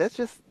 that's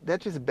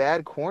just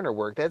bad corner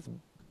work. That's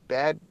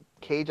bad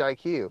cage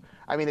IQ.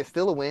 I mean, it's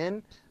still a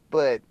win,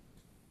 but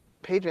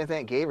Paige Van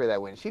Zandt gave her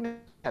that win. She didn't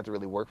have to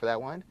really work for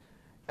that one.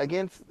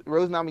 Against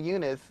Rose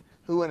Namajunas,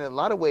 who in a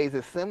lot of ways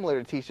is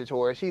similar to Tisha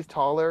Torres. She's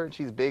taller,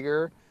 she's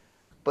bigger,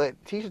 but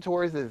Tisha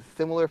Torres is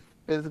similar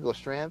physical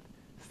strength,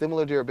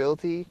 similar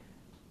durability.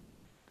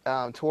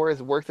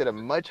 Torres works at a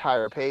much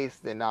higher pace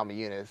than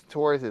Namajunas.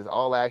 Torres is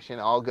all action,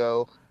 all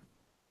go,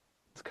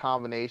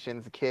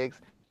 combinations,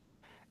 kicks,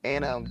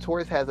 and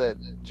Torres has a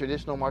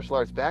traditional martial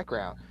arts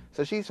background.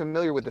 So she's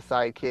familiar with the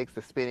side kicks,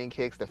 the spinning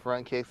kicks, the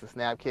front kicks, the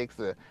snap kicks,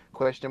 the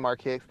question mark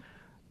kicks.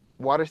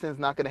 Watterson's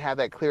not going to have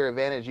that clear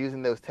advantage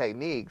using those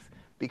techniques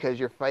because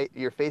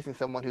you're facing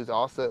someone who's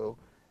also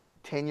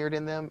tenured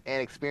in them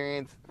and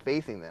experienced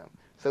facing them.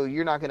 So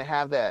you're not going to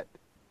have that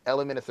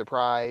element of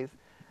surprise.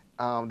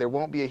 There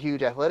won't be a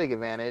huge athletic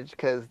advantage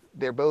because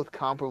they're both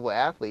comparable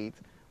athletes.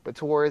 But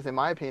Torres, in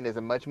my opinion, is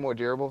a much more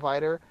durable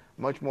fighter,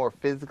 much more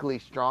physically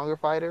stronger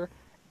fighter,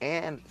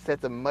 and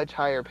sets a much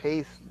higher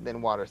pace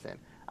than Watterson.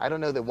 I don't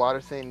know that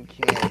Watterson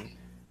can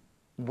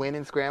win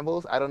in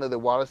scrambles. I don't know that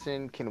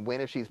Watterson can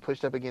win if she's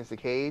pushed up against the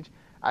cage.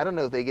 I don't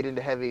know if they get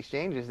into heavy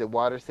exchanges that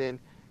Watterson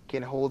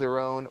can hold her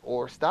own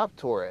or stop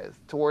Torres.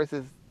 Torres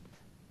has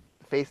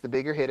faced the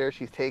bigger hitter.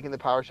 She's taken the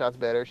power shots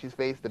better. She's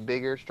faced the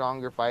bigger,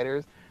 stronger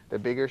fighters, the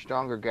bigger,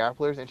 stronger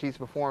grapplers, and she's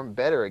performed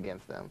better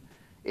against them.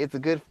 It's a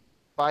good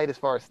fight as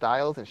far as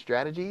styles and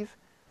strategies,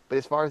 but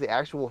as far as the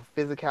actual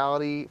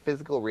physicality,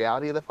 physical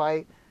reality of the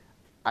fight,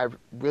 I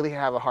really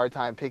have a hard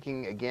time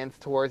picking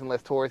against Torres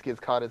unless Torres gets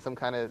caught in some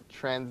kind of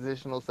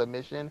transitional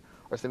submission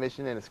or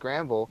submission in a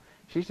scramble.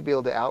 She should be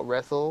able to out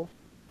wrestle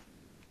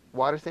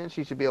Watterson.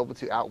 She should be able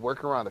to outwork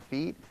her on the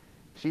feet.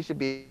 She should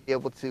be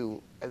able to,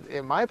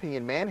 in my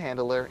opinion,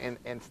 manhandle her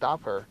and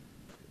stop her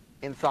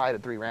inside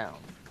of 3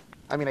 rounds.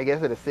 I mean, I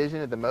guess a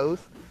decision at the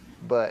most,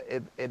 but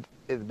it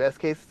is best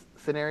case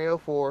scenario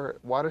for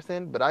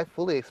Watterson. But I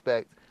fully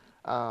expect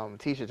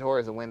Tisha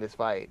Torres to win this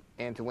fight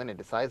and to win it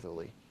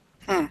decisively.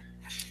 Hmm.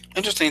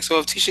 Interesting. So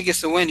if Tisha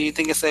gets the win, do you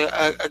think it's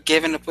a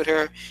given to put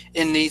her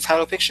in the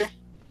title picture?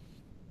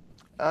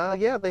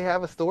 Yeah, they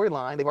have a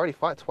storyline. They've already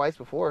fought twice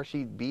before.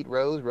 She beat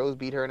Rose. Rose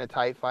beat her in a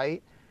tight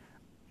fight.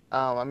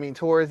 I mean,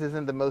 Torres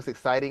isn't the most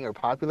exciting or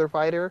popular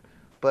fighter,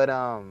 but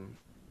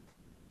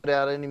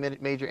without any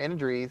major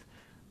injuries,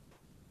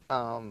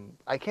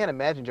 I can't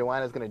imagine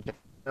Joanna's going to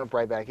jump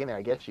right back in there.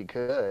 I guess she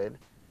could.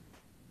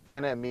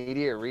 An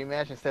immediate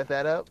rematch and set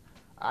that up.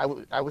 I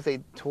would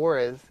say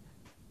Torres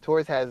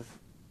has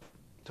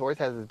Torres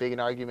has as big an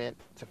argument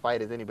to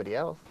fight as anybody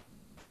else.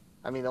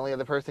 I mean, the only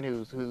other person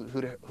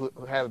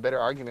who have a better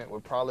argument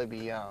would probably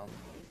be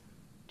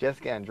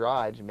Jessica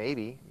Andrade.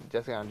 Maybe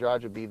Jessica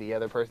Andrade would be the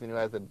other person who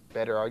has a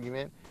better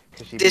argument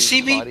because she Did beat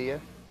she beat? Claudia.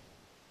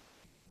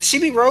 Did she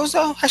beat Rose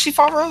though? Has she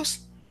fought Rose?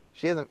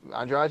 She hasn't.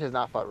 Andrade has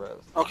not fought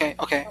Rose. Okay,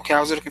 okay, okay. I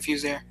was a little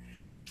confused there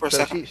for a So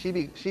second. she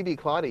beat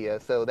Claudia.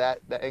 So that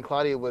and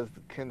Claudia was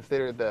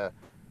considered the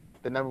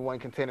number one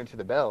contender to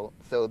the belt.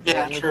 So the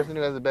Yeah, only true. person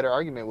who has a better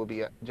argument would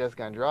be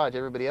Jessica Andrade.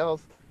 Everybody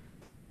else,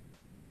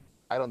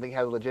 I don't think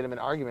has a legitimate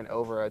argument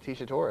over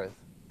Tisha Torres.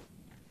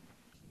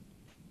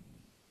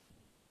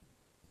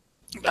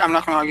 I'm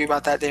not going to argue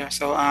about that there.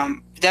 So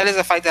that is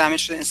a fight that I'm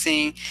interested in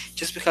seeing,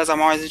 just because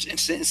I'm always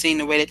interested in seeing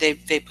the way that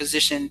they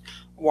position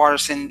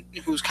Watterson,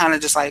 who's kind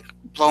of just like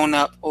blown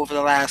up over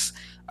the last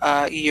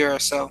year or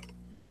so.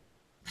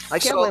 I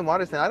can't So blame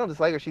Watterson. I don't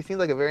dislike her. She seems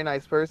like a very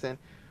nice person,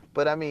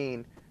 but I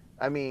mean,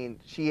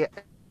 she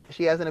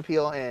has an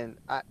appeal, and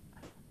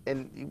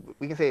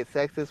we can say it's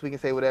sexist, we can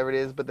say whatever it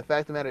is, but the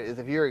fact of the matter is,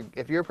 if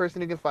you're a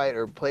person who can fight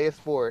or play a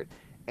sport,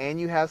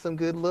 and you have some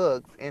good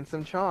looks and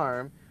some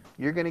charm,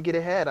 you're gonna get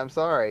ahead. I'm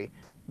sorry.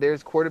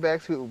 There's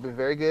quarterbacks who have been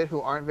very good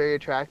who aren't very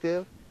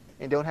attractive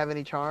and don't have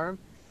any charm.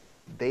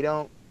 They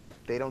don't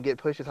they don't get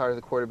pushed as hard as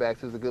a quarterback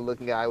who's a good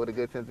looking guy with a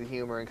good sense of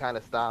humor and kind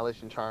of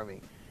stylish and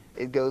charming.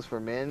 It goes for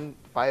men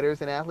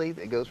fighters and athletes.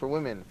 It goes for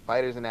women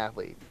fighters and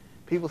athletes.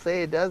 People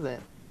say it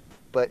doesn't,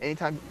 but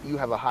anytime you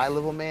have a high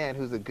level man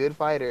who's a good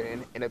fighter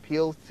and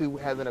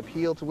has an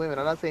appeal to women,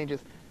 I'm not saying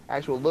just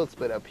actual looks,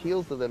 but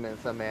appeals to them in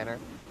some manner,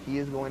 he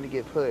is going to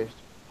get pushed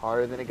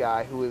harder than a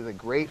guy who is a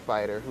great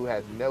fighter who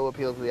has no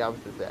appeal to the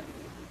opposite sex.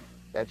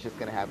 that's just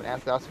gonna happen.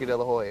 Ask Oscar De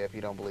La Hoya if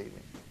you don't believe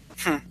me.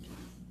 Hmm.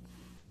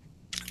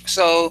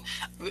 So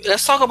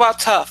let's talk about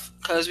tough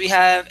because we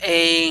have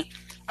a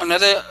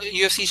another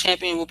UFC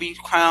champion will be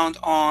crowned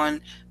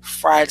on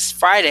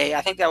Friday.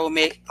 I think that will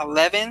make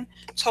 11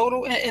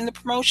 total in the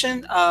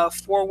promotion.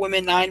 Four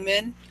women, nine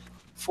men.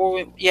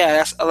 Yeah,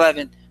 that's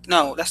 11.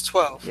 No, that's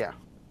 12. Yeah,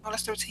 Oh,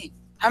 that's 13.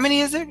 How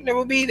many is there? There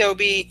will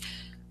be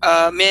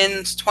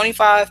men's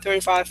 25,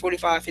 35,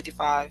 45,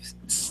 55,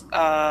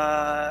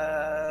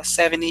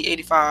 70,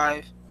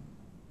 85,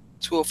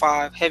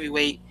 205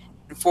 heavyweight,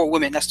 and four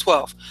women. That's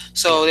 12.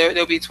 So yeah.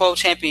 there'll be 12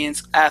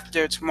 champions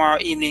after tomorrow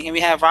evening. And we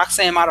have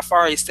Roxanne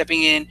Modafferi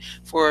stepping in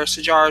for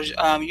Sajar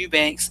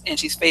Eubanks, and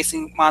she's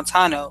facing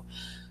Montano.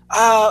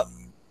 Uh,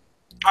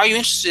 are you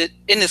interested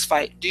in this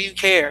fight? Do you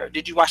care?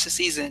 Did you watch the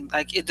season?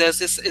 Like, it does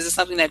this? Is it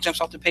something that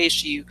jumps off the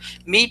page to you?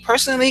 Me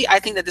personally, I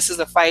think that this is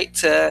a fight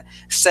to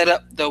set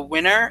up the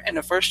winner and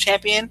the first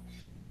champion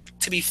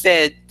to be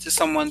fed to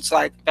someone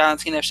like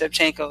Valentina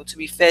Shevchenko, to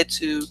be fed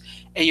to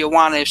a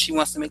Joanna if she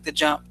wants to make the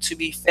jump, to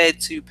be fed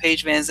to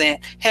Paige Van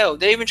Zandt. Hell,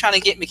 they're even trying to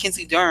get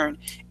Mackenzie Dern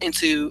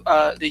into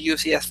the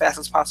UFC as fast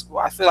as possible.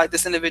 I feel like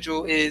this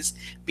individual is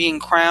being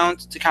crowned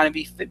to kind of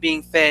be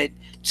being fed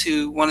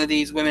to one of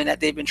these women that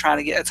they've been trying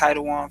to get a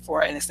title on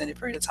for an extended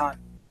period of time.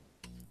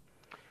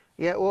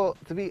 Yeah, well,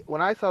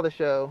 when I saw the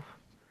show,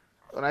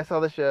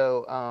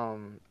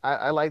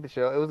 I liked the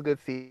show. It was a good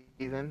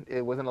season.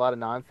 It wasn't a lot of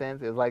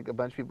nonsense. It was like a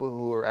bunch of people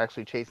who were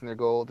actually chasing their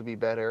goal to be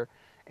better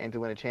and to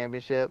win a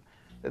championship.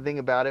 The thing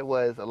about it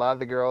was a lot of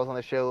the girls on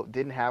the show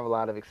didn't have a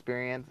lot of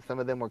experience. Some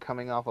of them were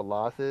coming off of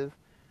losses.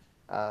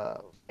 Uh,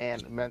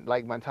 and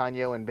like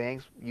Montano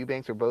and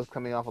Eubanks were both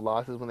coming off of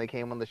losses when they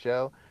came on the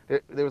show.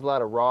 There was a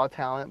lot of raw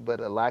talent, but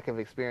a lack of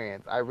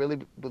experience. I really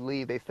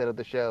believe they set up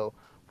the show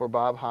for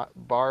Barb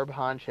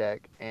Honchek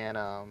and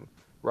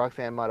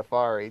Roxanne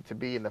Modafferi to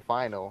be in the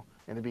final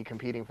and to be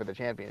competing for the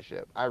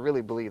championship. I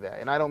really believe that.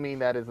 And I don't mean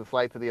that as a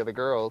slight to the other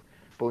girls,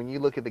 but when you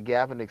look at the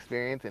gap in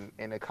experience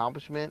and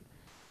accomplishment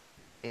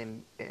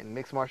in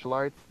mixed martial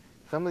arts,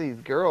 some of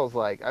these girls,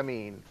 like, I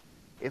mean,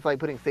 it's like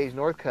putting Sage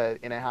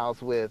Northcutt in a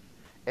house with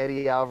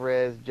Eddie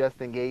Alvarez,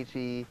 Justin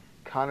Gaethje,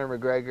 Conor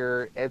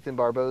McGregor, Edson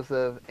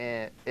Barbosa,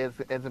 and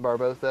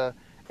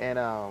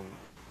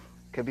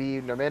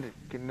Khabib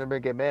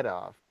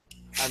Nurmagomedov.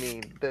 I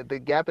mean, the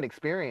gap in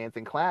experience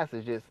in class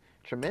is just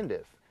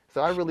tremendous.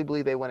 So I really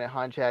believe they went at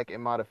Honchak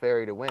and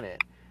Modafferi to win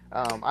it.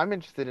 I'm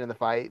interested in the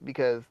fight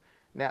because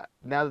now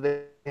that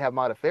they have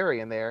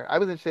Modafferi in there, I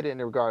was interested in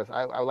it regardless.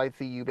 I would like to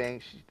see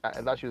Eubanks.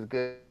 I thought she was a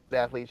good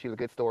athlete. She was a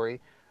good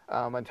story.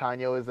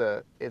 Montano is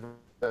a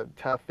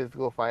tough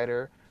physical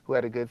fighter who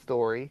had a good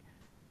story.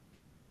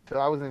 So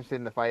I was interested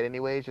in the fight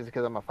anyways, just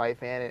because I'm a fight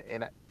fan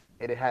and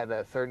it had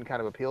a certain kind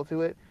of appeal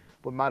to it.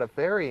 With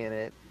Modafferi in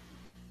it,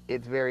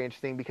 it's very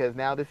interesting because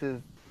now this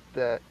is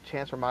the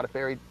chance for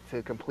Modafferi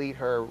to complete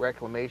her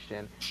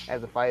reclamation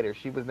as a fighter.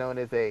 She was known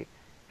as a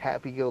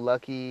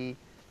happy-go-lucky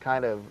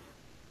kind of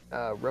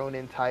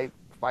Ronin type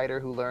fighter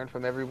who learned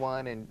from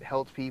everyone and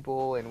helped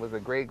people and was a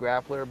great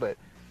grappler, but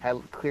had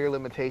clear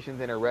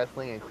limitations in her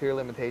wrestling and clear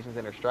limitations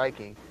in her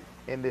striking.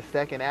 In this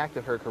second act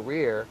of her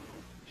career,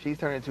 she's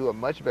turned into a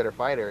much better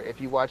fighter.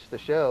 If you watch the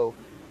show,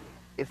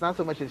 it's not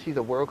so much that she's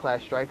a world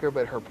class striker,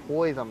 but her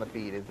poise on the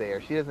feet is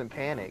there. She doesn't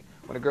panic.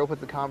 When a girl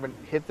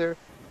hits her,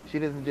 she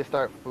doesn't just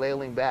start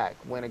flailing back.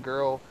 When a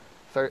girl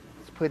starts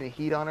putting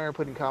heat on her,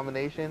 putting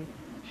combination,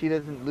 she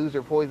doesn't lose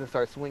her poise and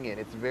start swinging.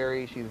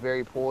 She's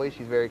very poised.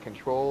 She's very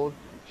controlled.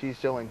 She's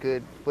showing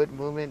good foot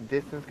movement,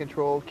 distance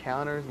control,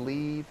 counters,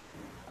 leads.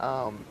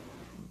 Um,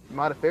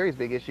 Modafferi's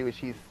big issue is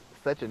she's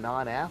such a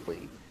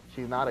non-athlete.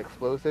 She's not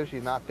explosive.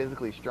 She's not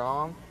physically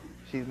strong.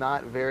 She's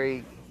not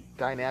very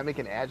dynamic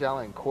and agile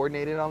and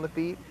coordinated on the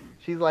feet.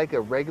 She's like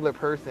a regular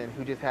person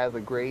who just has a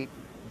great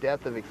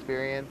depth of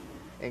experience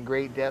and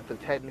great depth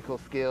of technical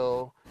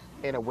skill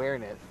and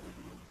awareness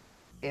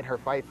in her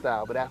fight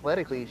style. But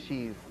athletically,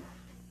 she's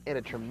in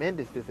a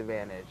tremendous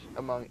disadvantage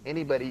among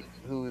anybody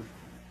who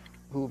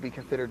would be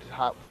considered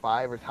top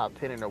 5 or top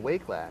 10 in her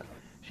weight class.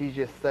 She's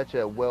just such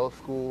a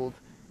well-schooled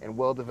and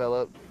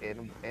well-developed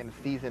and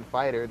seasoned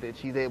fighter that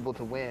she's able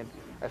to win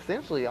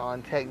essentially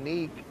on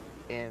technique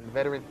and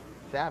veteran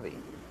savvy.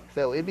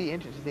 So it'd be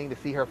interesting to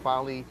see her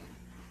finally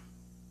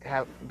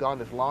have gone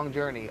this long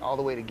journey all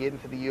the way to get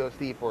into the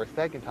UFC for a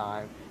second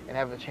time and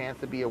have a chance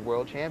to be a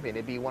world champion.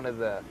 It'd be one of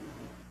the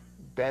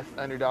best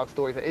underdog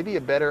stories. It'd be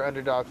a better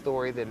underdog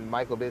story than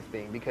Michael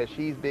Bisping because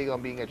she's big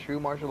on being a true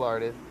martial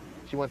artist.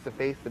 She wants to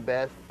face the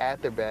best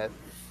at their best.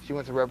 She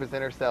wants to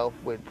represent herself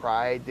with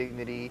pride,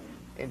 dignity,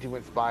 and to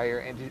inspire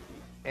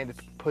and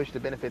to push the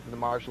benefits of the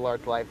martial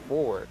arts life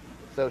forward.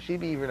 So she'd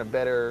be even a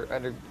better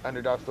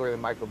underdog story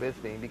than Michael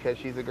Bisping because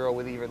she's a girl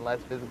with even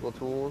less physical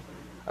tools,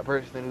 a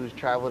person who's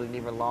traveled an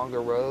even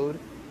longer road,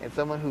 and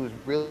someone who's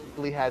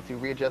really had to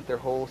readjust their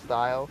whole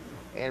style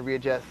and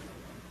readjust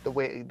the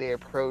way they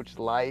approach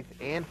life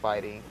and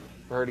fighting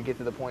for her to get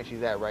to the point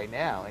she's at right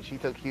now. And she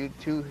took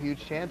two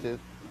huge chances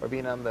for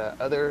being on the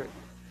other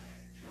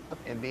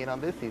and being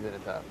on this season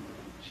of Tough.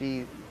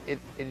 She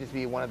it'd just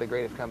be one of the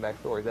greatest comeback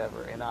stories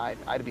ever, and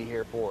I'd be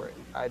here for it.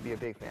 I'd be a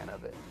big fan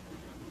of it.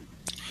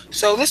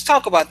 So let's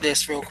talk about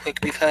this real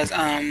quick because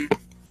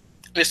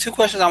there's two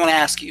questions I want to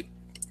ask you.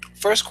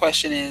 First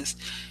question is,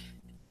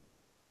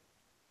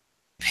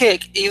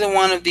 pick either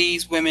one of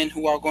these women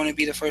who are going to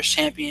be the first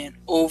champion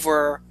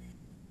over,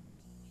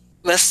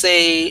 let's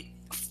say,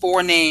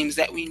 four names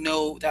that we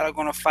know that are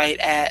going to fight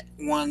at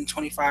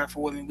 125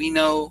 for women. We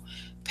know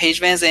Paige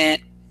Van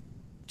Zant,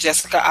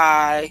 Jessica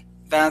I,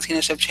 Valentina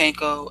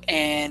Shevchenko,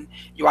 and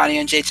Joanna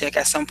Jacek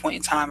at some point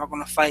in time are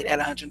going to fight at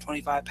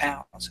 125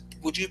 pounds.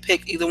 Would you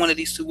pick either one of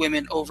these two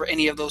women over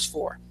any of those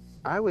four?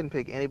 I wouldn't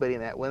pick anybody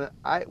in that. When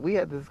I we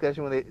had the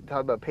discussion when they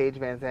talked about Paige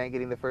Van Zandt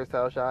getting the first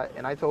title shot,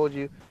 and I told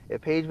you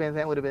if Paige Van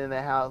Zandt would have been in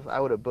that house, I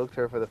would have booked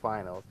her for the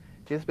finals.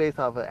 Just based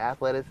off of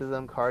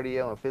athleticism,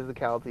 cardio, and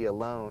physicality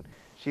alone,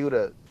 she would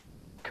have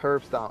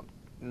curb stomped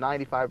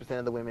 95%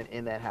 of the women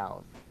in that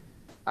house.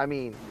 I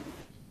mean,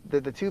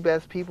 the two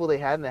best people they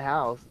had in the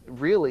house,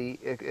 really,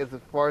 as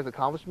far as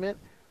accomplishment,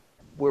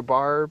 were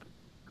Barb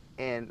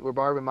and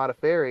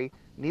Modafferi.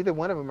 Neither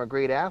one of them are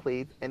great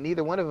athletes, and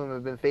neither one of them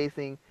have been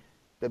facing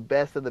the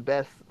best of the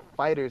best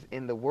fighters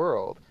in the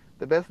world.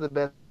 The best of the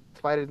best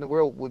fighters in the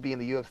world would be in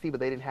the UFC, but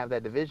they didn't have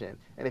that division.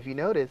 And if you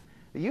notice,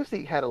 the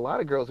UFC had a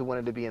lot of girls who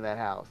wanted to be in that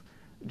house.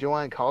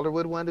 Joanne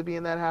Calderwood wanted to be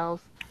in that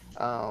house.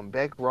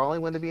 Beck Rawling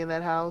wanted to be in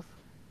that house.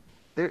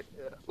 There,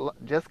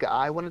 Jessica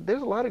I wanted.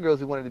 There's a lot of girls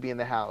who wanted to be in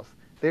the house.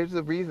 There's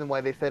a reason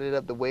why they set it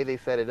up the way they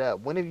set it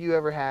up. When have you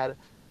ever had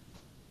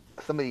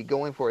somebody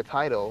going for a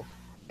title,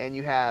 and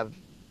you have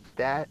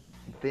that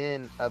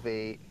thin of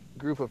a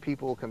group of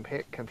people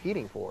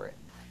competing for it?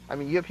 I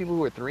mean, you have people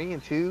who are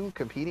 3-2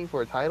 competing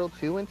for a title,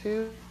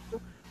 2-2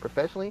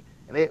 professionally,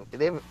 and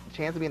they have a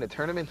chance to be in a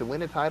tournament to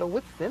win a title.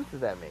 What sense does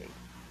that make?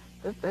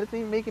 That doesn't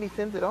even make any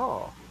sense at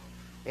all.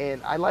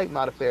 And I like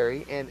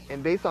Modafferi,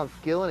 and based on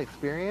skill and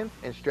experience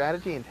and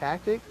strategy and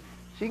tactics,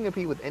 she can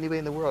compete with anybody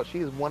in the world. She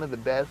is one of the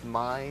best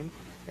minds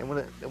and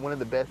one of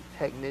the best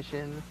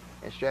technicians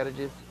and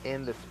strategists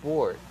in the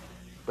sport.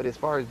 But as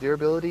far as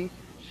durability,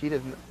 she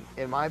does,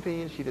 in my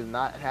opinion, she does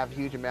not have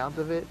huge amounts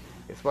of it.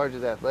 As far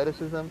as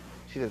athleticism,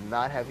 she does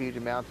not have huge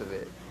amounts of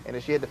it. And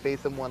if she had to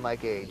face someone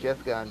like a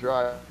Jessica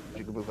Andrade,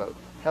 she could move up.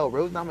 Hell,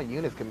 Rose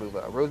Namajunas can move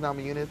up. Rose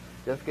Namajunas,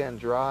 Jessica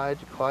Andrade,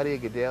 Claudia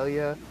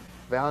Gadelha,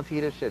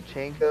 Valentina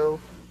Shevchenko,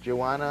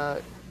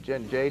 Joanna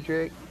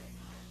Jędrzejczyk.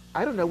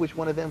 I don't know which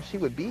one of them she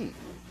would beat.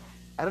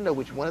 I don't know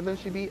which one of them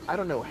she beat. I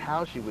don't know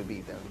how she would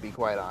beat them, to be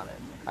quite honest.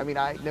 I mean,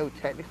 I know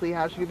technically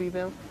how she could beat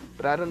them,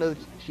 but I don't know if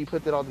she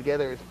puts it all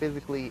together as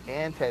physically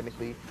and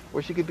technically,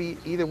 where she could beat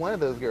either one of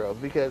those girls,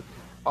 because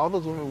all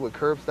those women would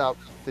curb stop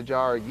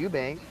Sijara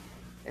Eubanks,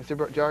 and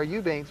Sijara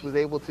Eubanks was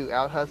able to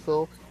out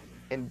hustle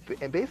and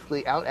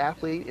basically out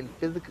athlete and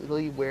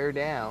physically wear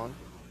down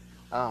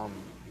um,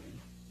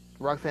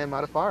 Roxanne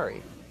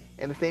Modafferi.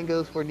 And the same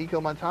goes for Nico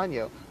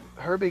Montano.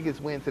 Her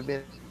biggest wins have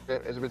been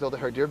as a result of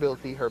her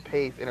durability, her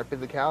pace, and her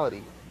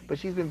physicality. But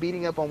she's been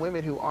beating up on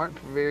women who aren't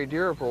very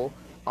durable,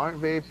 aren't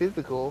very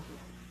physical,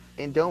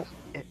 and don't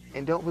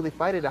really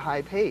fight at a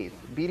high pace.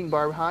 Beating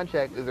Barb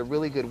Honchak is a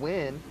really good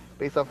win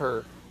based off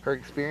her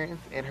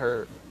experience and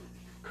her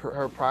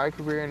prior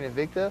career in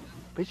Invicta,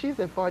 but she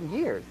hasn't fought in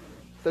years.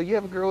 So you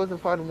have a girl who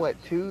hasn't fought in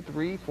what, 2,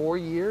 3, 4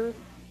 years,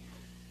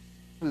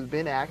 who's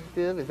been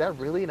active. Is that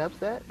really an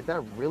upset? Is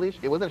that really?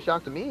 It wasn't a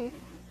shock to me.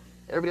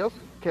 Everybody else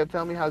kept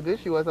telling me how good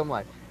she was. I'm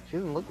like, she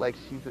doesn't look like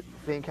she's the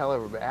same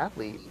caliber of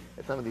athlete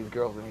as some of these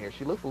girls in here.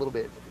 She looks a little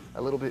bit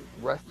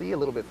rusty, a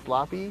little bit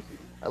sloppy,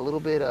 a little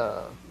bit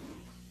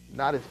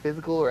not as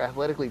physical or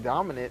athletically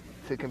dominant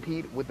to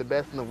compete with the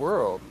best in the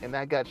world, and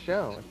that got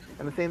shown.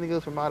 And the same thing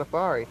goes for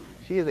Modafferi.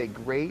 She is a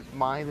great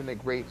mind and a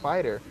great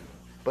fighter,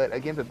 but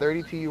against a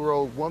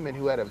 32-year-old woman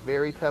who had a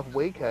very tough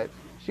weight cut,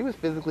 she was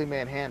physically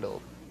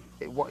manhandled.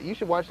 You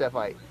should watch that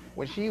fight.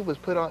 When she was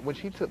put on, when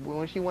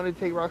she wanted to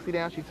take Roxy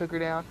down, she took her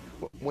down.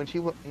 When she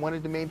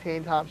wanted to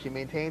maintain top, she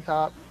maintained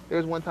top. There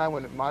was one time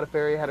when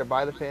Modafferi had her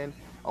by the fin,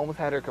 almost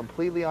had her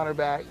completely on her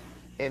back,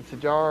 and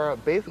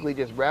Sijara basically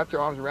just wrapped her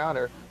arms around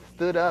her,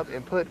 stood up,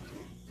 and put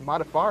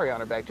Modafferi on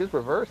her back, just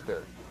reversed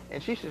her.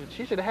 And she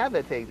should have had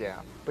that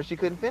takedown, but she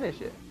couldn't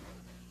finish it.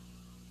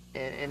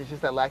 And it's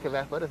just that lack of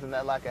athleticism,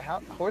 that lack of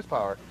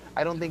horsepower.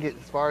 I don't think as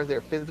far as their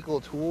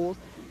physical tools,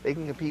 they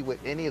can compete with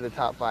any of the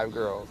top 5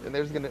 girls. And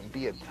there's going to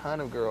be a ton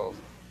of girls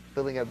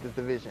filling up this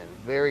division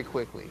very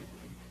quickly.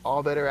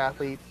 All better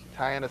athletes.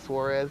 Tayana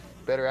Suarez,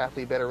 better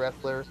athlete, better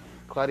wrestler.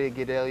 Claudia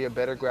Gadelha,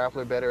 better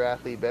grappler, better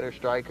athlete, better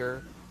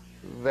striker.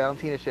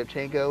 Valentina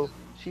Shevchenko,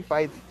 she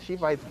fights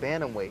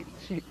bantamweight.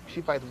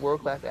 She fights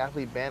world-class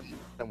athlete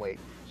bantamweight.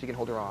 She can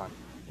hold her on.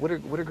 What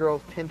are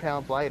girls 10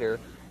 pounds lighter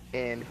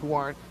and who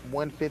aren't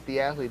 150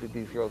 athletes that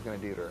these girls going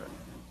to do to her?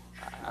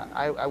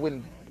 I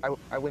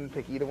wouldn't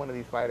pick either one of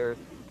these fighters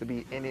to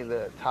be any of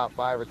the top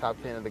 5 or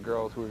top 10 of the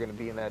girls who are going to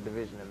be in that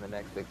division in the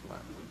next 6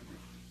 months.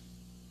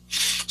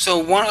 So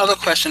one other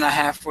question I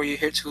have for you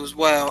here too as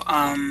well.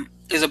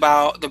 is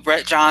about the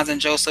Brett Johns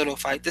and Joe Soto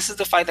fight. This is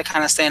the fight that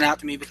kind of stand out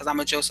to me because I'm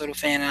a Joe Soto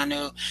fan and I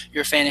know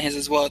you're a fan of his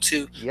as well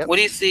too. Yep. What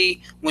do you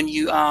see when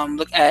you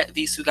look at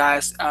these two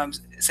guys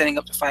setting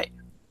up the fight?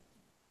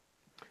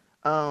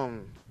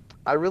 Um,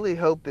 I really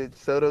hope that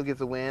Soto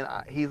gets a win.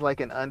 He's like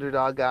an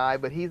underdog guy,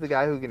 but he's a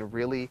guy who can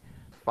really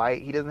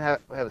fight. He doesn't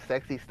have a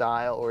sexy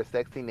style or a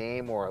sexy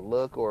name or a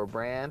look or a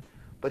brand,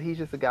 but he's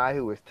just a guy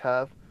who is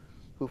tough,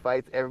 who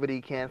fights everybody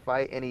he can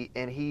fight, and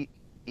he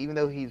even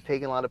though he's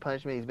taken a lot of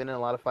punishment, he's been in a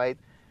lot of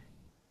fights.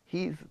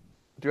 He's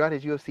throughout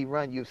his UFC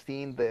run, you've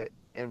seen the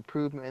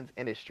improvements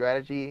in his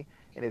strategy,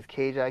 in his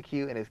cage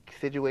IQ, and his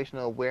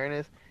situational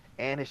awareness,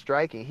 and his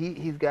striking.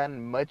 He's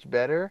gotten much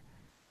better.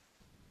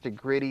 A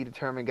gritty,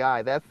 determined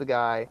guy. That's the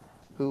guy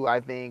who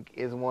I think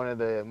is one of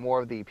the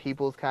more of the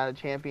people's kind of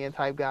champion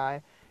type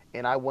guy,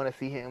 and I want to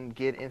see him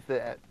get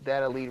into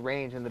that elite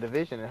range in the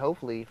division and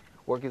hopefully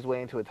work his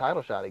way into a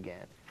title shot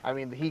again. I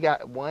mean, he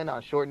got one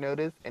on short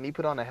notice, and he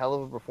put on a hell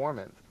of a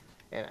performance,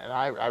 and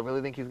I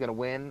really think he's going to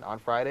win on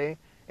Friday,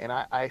 and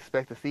I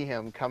expect to see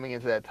him coming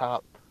into that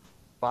top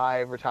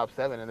five or top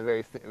seven in the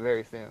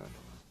very soon.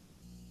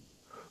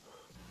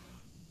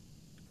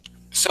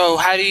 So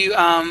how do you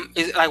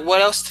is like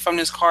what else from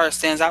this card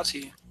stands out to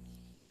you?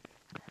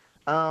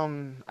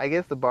 I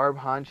guess the Barb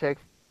Honchek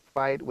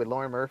fight with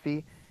Lauren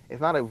Murphy is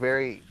not a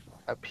very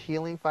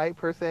appealing fight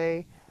per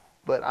se,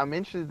 but I'm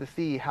interested to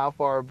see how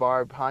far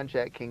Barb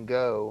Honchek can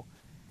go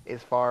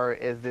as far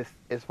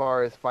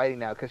as fighting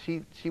now because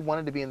she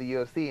wanted to be in the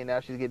UFC and now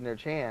she's getting her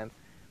chance,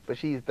 but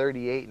she's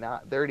 38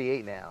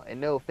 now.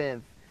 And no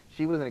offense,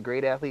 she wasn't a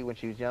great athlete when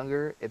she was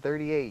younger. At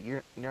 38,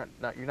 you're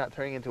not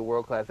turning into a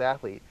world class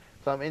athlete.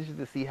 So I'm interested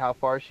to see how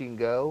far she can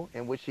go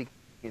and what she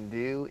can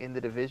do in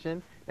the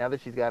division now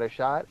that she's got her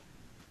shot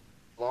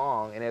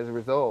long, and as a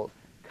result,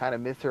 kind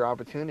of missed her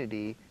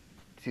opportunity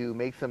to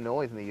make some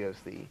noise in the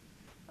UFC.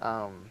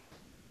 Um,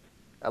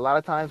 a lot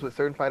of times with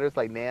certain fighters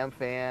like Nam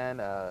Fan,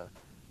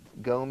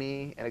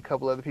 Gomi, and a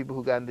couple other people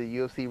who got into the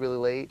UFC really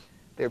late,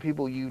 they're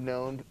people you've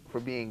known for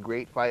being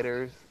great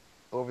fighters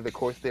over the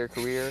course of their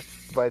career.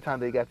 But by the time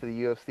they got to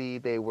the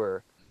UFC, they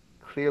were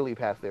clearly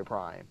past their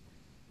prime,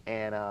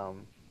 and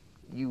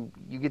you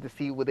get to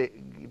see what they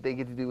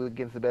get to do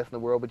against the best in the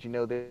world, but you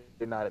know they're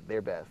not at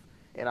their best.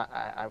 And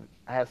I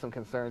have some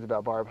concerns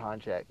about Barb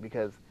Honchak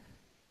because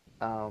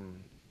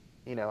um,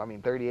 I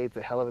mean 38 is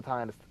a hell of a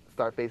time to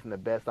start facing the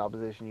best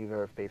opposition you've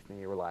ever faced in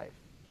your life.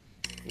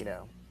 You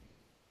know,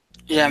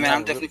 and Yeah, you man,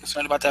 I'm haven't really. definitely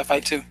concerned about that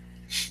fight too.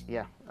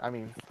 Yeah, I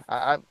mean,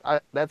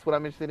 that's what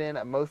I'm interested in.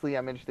 Mostly,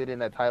 I'm interested in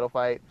that title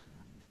fight.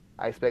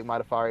 I expect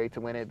Modafari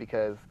to win it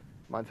because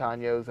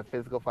Montano's a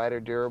physical fighter,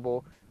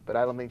 durable, but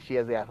I don't think she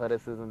has the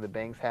athleticism that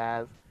Banks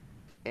has.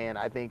 And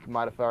I think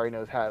Modafari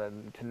knows how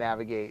to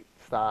navigate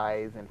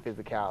size and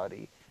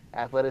physicality.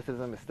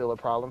 Athleticism is still a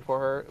problem for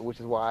her, which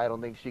is why I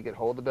don't think she could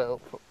hold the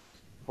belt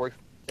for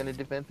extended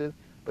defenses.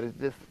 But it's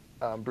just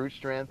brute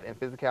strength and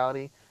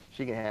physicality.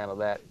 She can handle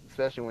that,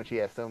 especially when she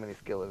has so many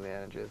skill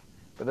advantages.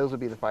 But those would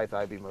be the fights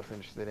I'd be most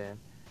interested in.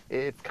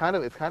 It's kind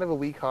of a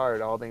weak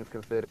card, all things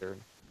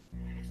considered.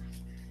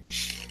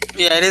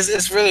 Yeah, it is.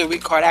 It's really a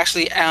weak card.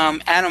 Actually,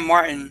 Adam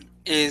Martin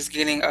is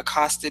getting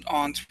accosted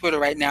on Twitter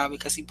right now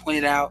because he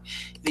pointed out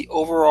the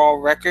overall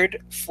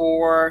record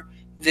for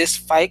this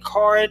fight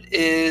card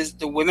is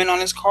the women on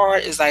this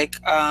card is like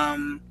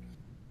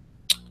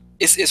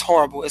it's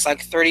horrible. It's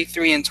like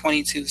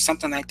 33-22,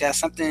 something like that,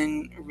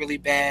 something really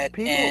bad.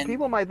 And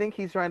People might think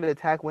he's trying to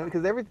attack women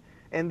because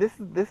and this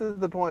is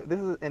the point. This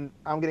is and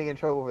I'm getting in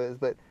trouble for this,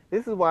 but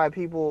this is why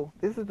people.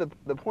 This is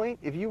the point.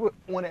 If you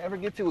want to ever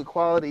get to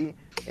equality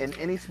in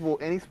any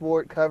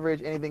sport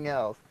coverage, anything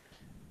else,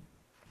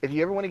 if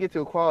you ever want to get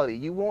to equality,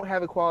 you won't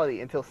have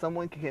equality until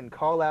someone can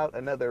call out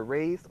another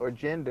race or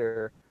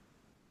gender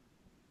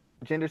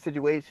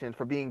situation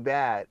for being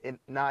bad and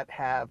not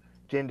have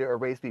gender or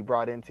race be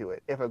brought into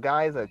it. If a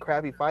guy is a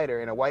crappy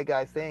fighter and a white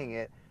guy saying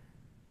it,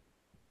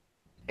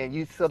 and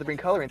you still have to bring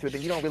color into it,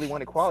 then you don't really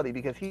want equality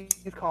because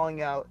he's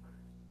calling out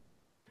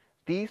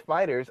these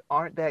fighters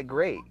aren't that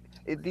great.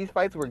 These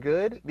fights were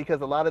good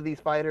because a lot of these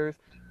fighters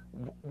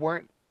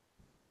weren't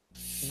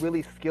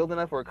really skilled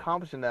enough or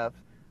accomplished enough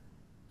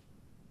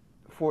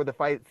for the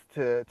fights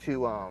to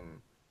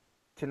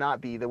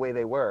not be the way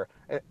they were.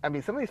 I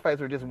mean, some of these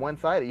fights were just one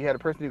sided. You had a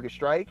person who could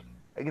strike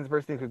against a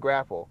person who could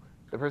grapple.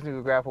 The person who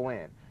could grapple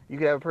win. You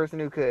could have a person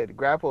who could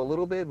grapple a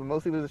little bit, but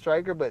mostly was a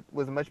striker, but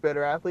was a much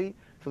better athlete.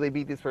 So they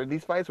beat this person.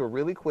 These fights were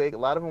really quick. A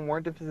lot of them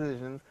weren't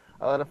decisions.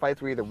 A lot of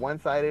fights were either one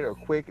sided or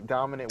quick,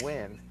 dominant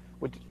wins,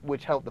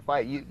 which helped the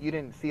fight. You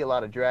didn't see a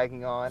lot of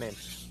dragging on and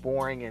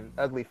boring and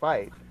ugly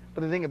fights.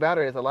 But the thing about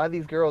it is, a lot of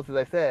these girls, as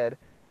I said,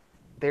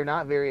 they're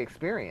not very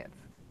experienced.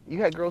 You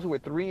had girls who were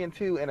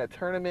 3-2 in a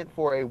tournament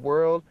for a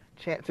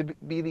to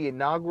be the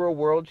inaugural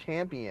world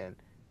champion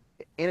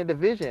in a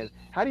division.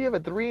 How do you have a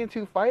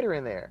 3-2 fighter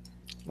in there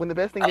when the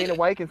best thing I, Dana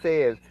White can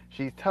say is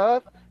she's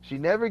tough, she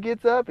never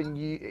gets up and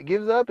you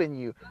gives up and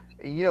you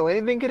know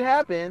anything could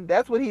happen.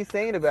 That's what he's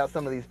saying about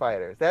some of these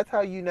fighters. That's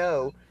how you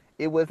know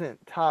it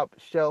wasn't top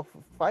shelf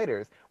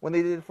fighters. when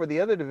they did it for the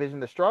other division,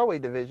 the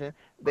strawweight division,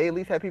 they at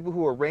least had people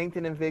who were ranked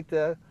in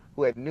Invicta,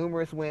 who had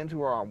numerous wins, who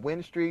were on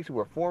win streaks, who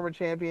were former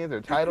champions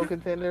or title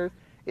contenders.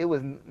 It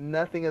was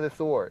nothing of the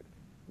sort.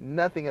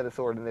 Nothing of the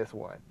sort in this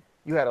one.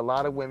 You had a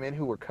lot of women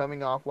who were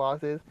coming off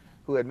losses,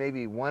 who had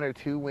maybe one or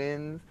two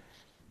wins.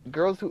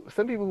 Girls who,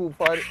 some people who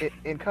fought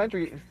in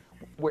countries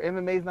where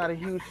MMA is not a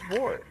huge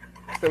sport.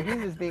 So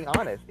he's just being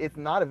honest. It's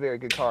not a very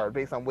good card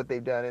based on what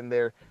they've done in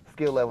their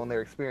skill level and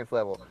their experience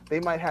level. They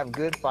might have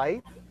good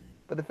fights,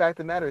 but the fact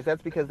of the matter is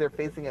that's because they're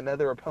facing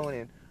another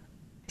opponent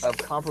of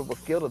comparable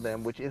skill to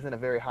them, which isn't a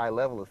very high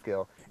level of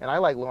skill. And I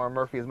like Lauren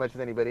Murphy as much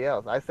as anybody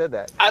else. I said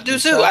that. I do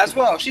She's too, tough. as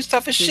well. She's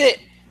tough as She's shit.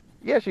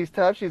 Yeah, she's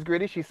tough. She's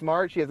gritty. She's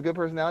smart. She has a good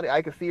personality.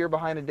 I could see her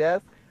behind a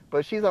desk,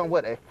 but she's on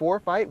what, a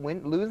four-fight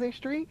win losing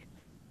streak?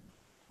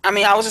 I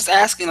mean, I was just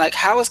asking, like,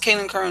 how is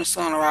Caitlin Curran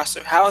still on the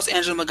roster? How is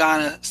Angela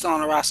Magana still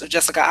on the roster?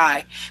 Jessica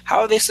I. How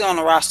are they still on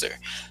the roster?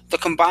 The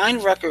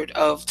combined record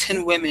of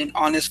 10 women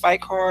on this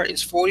fight card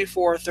is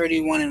 44,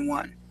 31, and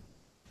 1.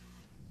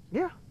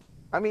 Yeah.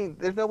 I mean,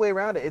 there's no way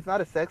around it. It's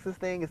not a sexist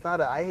thing. It's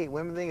not a I hate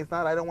women thing. It's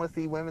not I don't want to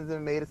see women's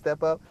MMA to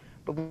step up.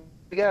 But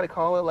we got to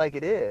call it like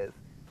it is.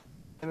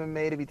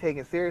 MMA to be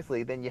taken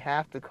seriously, then you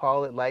have to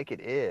call it like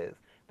it is.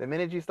 The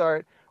minute you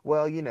start,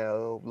 well,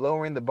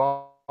 lowering the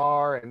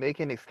bar and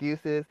making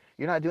excuses,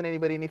 you're not doing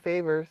anybody any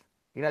favors.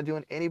 You're not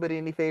doing anybody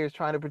any favors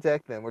trying to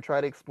protect them or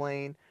try to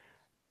explain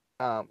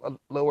a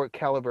lower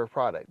caliber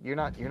product. You're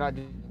not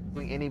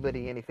doing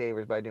anybody any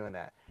favors by doing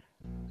that.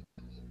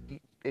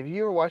 If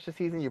you ever watch the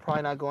season, you're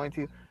probably not going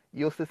to.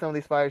 You'll see some of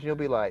these fighters, and you'll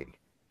be like,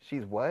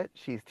 "She's what?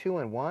 She's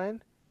 2-1?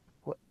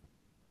 What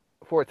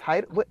for a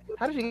title? What?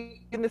 How did she get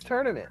in this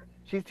tournament?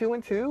 She's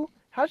 2-2.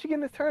 How's she get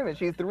in this tournament?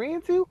 She's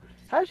 3-2.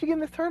 How's she get in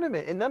this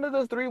tournament? And none of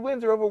those three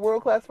wins are over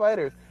world class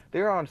fighters.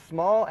 They're on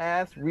small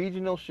ass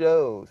regional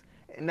shows.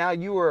 And now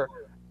you are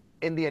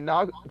in the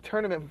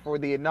tournament for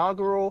the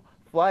inaugural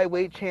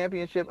flyweight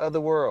championship of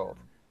the world.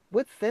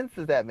 What sense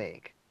does that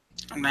make?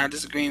 I'm not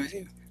disagreeing with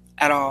you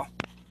at all.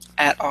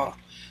 At all.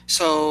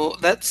 So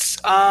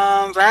that's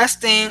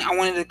last thing I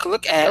wanted to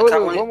look at. Oh, 'Cause wait, I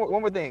wait, wanted,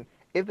 one more thing.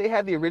 If they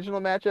had the original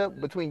matchup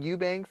between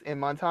Eubanks and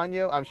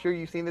Montano, I'm sure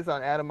you've seen this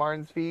on Adam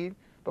Martin's feed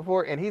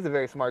before, and he's a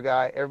very smart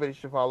guy. Everybody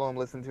should follow him,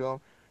 listen to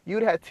him.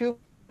 You'd have two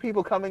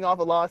people coming off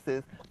of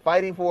losses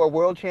fighting for a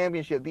world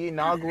championship, the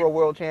inaugural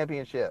world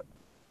championship.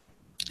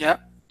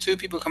 yep, two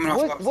people coming off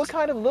What losses.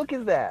 kind of look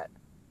is that?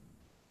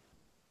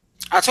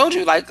 I told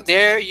you, like,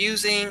 they're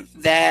using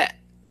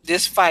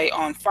this fight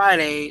on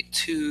Friday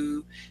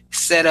to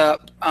set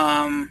up.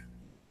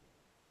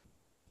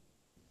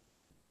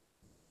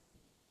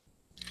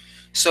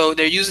 So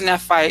they're using that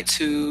fight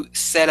to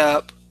set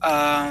up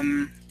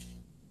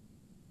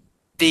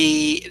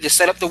the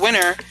set up the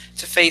winner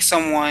to face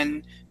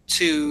someone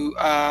to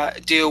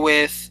deal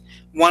with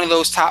one of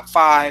those top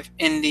five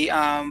in the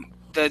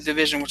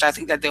division, which I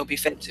think that they'll be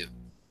fit to.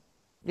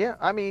 Yeah,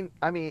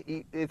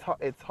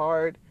 it's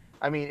hard.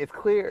 I mean, it's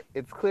clear.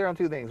 It's clear on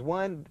two things.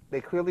 One, they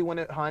clearly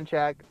wanted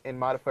Honchak and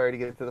Modifier to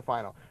get to the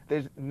final.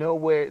 There's no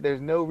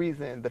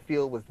reason the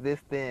field was this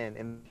thin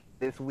and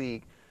this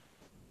weak.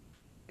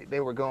 They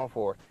were going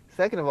for.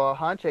 Second of all,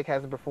 Honchak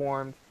hasn't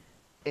performed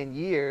in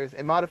years,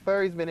 and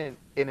Modifieri's been in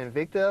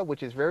Invicta,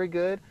 which is very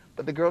good.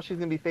 But the girls she's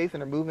gonna be facing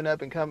are moving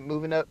up and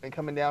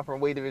coming down from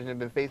weight division, have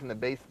been facing the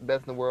best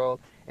in the world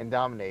and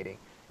dominating.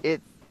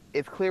 It's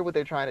it's clear what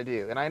they're trying to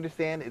do, and I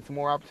understand it's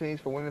more opportunities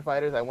for women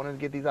fighters. I want them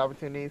to get these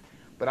opportunities,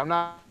 but I'm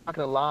not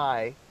gonna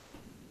lie.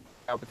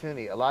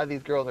 Opportunity. A lot of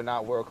these girls are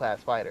not world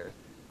class fighters,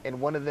 and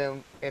one of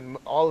them, and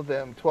all of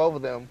them, 12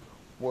 of them,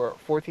 were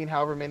 14,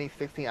 however many,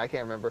 16, I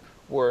can't remember,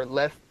 were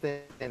less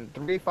than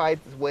three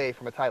fights away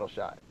from a title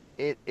shot.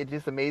 It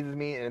just amazes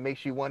me, and it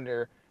makes you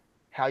wonder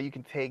how you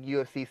can take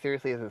UFC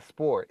seriously as a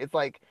sport. It's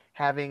like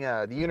having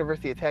the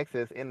University of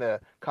Texas in the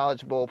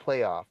College Bowl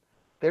playoff.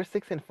 They're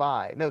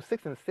 6-5, no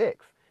 6-6.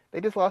 They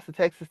just lost to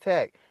Texas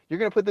Tech. You're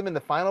gonna put them in the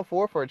Final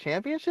Four for a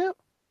championship?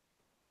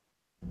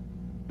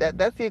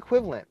 That's the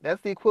equivalent.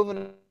 That's the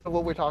equivalent of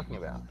what we're talking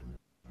about.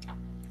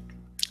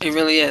 It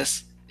really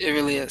is. It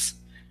really is.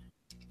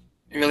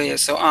 It really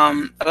is. So the last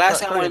Sorry, thing I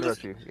sorry to wanted to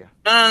interrupt you.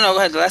 Yeah. no, go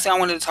ahead. The last thing I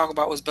wanted to talk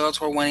about was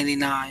Bellator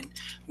 189,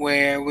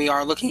 where we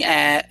are looking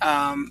at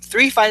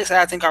three fights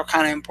that I think are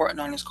kind of important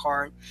on this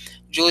card.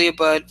 Julia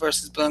Budd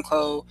versus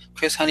Blanco,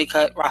 Chris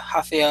Honeycutt,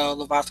 Rafael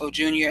Lovato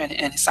Jr.,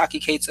 and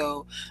Hisaki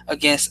Kato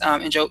against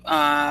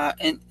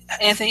and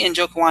Anthony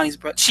Njokuani's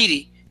brother,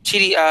 Chidi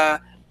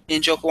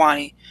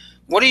Njokuani.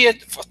 What are your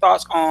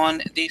thoughts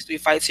on these three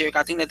fights here?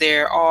 I think that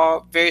they're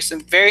all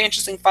some very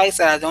interesting fights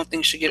that I don't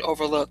think should get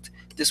overlooked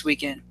this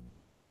weekend.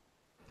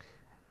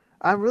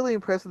 I'm really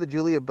impressed with the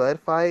Julia Budd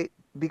fight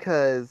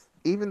because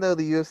even though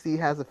the UFC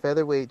has a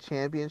featherweight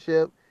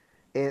championship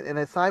and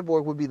a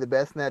cyborg would be the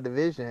best in that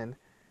division,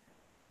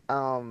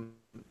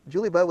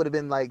 Julie Budd would have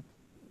been like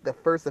the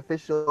first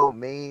official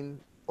main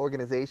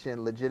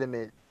organization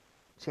legitimate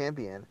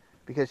champion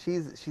because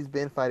she's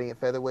been fighting at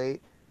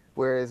featherweight,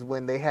 whereas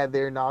when they had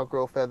their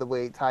inaugural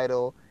featherweight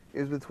title,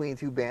 it was between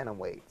two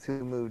bantamweights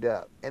who moved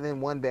up, and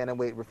then one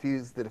bantamweight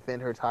refused to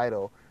defend her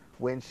title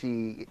when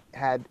she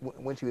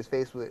was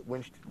faced with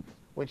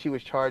when she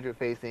was charged with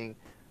facing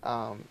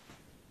um,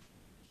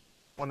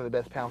 one of the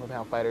best pound for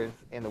pound fighters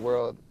in the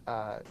world,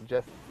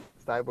 just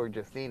Cyborg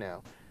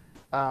Justino.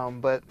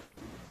 But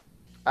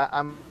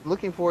I'm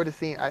looking forward to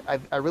seeing.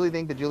 I really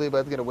think that Julia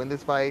Budd's going to win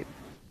this fight.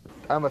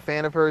 I'm a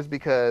fan of hers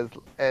because,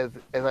 as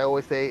I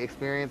always say,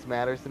 experience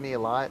matters to me a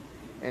lot.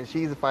 And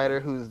she's a fighter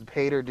who's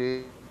paid her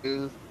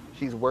dues.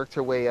 She's worked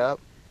her way up,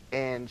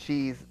 and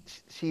she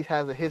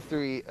has a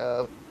history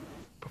of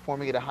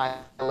performing at a high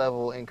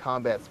level in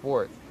combat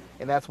sports,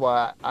 and that's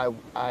why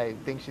I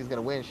think she's going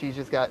to win.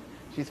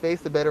 She's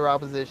faced the better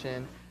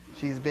opposition.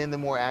 She's been the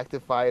more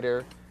active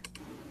fighter. She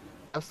has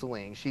an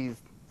upswing. She's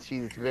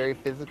very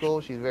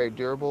physical. She's very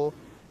durable.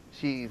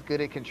 She's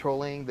good at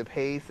controlling the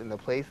pace and the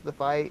place of the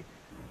fight.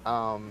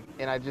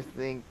 And I just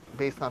think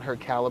based on her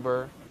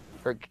caliber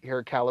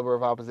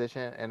of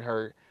opposition and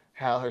her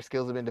how her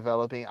skills have been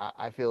developing,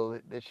 I feel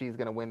that she's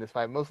going to win this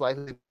fight most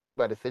likely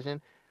by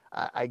decision.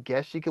 I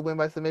guess she could win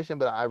by submission,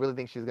 but I really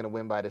think she's going to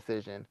win by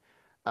decision.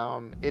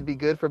 It'd be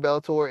good for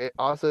Bellator.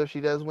 Also, if she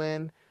does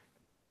win,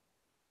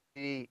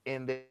 be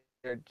in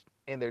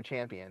their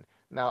champion.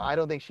 Now, I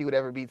don't think she would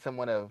ever beat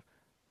someone of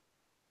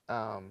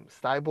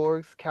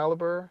Cyborg's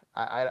caliber.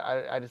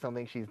 I just don't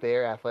think she's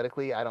there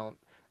athletically. I don't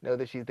know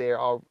that she's there.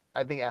 All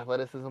I think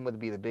athleticism would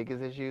be the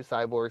biggest issue.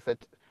 Cyborg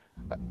such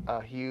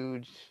a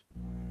huge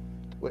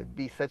would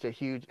be such a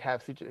huge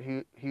have such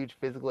a huge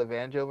physical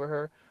advantage over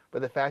her.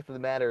 But the fact of the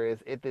matter is,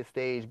 at this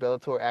stage,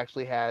 Bellator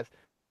actually has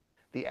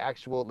the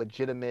actual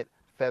legitimate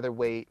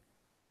featherweight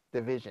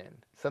division,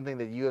 something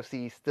that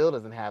UFC still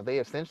doesn't have. They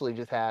essentially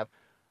just have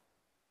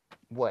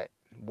what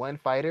one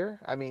fighter.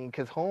 I mean,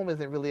 because Holm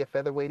isn't really a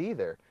featherweight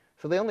either,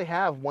 so they only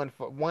have one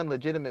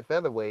legitimate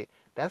featherweight.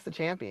 That's the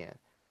champion.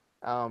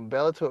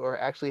 Bellator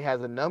actually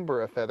has a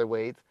number of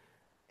featherweights,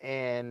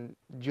 and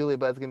Julia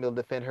Budd's gonna be able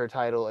to defend her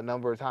title a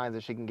number of times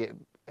if she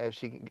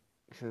can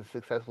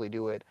successfully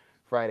do it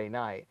Friday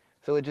night.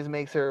 So it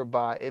makes her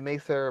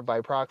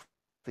by proxy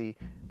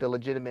the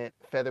legitimate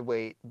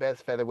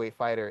best featherweight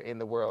fighter in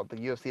the world. The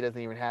UFC doesn't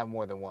even have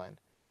more than one.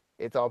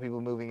 It's all people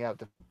moving up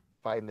to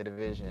fight in the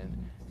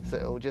division.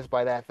 So just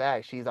by that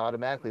fact, she's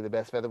automatically the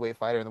best featherweight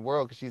fighter in the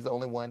world because she's the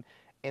only one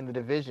in the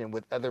division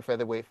with other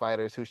featherweight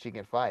fighters who she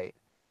can fight.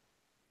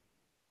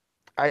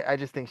 I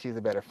just think she's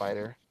a better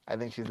fighter. I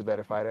think she's a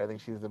better fighter. I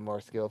think she's a more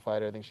skilled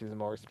fighter. I think she's a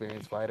more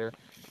experienced fighter,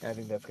 and I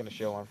think that's going to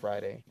show on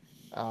Friday.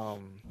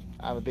 I'm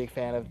a big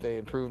fan of the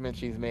improvements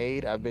she's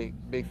made. I'm a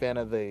big fan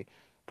of the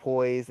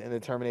poise and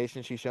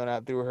determination she's shown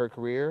out through her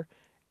career,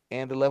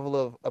 and the level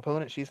of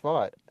opponent she's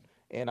fought.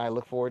 And I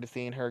look forward to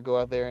seeing her go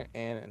out there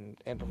and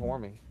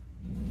performing.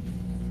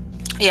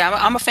 Yeah,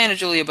 I'm a fan of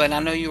Julia Budd, and I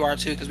know you are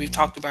too, because we've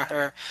talked about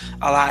her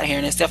a lot here,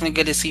 and it's definitely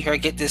good to see her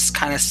get this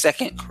kind of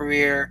second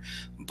career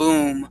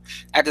boom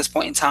at this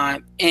point in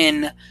time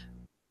in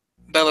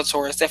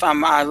Bellator. It's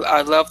definitely,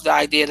 I love the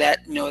idea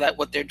that that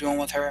what they're doing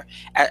with her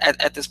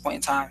at this point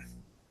in time.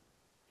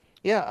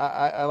 Yeah,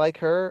 I like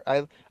her.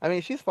 I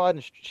mean she's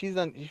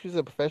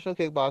a professional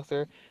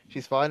kickboxer.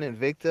 She's fought in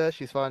Invicta.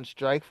 She's fought in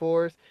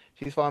Strikeforce.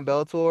 She's fought in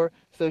Bellator.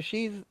 So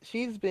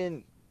she's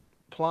been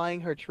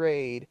plying her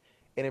trade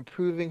and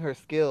improving her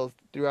skills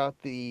throughout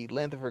the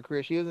length of her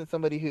career. She wasn't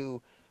somebody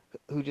who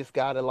just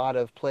got a lot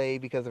of play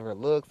because of her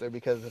looks or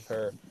because of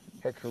her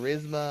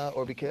charisma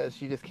or because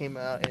she just came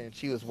out and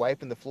she was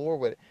wiping the floor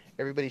with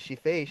everybody she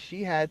faced.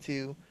 She had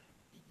to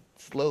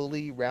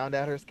slowly round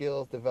out her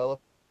skills, develop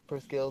her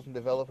skills, and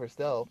develop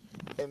herself,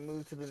 and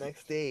move to the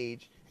next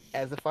stage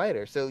as a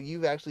fighter. So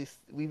we've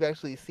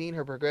actually seen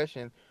her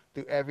progression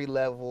through every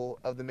level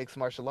of the mixed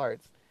martial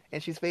arts,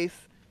 and she's faced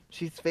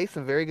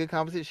some very good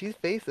competition. She's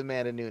faced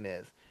Amanda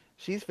Nunes,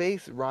 she's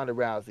faced Ronda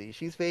Rousey,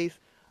 she's faced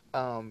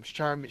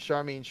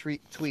Charmine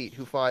Tweet,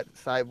 who fought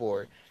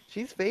Cyborg.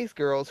 She's faced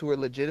girls who are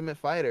legitimate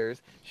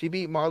fighters. She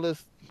beat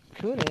Marlos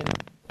Kunin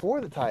for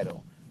the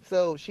title.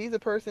 So she's a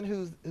person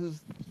who's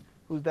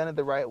done it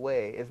the right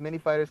way. As many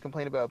fighters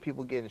complain about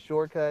people getting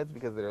shortcuts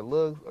because of their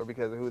looks or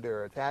because of who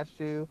they're attached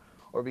to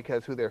or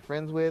because who they're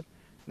friends with,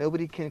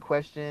 nobody can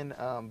question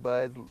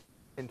Bud's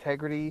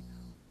integrity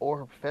or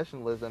her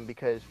professionalism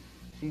because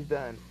she's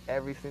done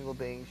every single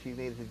thing she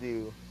needed to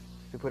do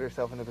to put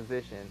herself in a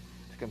position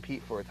to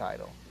compete for a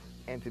title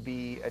and to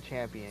be a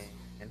champion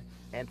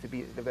and to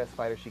be the best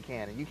fighter she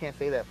can. And you can't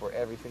say that for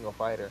every single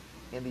fighter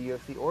in the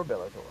UFC or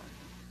Bellator.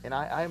 And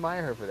I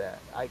admire her for that.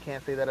 I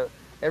can't say that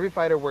every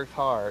fighter works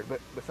hard, but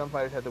some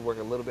fighters have to work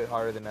a little bit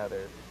harder than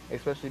others.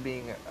 Especially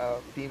being a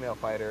female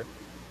fighter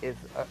is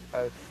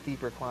a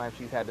steeper climb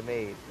she's had to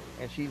make,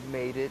 and she's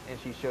made it, and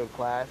she showed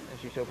class, and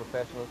she showed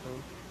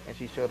professionalism, and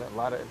she showed a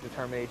lot of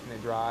determination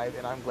and drive.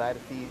 And I'm glad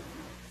to see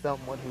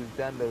someone who's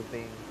done those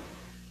things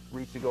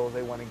reach the goals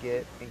they want to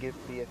get and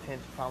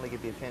finally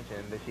get the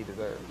attention that she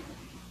deserves.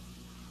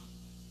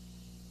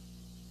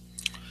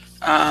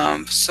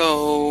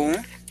 So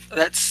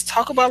let's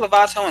talk about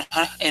Lovato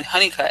and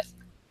Honeycutt.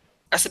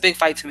 That's a big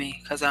fight to me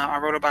because I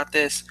wrote about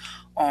this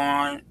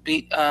on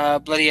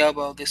Bloody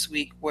Elbow this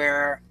week,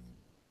 where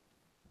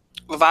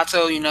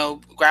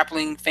Lovato,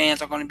 grappling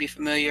fans are going to be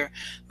familiar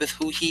with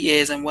who he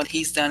is and what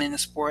he's done in the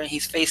sport.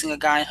 He's facing a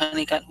guy,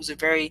 Honeycutt, who's a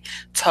very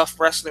tough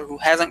wrestler who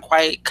hasn't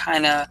quite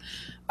kind of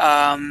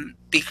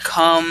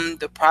become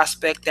the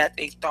prospect that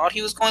they thought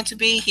he was going to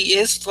be. He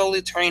is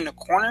slowly turning the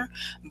corner,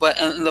 but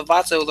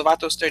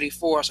Lovato's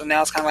 34, so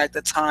now it's kind of like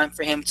the time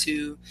for him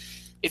to,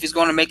 if he's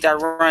going to make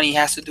that run, he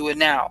has to do it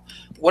now.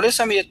 What are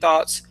some of your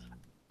thoughts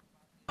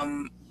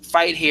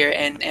fight here,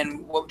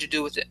 and what would you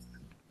do with it?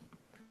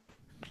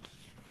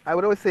 I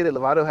would always say that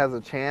Lovato has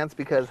a chance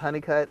because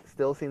Honeycutt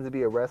still seems to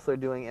be a wrestler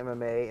doing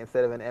MMA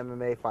instead of an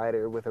MMA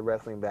fighter with a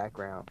wrestling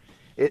background.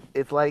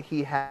 It's like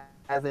he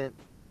hasn't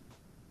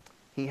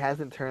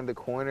turned the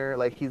corner.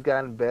 Like he's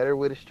gotten better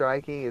with his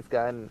striking. It's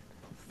gotten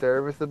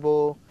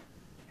serviceable.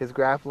 His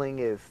grappling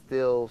is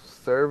still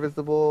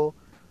serviceable,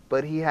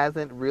 but he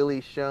hasn't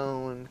really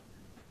shown.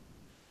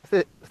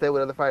 Stay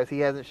with other fighters. He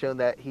hasn't shown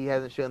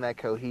that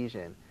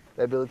cohesion,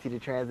 the ability to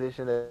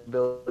transition, the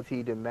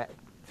ability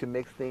to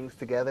mix things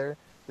together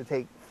to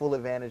take full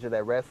advantage of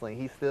that wrestling.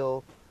 He's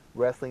still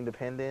wrestling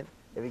dependent.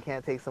 If he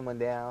can't take someone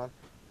down,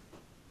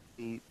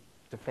 he's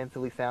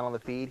defensively sound on the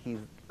feet. He's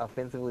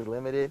offensively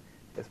limited.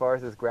 As far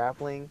as his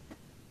grappling,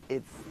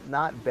 it's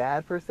not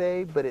bad per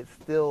se, but it's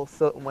still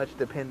so much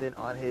dependent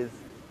on his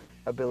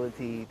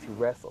ability to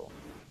wrestle.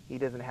 He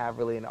doesn't have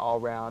really an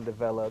all-round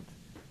developed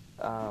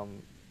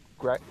um,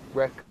 gra-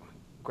 gra-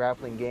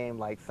 grappling game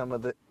like some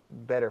of the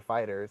better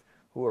fighters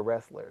who are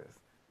wrestlers.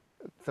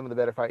 Some of the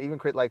better fighters, even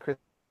like Chris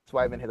Weidman, has a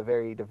very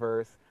diverse,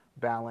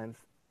 balanced,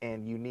 and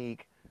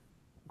unique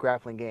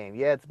grappling game.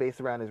 Yeah, it's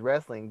based around his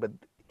wrestling, but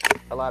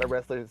a lot of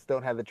wrestlers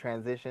don't have the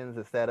transitions,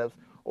 the setups,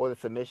 or the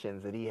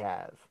submissions that he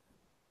has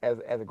as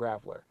a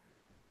grappler.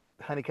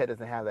 Honeycutt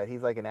doesn't have that.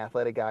 He's like an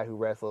athletic guy who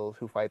wrestles,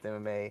 who fights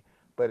MMA,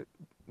 but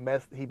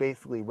he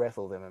basically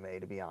wrestles MMA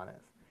to be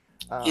honest.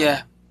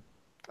 Yeah, Um,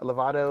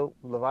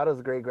 Lovato's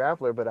a great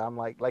grappler, but I'm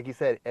like you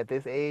said, at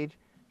this age,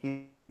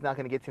 he's not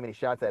going to get too many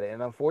shots at it,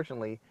 and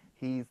unfortunately,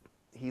 he's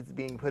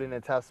being put in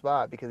a tough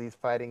spot because he's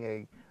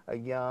fighting a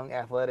young,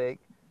 athletic,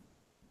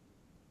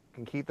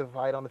 can keep the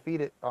fight on the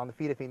feet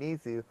if he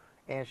needs to,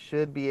 and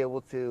should be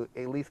able to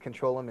at least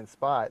control him in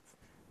spots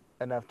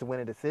enough to win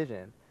a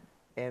decision.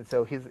 And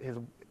so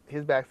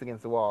his back's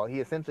against the wall. He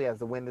essentially has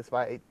to win this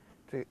fight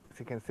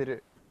to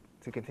consider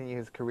to continue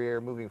his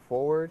career moving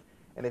forward.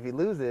 And if he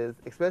loses,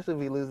 especially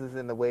if he loses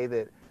in the way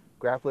that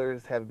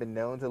grapplers have been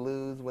known to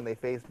lose when they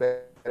face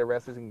better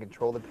wrestlers and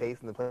control the pace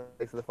and the pace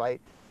of the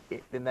fight,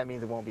 then that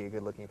means it won't be a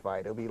good looking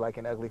fight. It'll be like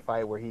an ugly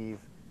fight where he's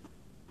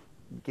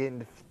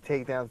getting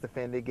takedowns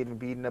defended, getting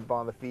beaten up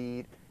on the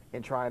feet,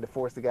 and trying to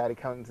force the guy to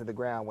come to the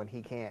ground when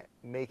he can't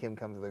make him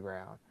come to the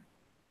ground,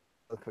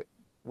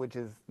 which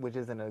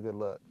isn't a good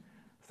look.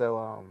 So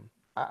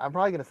I'm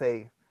probably gonna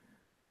say,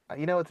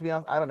 to be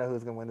honest, I don't know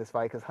who's gonna win this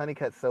fight because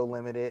Honeycutt's so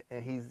limited,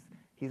 and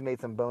he's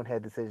made some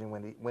bonehead decision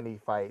when he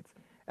fights.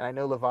 And I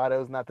know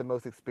Lovato's not the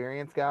most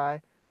experienced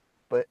guy,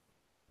 but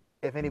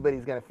if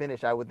anybody's gonna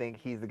finish, I would think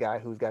he's the guy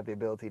who's got the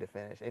ability to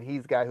finish, and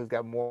he's the guy who's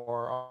got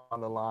more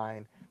on the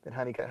line than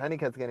Honeycutt.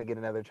 Honeycutt's gonna get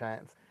another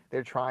chance.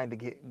 They're trying to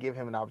give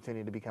him an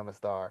opportunity to become a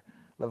star.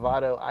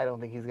 Lovato, I don't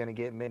think he's gonna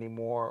get many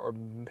more or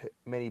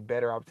many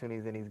better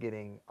opportunities than he's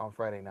getting on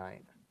Friday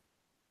night.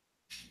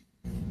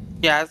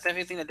 yeah, I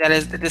definitely think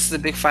that this is a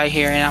big fight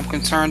here, and I'm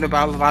concerned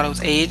about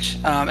Lovato's age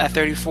at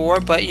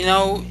 34. But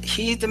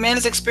the man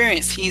is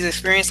experienced. He's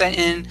experienced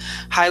in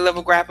high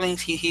level grappling.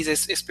 He's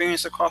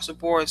experienced across the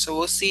board. So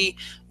we'll see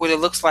what it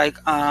looks like.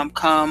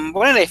 Come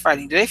when are they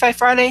fighting? Do they fight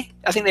Friday?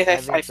 I think they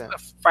I think fight so.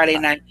 Friday I,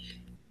 night.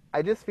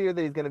 I just fear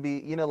that he's gonna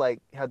be,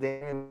 like how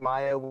Daniel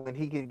Maya, when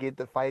he could get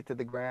the fight to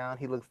the ground,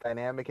 he looks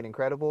dynamic and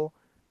incredible.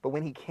 But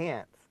when he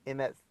can't, in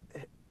that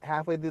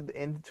halfway through the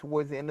end,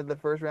 towards the end of the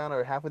first round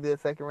or halfway through the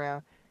second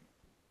round,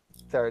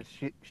 starts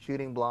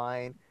shooting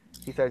blind.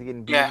 He starts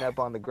getting Yeah, beaten up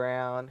on the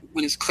ground,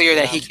 when it's clear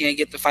and that he can't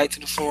get the fight to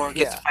the floor,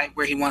 get the yeah, fight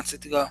where he wants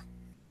it to go.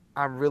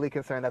 I'm really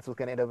concerned that's what's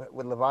going to end up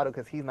with Lovato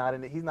because he's not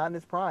in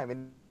his prime,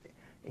 and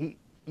he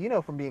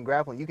from being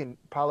grappling, you can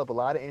pile up a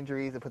lot of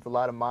injuries. It puts a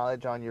lot of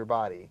mileage on your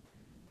body.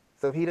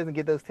 So if he doesn't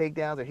get those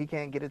takedowns or he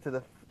can't get it to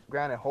the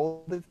ground and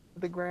hold it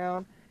to the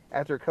ground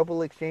after a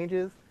couple of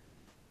exchanges,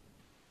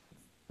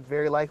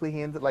 very likely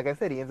he ends up, like I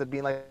said, he ends up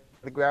being like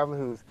the grappler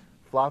who's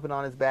flopping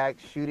on his back,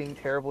 shooting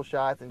terrible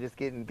shots, and just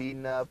getting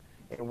beaten up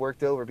and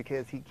worked over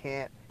because he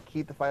can't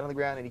keep the fight on the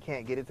ground and he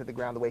can't get it to the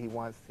ground the way he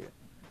wants to.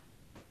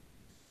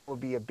 Would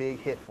be a big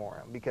hit for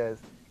him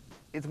because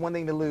it's one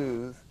thing to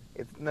lose.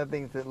 It's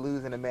nothing to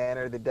lose in a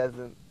manner that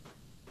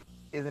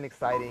isn't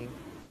exciting,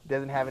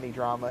 doesn't have any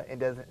drama, and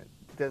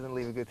doesn't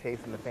leave a good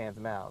taste in the fans'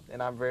 mouths.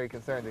 And I'm very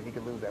concerned that he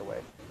could lose that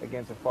way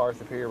against a far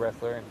superior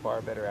wrestler and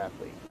far better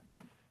athlete.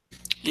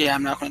 Yeah,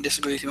 I'm not going to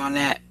disagree with you on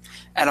that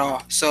at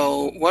all.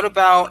 So, what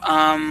about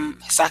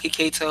Saki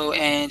Kato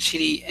and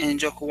Shidi and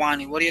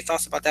Jokawani? What are your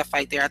thoughts about that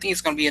fight there? I think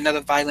it's going to be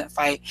another violent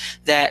fight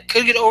that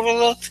could get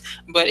overlooked,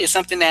 but it's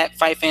something that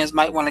fight fans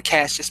might want to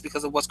catch just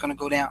because of what's going to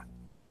go down.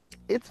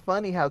 It's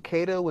funny how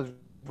Kato was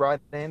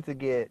brought in to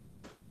get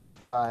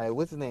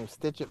what's his name,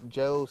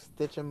 Joe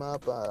Stitch him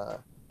up.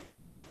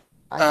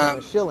 I can't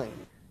remember, Schilling.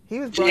 He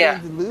was brought Yeah.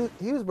 in to lose.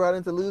 He was brought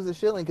in to lose a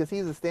Schilling because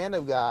he's a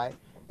stand-up guy,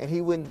 and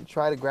he wouldn't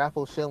try to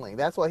grapple Schilling.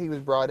 That's why he was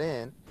brought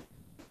in.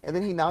 And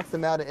then he knocks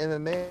him out in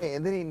MMA,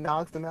 and then he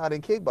knocks him out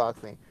in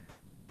kickboxing.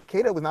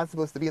 Kato was not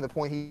supposed to be in the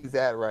point he's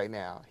at right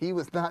now. He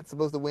was not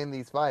supposed to win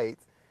these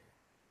fights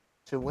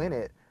to win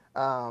it.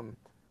 Um,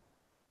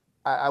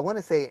 I want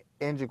to say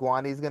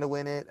Njokuani is going to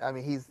win it. I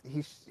mean,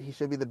 he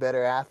should be the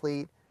better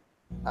athlete.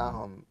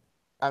 Um,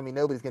 I mean,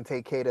 nobody's gonna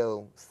take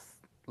Kato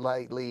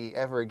lightly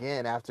ever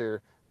again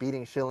after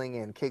beating Schilling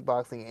in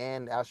kickboxing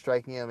and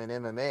outstriking him in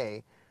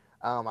MMA.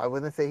 I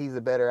wouldn't say he's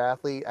a better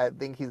athlete. I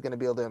think he's going to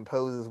be able to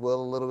impose his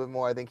will a little bit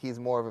more. I think he's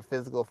more of a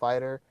physical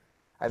fighter.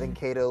 I think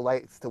Kato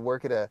likes to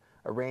work at a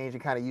range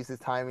and kind of use his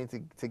timing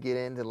to get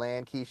in to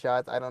land key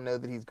shots. I don't know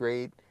that he's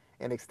great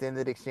in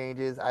extended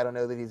exchanges. I don't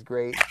know that he's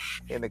great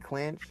in the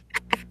clinch.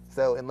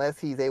 So unless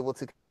he's able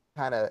to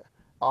kind of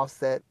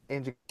offset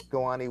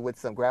Njokuani with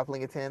some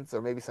grappling attempts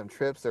or maybe some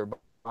trips or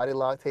body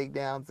lock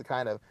takedowns to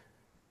kind of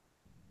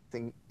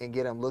and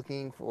get him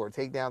looking for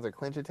takedowns or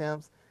clinch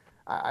attempts,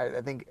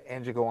 I think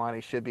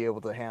Njokuani should be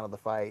able to handle the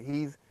fight.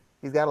 He's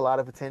got a lot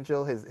of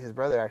potential. His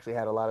brother actually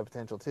had a lot of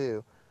potential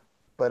too,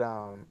 but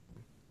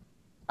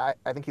I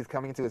think he's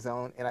coming into his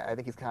own, and I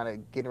think he's kind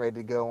of getting ready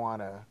to go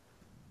on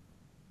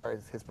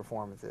his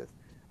performances.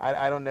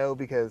 I don't know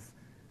because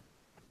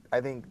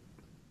I think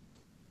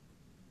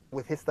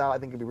with his style, I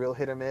think it'd be real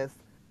hit or miss.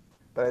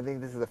 But I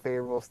think this is a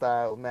favorable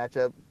style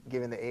matchup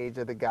given the age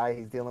of the guy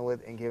he's dealing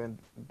with and given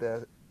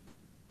the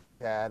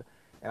had.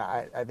 And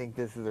I think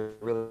this is a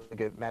really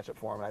good matchup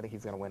for him. And I think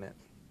he's going to win it.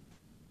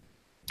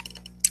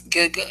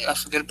 Good, good.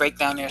 That's a good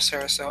breakdown there,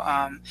 sir. So,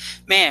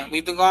 man,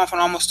 we've been going for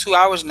almost 2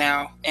 hours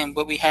now, and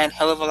but we had a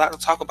hell of a lot to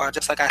talk about.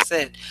 Just like I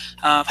said,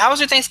 how was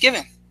your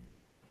Thanksgiving?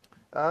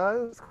 It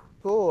was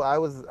cool. I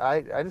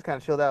just kind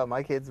of chilled out.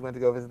 My kids went to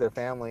go visit their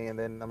family, and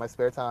then on my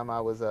spare time,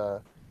 I was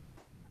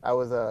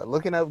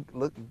looking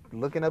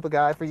up a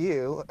guy for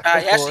you,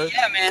 of Actually, course.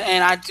 yeah, man,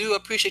 and I do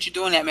appreciate you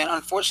doing that, man.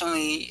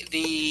 Unfortunately,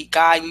 the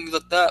guy we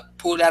looked up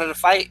pulled out of the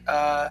fight.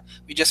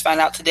 We just found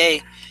out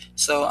today,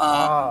 so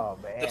Oh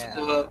the, man.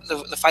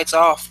 the fight's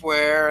off.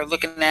 We're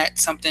looking at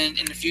something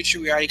in the future.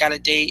 We already got a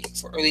date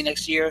for early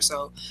next year,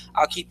 so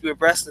I'll keep you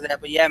abreast of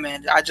that. But yeah,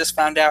 man, I just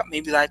found out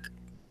maybe like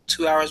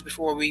 2 hours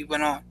before we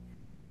went on.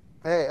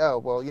 Hey, oh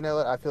well, you know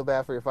what? I feel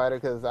bad for your fighter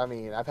because I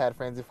mean I've had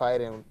friends who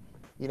fight and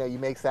you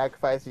make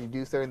sacrifices, you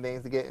do certain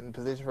things to get in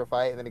position for a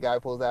fight, and then the guy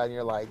pulls out and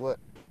you're like, what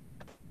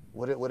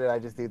did I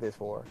just do this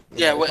for?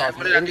 Yeah, It costs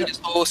what did I do it, this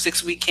whole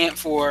 6 week camp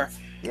for?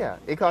 yeah,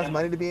 it costs Yeah,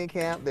 money to be in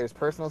camp. There's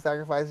personal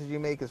sacrifices you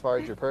make as far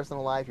as your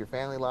personal life, your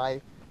family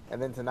life,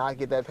 and then to not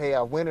get that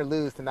payoff, win or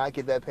lose, to not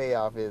get that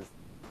payoff is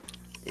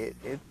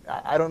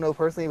I don't know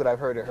personally, but I've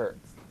heard it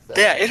hurts.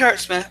 yeah, So, it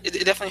hurts, man.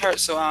 It definitely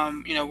hurts. So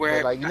but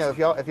we're like if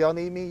y'all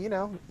need me, you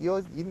know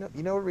where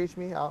to reach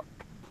me. I'll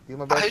do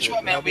my I'll best hit you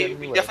up, to man. help you out We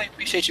any way. definitely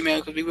appreciate you, man,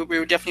 because we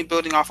were definitely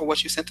building off of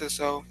what you sent us.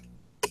 So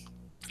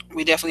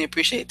we definitely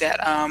appreciate that.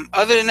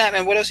 Other than that,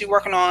 man, what else are you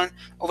working on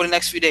over the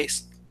next few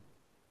days?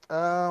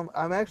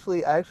 I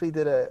actually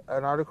did an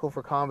article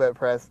for Combat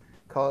Press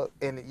called,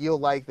 and you'll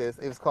like this.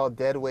 It was called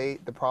 "Dead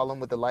Weight: The Problem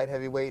with the Light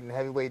Heavyweight and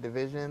Heavyweight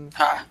Divisions,"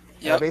 Huh?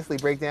 and I Yep. basically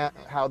break down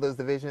how those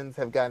divisions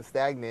have gotten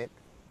stagnant,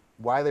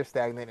 why they're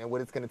stagnant, and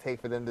what it's going to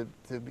take for them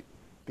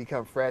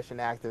become fresh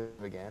and active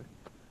again.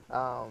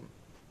 Um,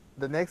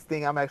 the next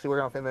thing I'm actually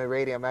working on for MMA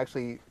rating, I'm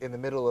actually in the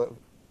middle of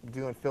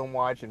doing film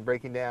watch and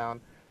breaking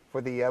down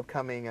for the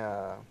upcoming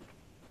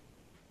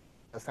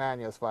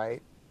Asanios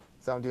fight.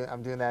 So I'm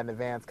doing that in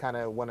advance. Kind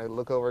of want to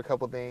look over a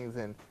couple things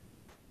and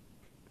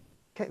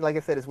like I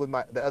said, it's with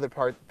the other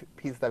part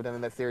pieces I've done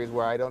in that series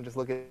where I don't just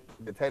look at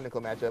the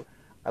technical matchup.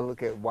 I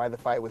look at why the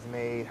fight was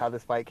made, how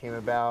this fight came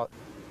about,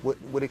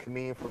 what it could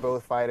mean for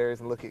both fighters,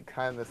 and look at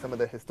kind of some of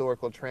the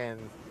historical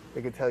trends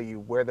that could tell you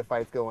where the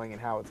fight's going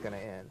and how it's going to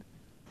end.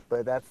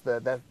 But that's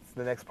the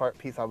next part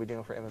piece I'll be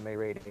doing for MMA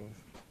ratings.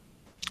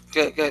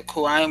 Good, good,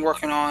 cool. I am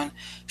working on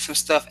some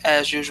stuff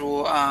as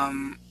usual.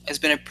 It's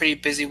been a pretty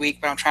busy week,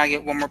 but I'm trying to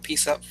get one more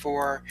piece up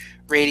for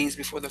ratings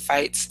before the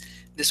fights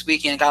this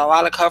weekend. Got a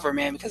lot of cover,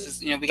 man, because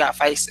we got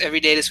fights every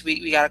day this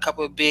week. We got a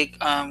couple of big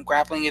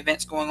grappling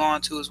events going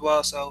on too as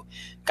well. So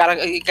got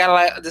a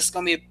lot. This is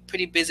gonna be a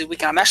pretty busy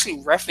weekend. I'm actually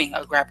refing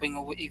a grappling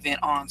event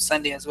on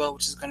Sunday as well,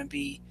 which is gonna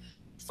be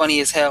funny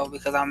as hell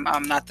because I'm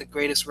not the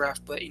greatest ref,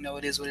 but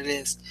it is what it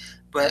is.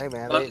 But Hey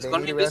man, it's they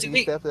gonna need be a a ref. busy You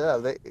week. stepped it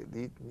up.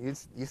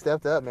 You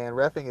stepped up, man.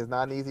 Refing is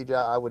not an easy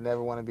job. I would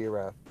never want to be a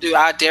ref. Dude,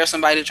 I dare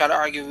somebody to try to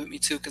argue with me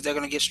too, because they're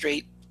gonna get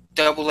straight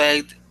double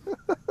legged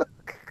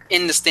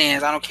in the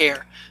stands. I don't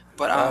care.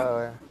 But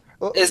Yeah.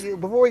 Well, it's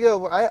before we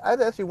go,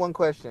 I'd ask you one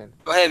question.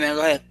 go ahead, man.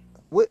 Go ahead.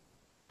 What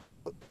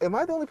am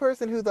I the only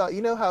person who thought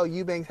how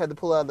Eubanks had to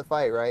pull out of the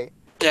fight, right?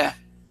 Yeah,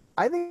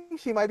 I think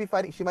she might be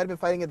fighting. She might have been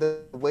fighting at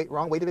the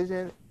wrong weight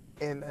division,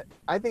 and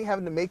I think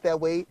having to make that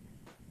weight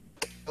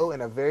go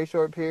in a very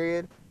short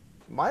period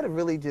might have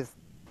really just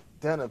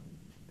done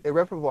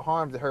irreparable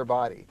harm to her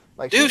body.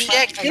 Like she dude, she might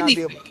had not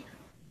be kidney able. failure.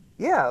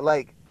 Yeah,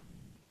 like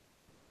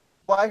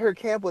why her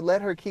camp would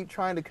let her keep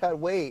trying to cut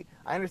weight.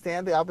 I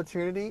understand the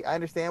opportunity. I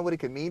understand what it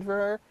could mean for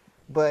her,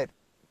 but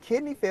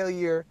kidney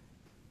failure,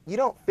 you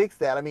don't fix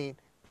that. I mean,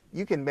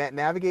 you can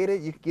navigate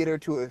it. You can get her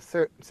to a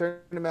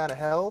certain amount of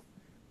health.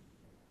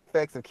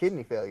 Effects of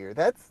kidney failure,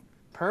 that's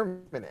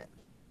permanent.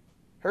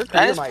 Her That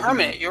career is might be.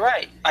 permanent. You're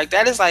right. Like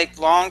that is like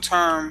long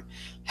term.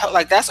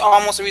 Like that's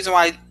almost the reason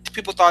why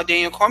people thought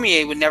Daniel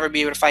Cormier would never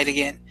be able to fight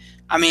again.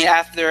 I mean,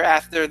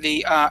 after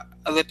the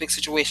Olympic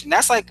situation,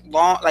 that's like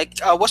long. Like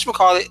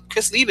whatchamacallit,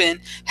 Chris Lieben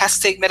has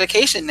to take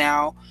medication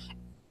now,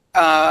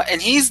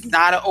 and he's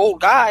not an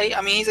old guy.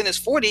 I mean, he's in his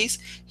 40s.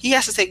 He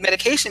has to take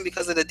medication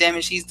because of the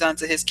damage he's done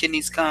to his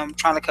kidneys come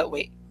trying to cut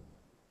weight.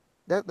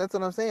 That's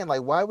what I'm saying.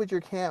 Like, why would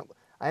your camp?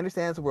 I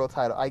understand it's a world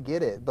title. I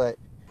get it, but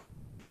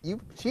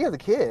she has a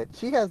kid.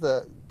 She has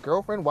a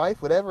girlfriend,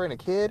 wife, whatever, and a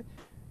kid.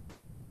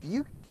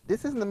 You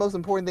this isn't the most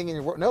important thing in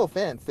your world. No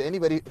offense to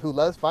anybody who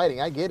loves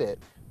fighting. I get it,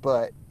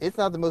 but it's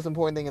not the most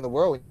important thing in the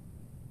world.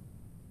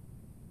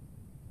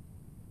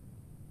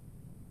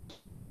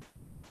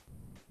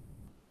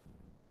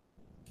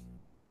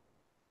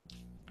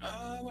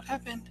 What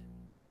happened?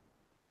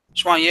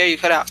 Schwan, yeah, you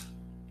cut out.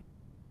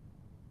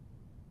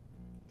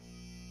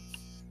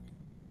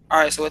 All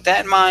right, so with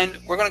that in mind,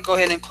 we're going to go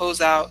ahead and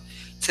close out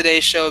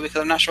today's show because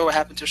I'm not sure what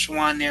happened to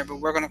Shawan there, but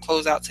we're going to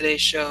close out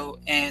today's show.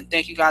 And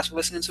thank you guys for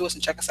listening to us,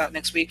 and check us out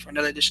next week for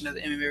another edition of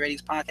the MMA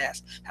Ratings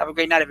Podcast. Have a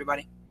great night,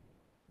 everybody.